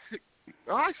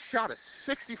 I shot a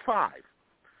 65,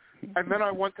 and then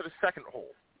I went to the second hole.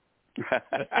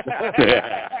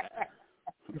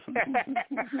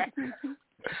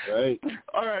 Right.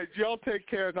 All right, y'all take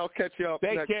care, and I'll catch you up.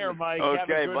 Take care, week. Mike.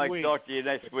 Okay, Mike. Week. Talk to you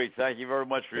next week. Thank you very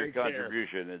much for your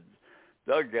contribution. Care.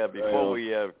 And Doug, before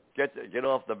we get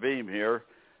off the beam here,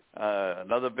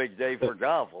 another big day for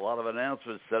golf. A lot of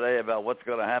announcements today about what's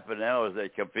going to happen now as they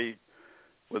compete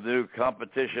with new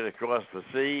competition across the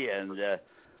sea. And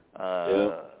I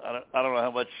don't know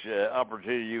how much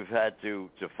opportunity you've had to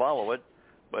follow it,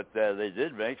 but they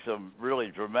did make some really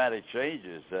dramatic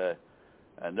changes.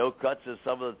 No cuts in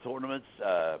some of the tournaments,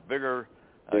 bigger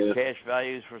cash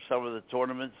values for some of the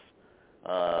tournaments.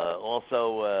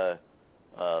 Also,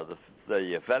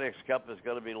 the FedEx Cup is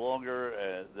going to be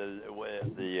longer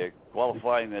the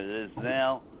qualifying than it is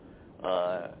now.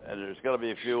 And there's going to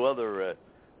be a few other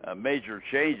major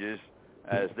changes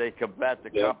as they combat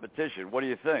the competition. What do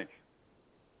you think?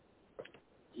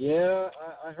 Yeah,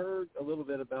 I heard a little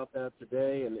bit about that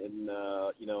today, and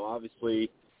you know,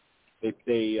 obviously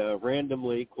they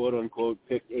randomly, quote unquote,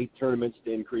 picked 8 tournaments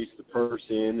to increase the purse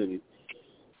in, and you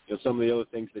know, some of the other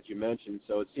things that you mentioned.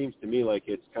 So it seems to me like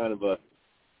it's kind of a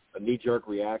knee-jerk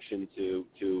reaction to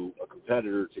a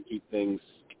competitor to keep things,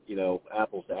 you know,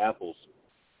 apples to apples.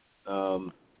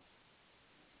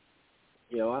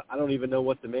 You know, I don't even know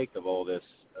what to make of all this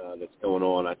that's going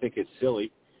on. I think it's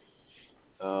silly.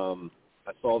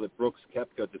 I saw that Brooks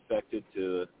Koepka defected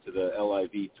to the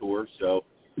LIV tour, so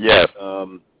yes.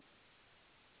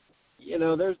 You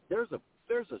know, there's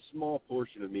a small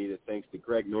portion of me that thinks that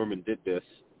Greg Norman did this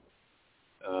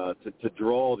to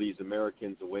draw these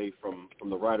Americans away from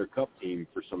the Ryder Cup team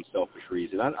for some selfish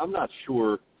reason. I'm not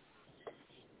sure,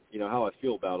 you know, how I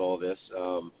feel about all this.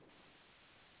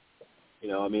 You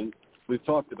know, I mean, we've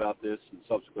talked about this in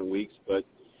subsequent weeks, but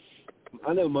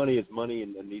I know money is money,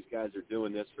 and these guys are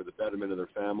doing this for the betterment of their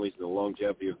families and the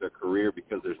longevity of their career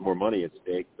because there's more money at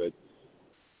stake. But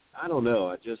I don't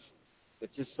know.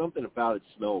 it's just something about it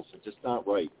smells. It's just not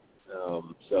right.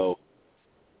 So,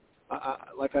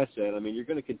 like I said, I mean, you're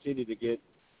going to continue to get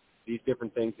these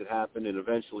different things that happen, and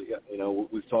eventually, you know,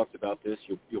 we've talked about this.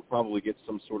 You'll probably get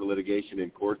some sort of litigation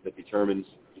in court that determines,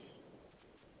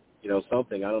 you know,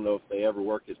 something. I don't know if they ever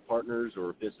work as partners or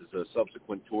if this is a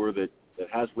subsequent tour that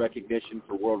has recognition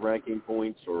for world ranking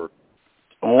points or.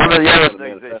 One of the other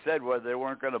things they said was they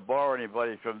weren't going to borrow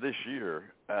anybody from this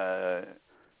year.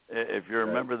 If you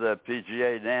remember the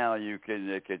PGA now, you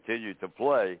can continue to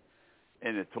play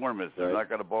in the tournaments. They're not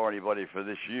going to borrow anybody for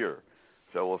this year.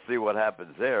 So we'll see what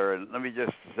happens there. And let me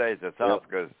just say at the top,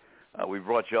 because we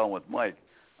brought you on with Mike,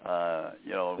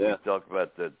 you know, we talked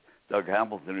about Doug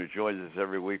Hamilton, who joins us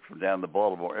every week from down the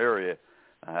Baltimore area,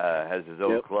 has his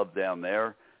own club down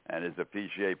there and is a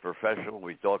PGA professional.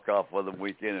 We talk off with him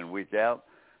week in and week out.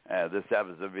 This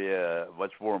happens to be a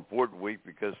much more important week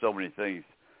because so many things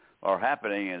are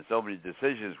happening and so many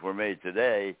decisions were made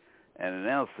today and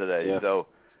announced today. Yeah. So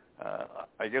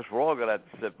I guess we're all going to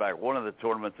have to sit back. One of the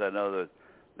tournaments, I know that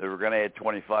they were going to add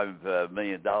 $25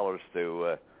 million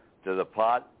to the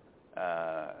pot,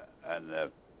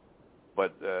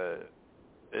 but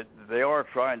they are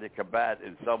trying to combat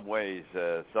in some ways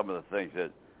some of the things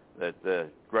that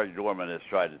Greg Norman has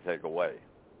tried to take away.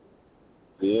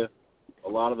 Yeah. A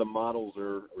lot of the models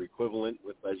are equivalent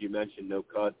with, as you mentioned, no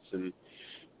cuts and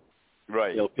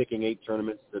you know, picking 8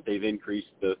 tournaments that they've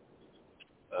increased the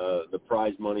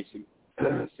prize money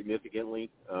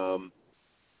significantly. You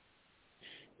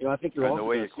know, I think you're also the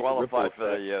way you qualify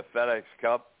for the FedEx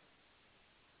Cup.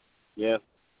 Yeah.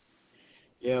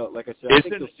 Yeah, like I said, I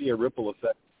think you'll see a ripple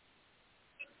effect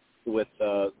with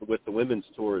the women's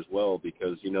tour as well,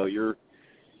 because you know you're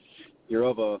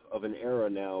of an era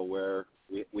now where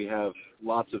we have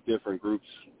lots of different groups,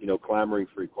 you know, clamoring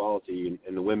for equality,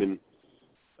 and the women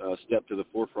step to the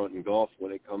forefront in golf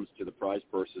when it comes to the prize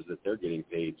purses that they're getting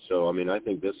paid. So, I mean, I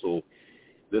think this will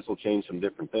change some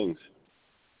different things.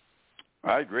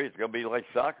 I agree. It's going to be like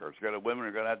soccer. Women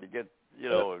are going to have to get, you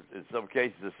know, in some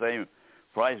cases the same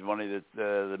prize money that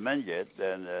the men get,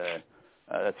 and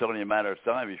that's only a matter of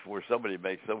time before somebody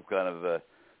makes some kind of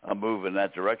a move in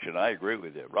that direction. I agree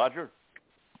with you. Roger?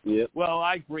 Yeah. Well,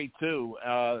 I agree, too.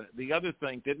 The other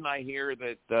thing, didn't I hear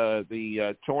that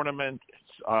the tournaments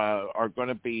are going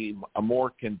to be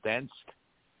more condensed?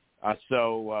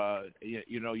 So,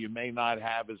 you know, you may not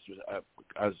have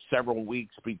as several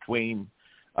weeks between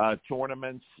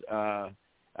tournaments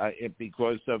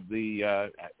because of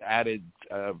the added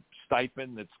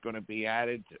stipend that's going to be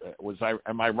added.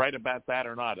 Am I right about that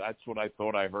or not? That's what I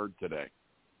thought I heard today.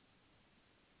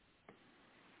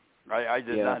 I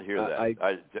did not hear that.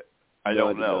 I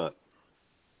don't know.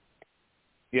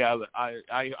 Yeah,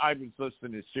 I was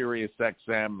listening to Sirius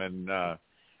XM, and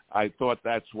I thought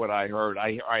that's what I heard.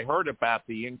 I heard about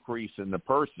the increase in the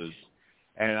purses,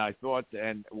 and I thought,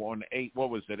 and on 8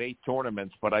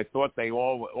 tournaments, but I thought they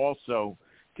all also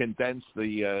condensed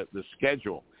the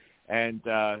schedule. And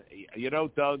you know,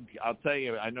 Doug, I'll tell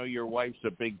you, I know your wife's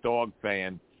a big dog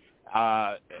fan.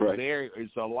 There is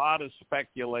a lot of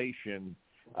speculation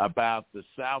about the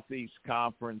Southeast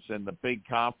Conference and the big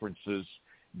conferences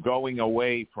going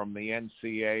away from the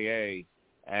NCAA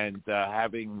and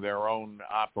having their own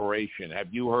operation.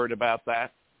 Have you heard about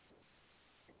that?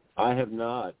 I have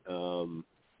not. You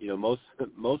know,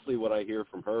 mostly what I hear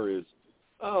from her is,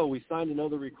 oh, we signed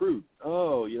another recruit.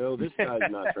 Oh, you know, this guy's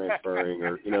not transferring,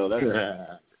 or, you know,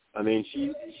 that's. I mean,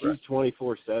 she's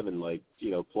 24/7, like,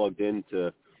 you know, plugged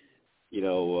into, you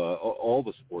know, all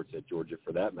the sports at Georgia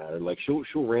for that matter. Like she'll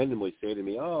randomly say to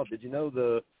me, "Oh, did you know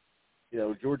the, you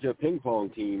know, Georgia ping pong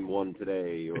team won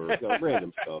today?" Or you know,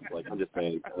 random stuff. Like, I'm just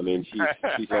saying. I mean,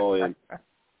 she's all in.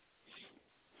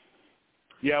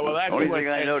 Yeah, well, that's the only thing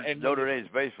I know. Notre Dame's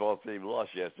baseball team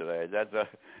lost yesterday. That was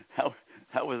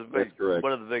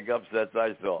one of the big upsets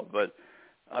I saw. But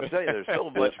I'm telling you, there's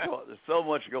so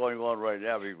much going on right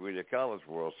now between the college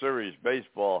World Series,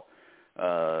 baseball,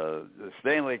 the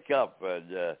Stanley Cup, and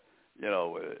you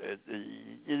know,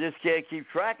 you just can't keep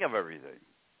track of everything.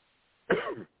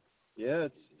 Yeah,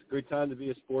 it's a great time to be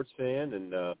a sports fan,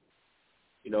 and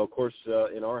you know, of course,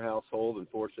 in our household,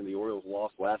 unfortunately, the Orioles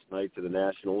lost last night to the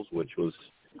Nationals, which was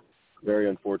very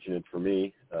unfortunate for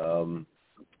me.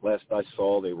 Last I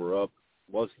saw, they were up,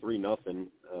 was 3-0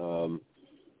 on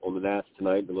the Nats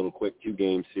tonight, the little quick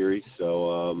 2-game series. So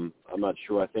I'm not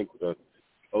sure. I think the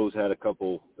O's had a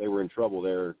couple. They were in trouble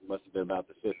there. It must have been about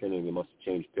the 5th inning. They must have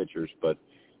changed pitchers, but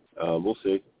we'll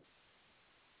see.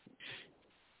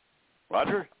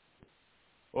 Roger?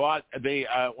 Well,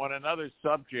 on another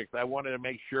subject, I wanted to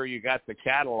make sure you got the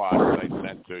catalog that I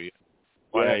sent to you.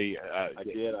 I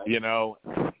did.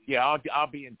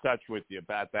 I'll be in touch with you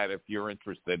about that if you're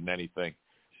interested in anything.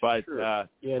 But sure. I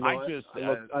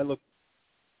look.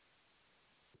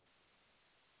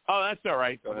 Oh, that's all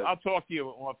right. I'll talk to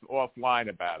you offline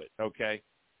about it. Okay.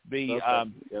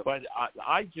 But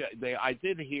I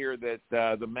did hear that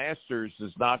the Masters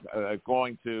is not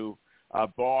going to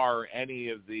bar any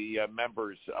of the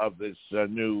members of this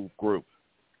new group.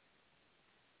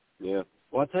 Yeah.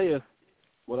 Well, I'll tell you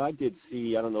what I did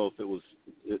see. I don't know if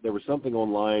there was something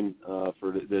online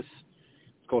for this. It's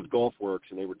called Golf Works,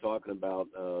 and they were talking about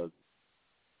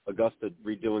Augusta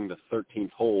redoing the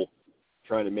 13th hole,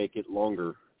 trying to make it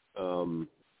longer.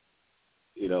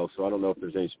 So I don't know if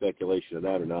there's any speculation of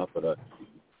that or not, but I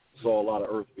saw a lot of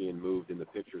earth being moved in the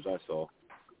pictures I saw.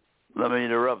 Let me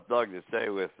interrupt Doug to say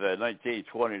with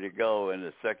 19:20 to go in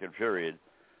the second period,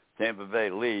 Tampa Bay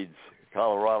leads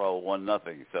Colorado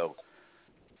 1-0. So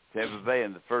Tampa Bay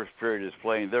in the first period is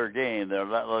playing their game. They're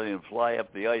not letting them fly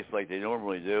up the ice like they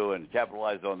normally do and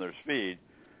capitalize on their speed.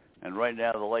 And right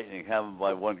now the Lightning have them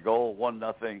by 1 goal,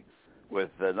 1-0,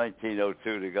 with 19:02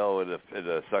 to go in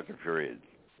the second period.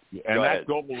 And that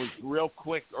goal was real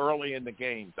quick early in the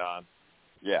game, Don.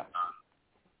 Yeah.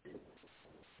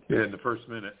 Yeah, in the first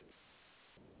minute.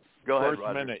 Go ahead, First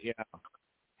Roger. minute, yeah.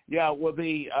 Yeah, well,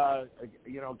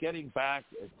 getting back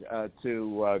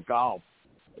to golf,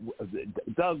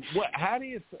 Doug, how do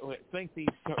you think these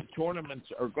tournaments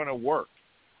are going to work?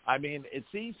 I mean,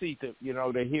 it's easy to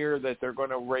hear that they're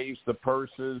going to raise the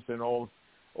purses and all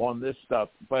on this stuff,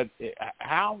 but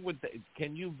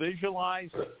can you visualize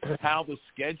how the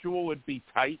schedule would be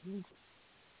tightened?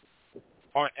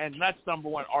 And that's number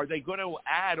one. Are they going to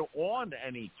add on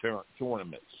any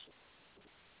tournaments?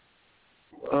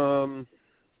 Well,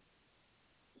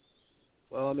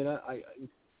 I mean, I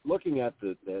looking at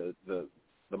the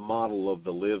model of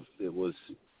the LIV, it was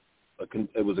a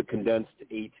condensed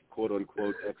 8 quote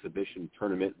unquote exhibition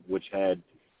tournament, which had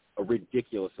a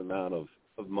ridiculous amount of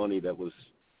money that was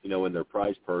in their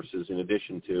prize purses, in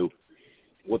addition to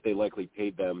what they likely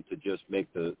paid them to just make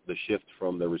the shift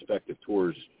from their respective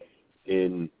tours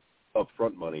in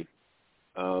upfront money.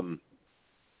 So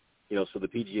the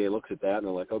PGA looks at that and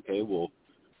they're like, okay, well,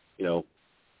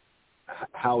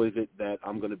 how is it that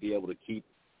I'm going to be able to keep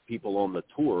people on the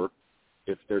tour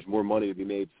if there's more money to be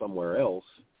made somewhere else?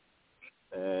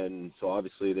 And so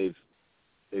obviously they've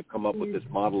come up with this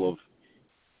model of,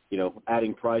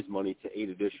 adding prize money to 8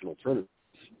 additional tournaments,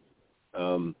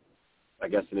 I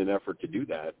guess in an effort to do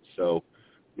that. So,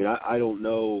 I don't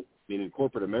know. In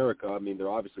corporate America, they're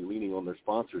obviously leaning on their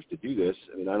sponsors to do this.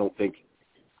 I don't think,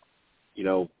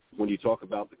 when you talk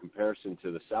about the comparison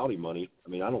to the Saudi money,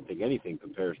 I don't think anything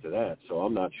compares to that. So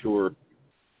I'm not sure,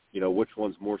 which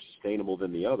one's more sustainable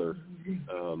than the other.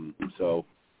 Doug,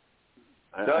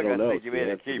 I don't know. I think you made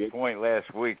a key point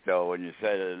last week, though, when you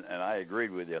said it, and I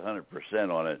agreed with you 100%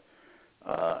 on it.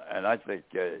 And I think,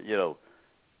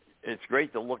 it's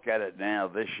great to look at it now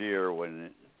this year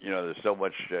when, there's so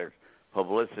much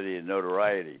publicity and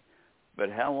notoriety. But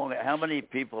how many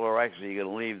people are actually going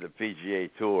to leave the PGA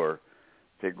Tour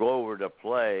to go over to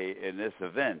play in this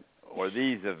event or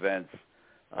these events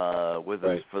with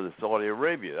us for the Saudi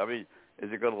Arabia?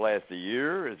 Is it going to last a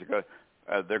year? Is it going?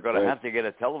 They're going to have to get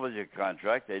a television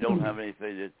contract. They don't have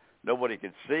anything that nobody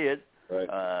can see it,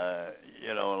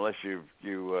 unless you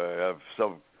have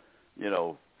some,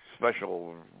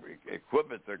 special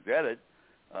equipment to get it.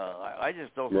 I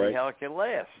just don't see how it can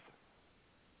last.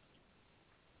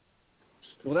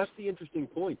 Well, that's the interesting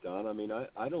point, Don.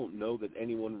 I don't know that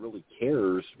anyone really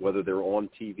cares whether they're on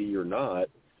TV or not,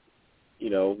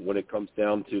 when it comes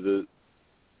down to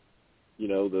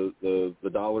the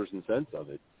dollars and cents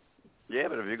of it. Yeah,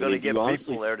 but if you're going to get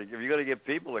people there, if you're going to get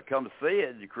people to come see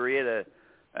it, you create an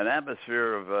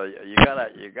atmosphere of you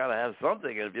gotta have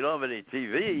something. And if you don't have any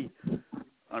TV,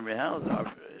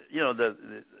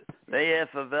 the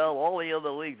AFL, all the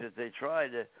other leagues that they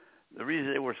tried, the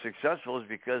reason they were successful is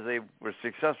because they were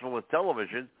successful with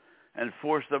television and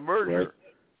forced a merger.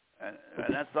 Right.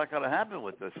 And that's not going to happen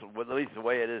with this, with at least the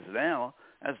way it is now.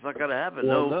 That's not going to happen.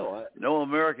 Well, no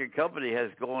American company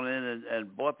has gone in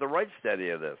and bought the rights to any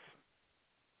of this.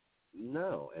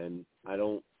 No, and I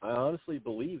honestly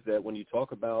believe that when you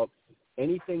talk about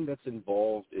anything that's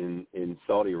involved in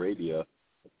Saudi Arabia,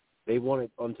 they want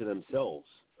it unto themselves.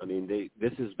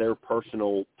 This is their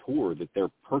personal tour that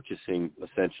they're purchasing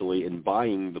essentially and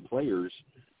buying the players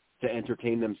to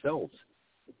entertain themselves.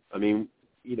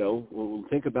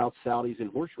 Think about Saudis in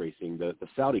horse racing. The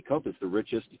Saudi Cup is the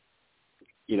richest,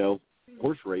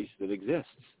 horse race that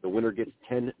exists. The winner gets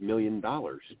 $10 million.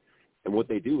 And what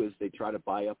they do is they try to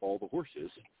buy up all the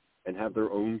horses and have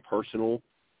their own personal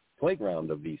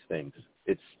playground of these things.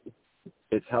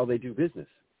 It's how they do business.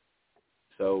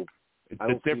 So it's I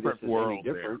don't a different see this as world any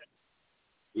different.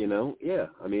 You know, yeah.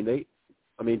 I mean, do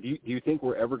you think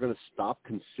we're ever going to stop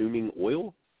consuming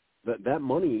oil? That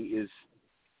money is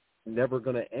never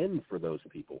going to end for those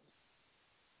people.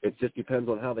 It just depends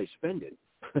on how they spend it.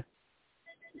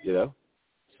 You know?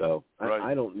 So right.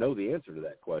 I don't know the answer to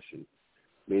that question.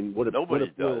 I mean, what it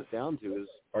boils down to is,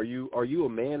 are you a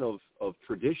man of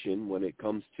tradition when it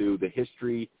comes to the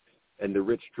history and the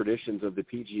rich traditions of the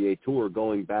PGA Tour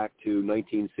going back to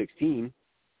 1916,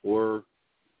 or,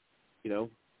 you know,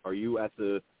 are you at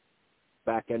the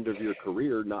back end of your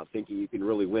career not thinking you can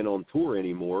really win on tour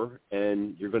anymore,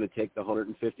 and you're going to take the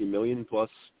 $150 million plus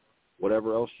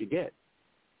whatever else you get?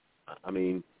 I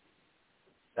mean,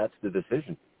 that's the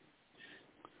decision.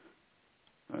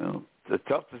 Well, it's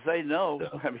tough to say no.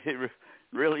 I mean, it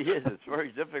really is. It's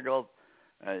very difficult.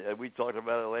 We talked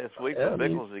about it last week. Yeah, with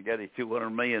Mickelson getting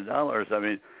 $200 million. I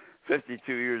mean,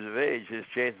 52 years of age, his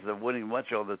chances of winning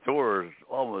much on the tour is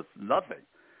almost nothing.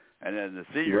 And then the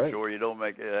senior tour, you don't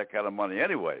make that kind of money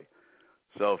anyway.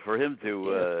 So for him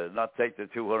to not take the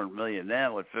 $200 million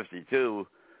now at 52,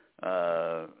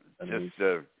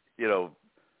 you know,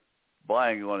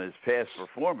 buying on his past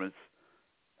performance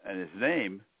and his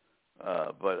name,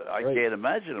 but I can't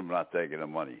imagine him not taking the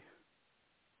money.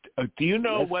 Do you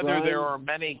know whether there are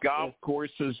many golf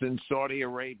courses in Saudi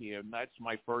Arabia? And that's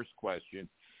my first question.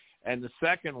 And the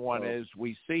second one is,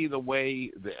 we see the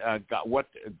way what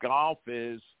golf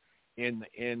is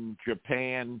in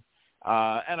Japan,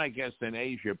 and I guess in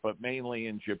Asia, but mainly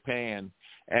in Japan.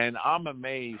 And I'm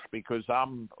amazed because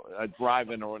I'm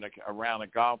driving around a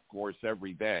golf course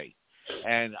every day.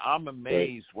 And I'm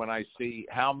amazed when I see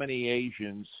how many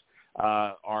Asians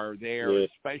are there,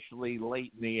 especially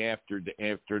late in the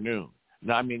afternoon.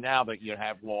 Now, I mean, now that you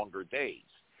have longer days.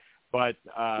 But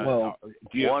do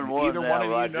you, either one of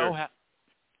Roger. you know how?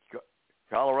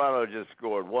 Colorado just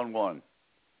scored 1-1.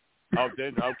 Oh,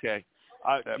 did? Okay.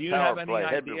 Do you have any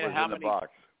idea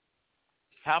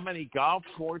how many golf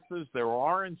courses there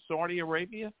are in Saudi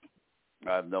Arabia?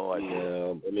 I have no idea.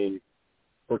 Yeah, I mean,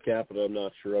 per capita, I'm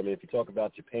not sure. I mean, if you talk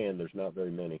about Japan, there's not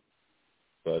very many.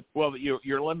 But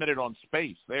you're limited on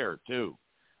space there too.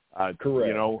 Correct.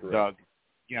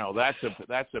 You know,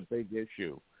 that's a big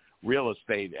issue, real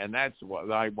estate, and that's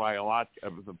why a lot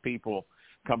of the people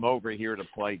come over here to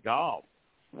play golf.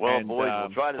 Well, boys, we'll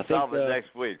try to solve it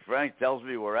next week. Frank tells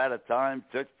me we're out of time.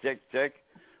 Tick, tick, tick.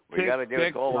 We got to get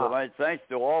a call tonight. Thanks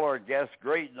to all our guests.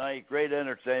 Great night, great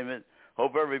entertainment.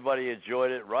 Hope everybody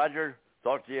enjoyed it. Roger,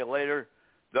 talk to you later.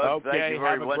 Doug, thank you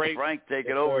very much. Frank, take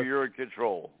it over. You're in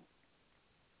control.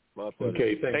 My pleasure.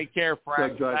 Okay, thanks. Take care,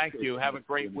 Frank. Thank you. Have a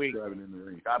great week.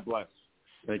 God bless.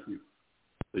 Thank you.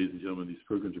 Ladies and gentlemen, these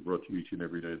programs are brought to you each and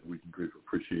every day of the week in grateful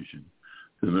appreciation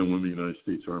to the men and women of the United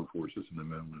States Armed Forces and the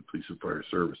men and women of Police and Fire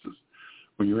Services.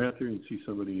 When you're out there and see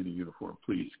somebody in a uniform,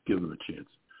 please give them a chance.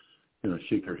 You know,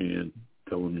 shake their hand,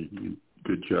 tell them you did a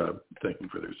good job, thank them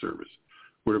for their service.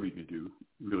 Whatever you can do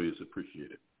really is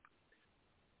appreciated.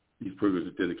 These programs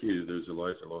are dedicated to those who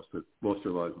lost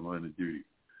their lives in line of duty.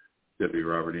 Deputy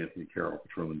Robert Anthony Carroll,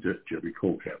 Patrolman Jeffrey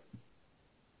Colcap,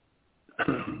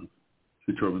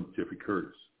 Patrolman Jeffrey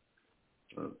Curtis,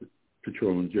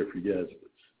 Patrolman Jeffrey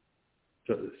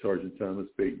Yazowitz, Sergeant Thomas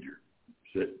Banger,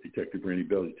 Detective Randy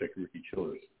Bell, Detective Ricky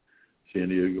Childers, San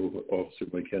Diego Officer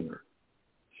Mike Hendler,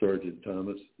 Sergeant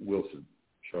Thomas Wilson,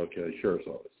 Charlotte County Sheriff's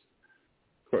Office,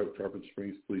 Tarpon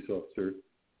Springs Police Officer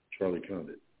Charlie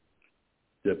Condit,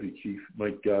 Deputy Chief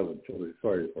Mike Godwin, Philadelphia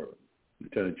Fire Department,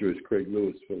 Lieutenant Joyce Craig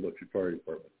Lewis, Philadelphia Fire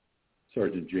Department,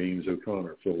 Sergeant James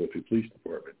O'Connor, Philadelphia Police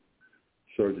Department,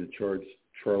 Sergeant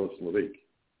Charles LeVake,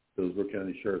 Hillsborough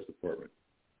County Sheriff's Department,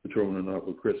 Patrolman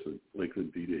Annapolis Crispin,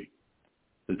 Lakeland PD,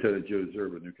 Lieutenant Joe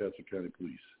Zerba, Newcastle County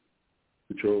Police,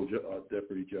 Patrol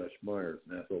Deputy Josh Myers,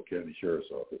 Nassau County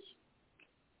Sheriff's Office,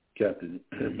 Captain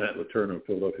Matt Letourneau,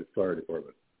 Philadelphia Fire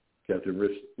Department, Captain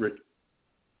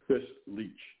Chris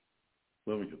Leach,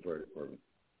 Wilmington Fire Department,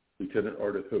 Lieutenant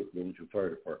Ardith Hope, Wilmington Fire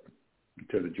Department,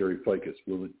 Lieutenant Jerry Ficus,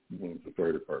 Wilmington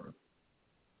Fire Department,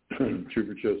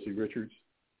 Trooper Chelsea Richards,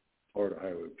 Florida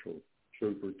Highway Patrol,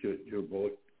 Trooper Joe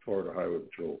Bullock, Florida Highway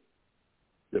Patrol,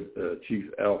 Chief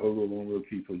Al Hogo, Long Road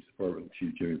Key Police Department,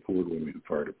 Chief Jimmy Ford, Wilmington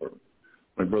Fire Department.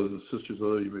 My brothers and sisters,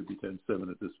 although you may be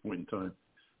 10-7 at this point in time,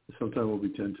 sometime we'll be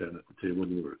 10-10 at the table of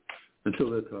the Lord.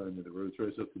 Until that time, may the roads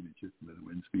rise up to meet you, may the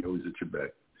winds be always at your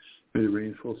back. May the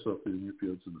rain fall softly in your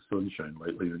fields and the sun shine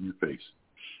lightly on your face.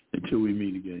 Until we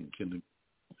meet again, can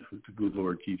the good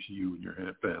Lord keeps you and your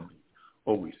family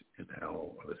always in the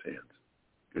hollow of his hands.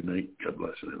 Good night. God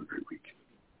bless and have a great week.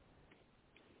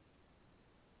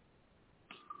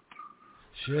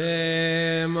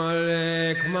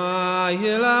 Shemalek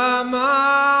Ma'ilama,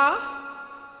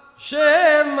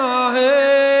 Shemahezahilma,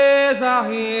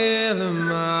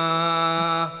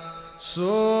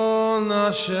 Sona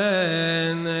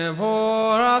Shenevoratfed,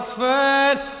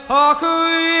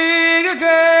 Hakuig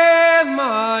again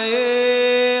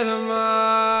Ma'ilma.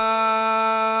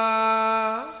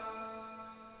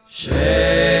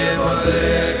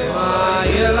 Shemalek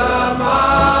Ma'ilama,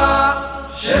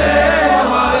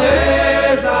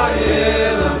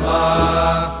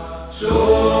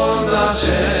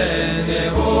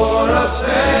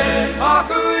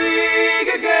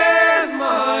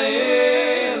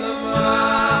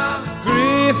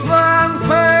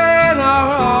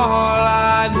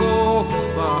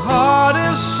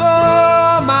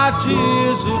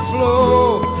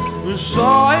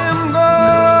 saw him go,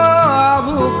 I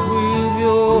will with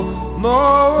you.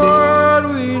 More word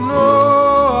we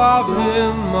know of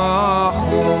him, my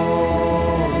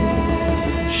home.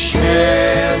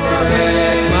 Shema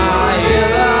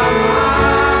Ilama,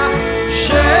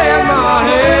 Shema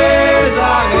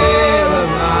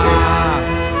Ilama,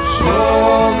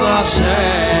 Soma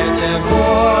Shene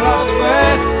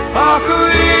Boraspet,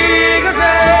 Akuig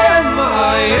again,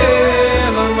 my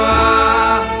Ilama.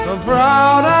 I'm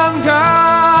proud and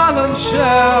gallant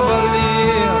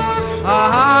Chevalier, a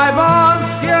high-born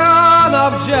scion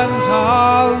of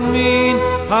gentle mien,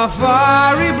 a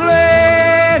fiery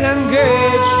blade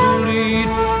engaged to lead.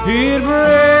 He'd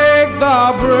break the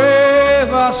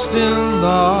bravest in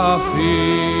the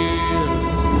field.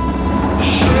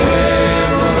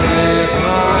 Shemorek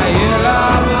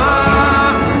Ma'ilama,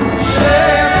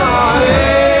 Shema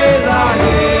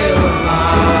Ilama,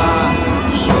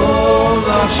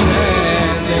 Sola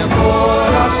Shene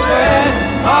Boraspet,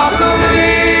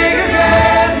 Akuig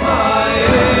again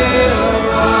Ma'ilama.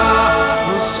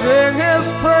 We'll sing his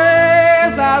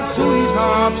praise as sweet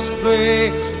harps play,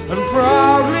 and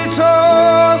proudly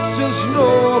toast his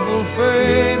noble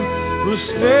fame. Who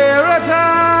stare at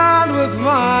hand with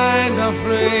mind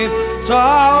afraid,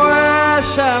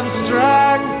 Tawish and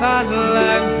strength and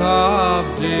length of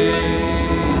days.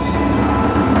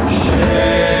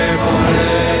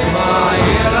 Shemalek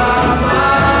Ma'ilama,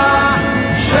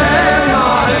 Shema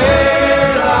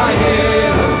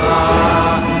Ilama,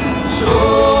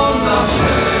 Sona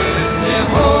Shene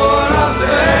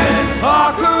Boraspet,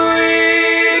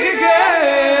 Hakuig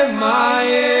again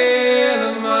Ma'ilama.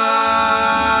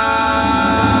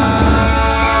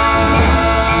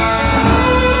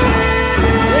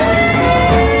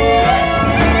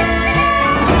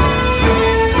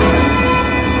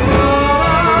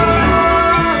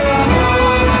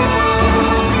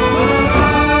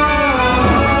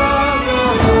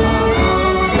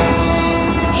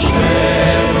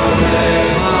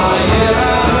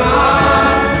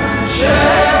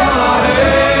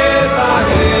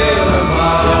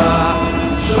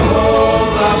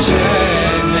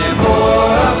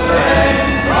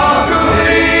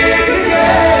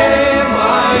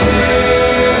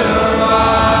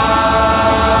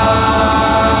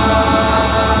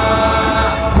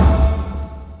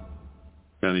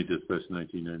 County Dispatch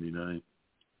 1999.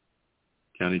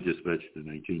 County Dispatch in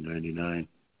 1999.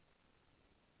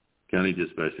 County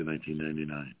Dispatch in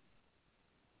 1999.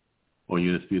 All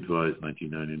units be advised,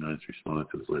 1999's responded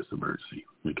to this last emergency.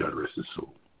 May God rest his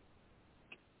soul.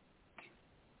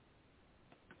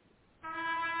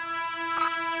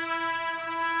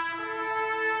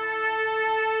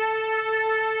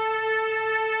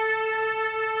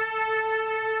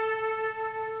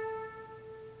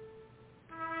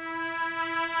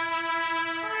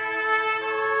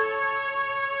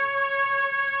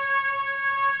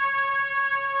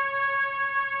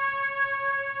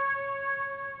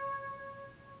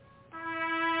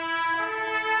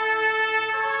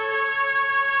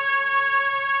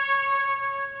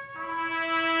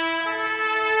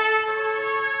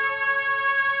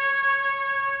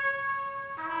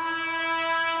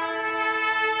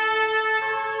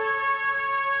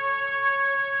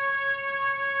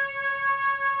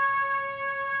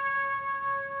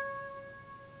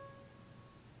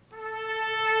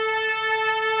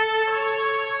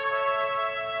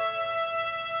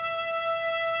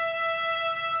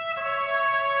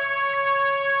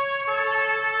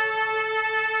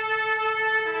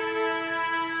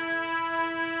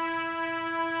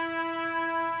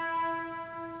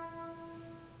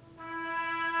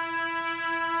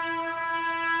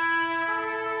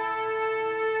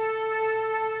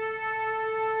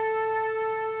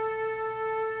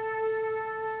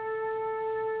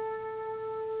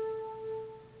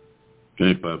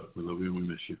 Okay, Bob, we love you and we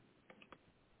miss you.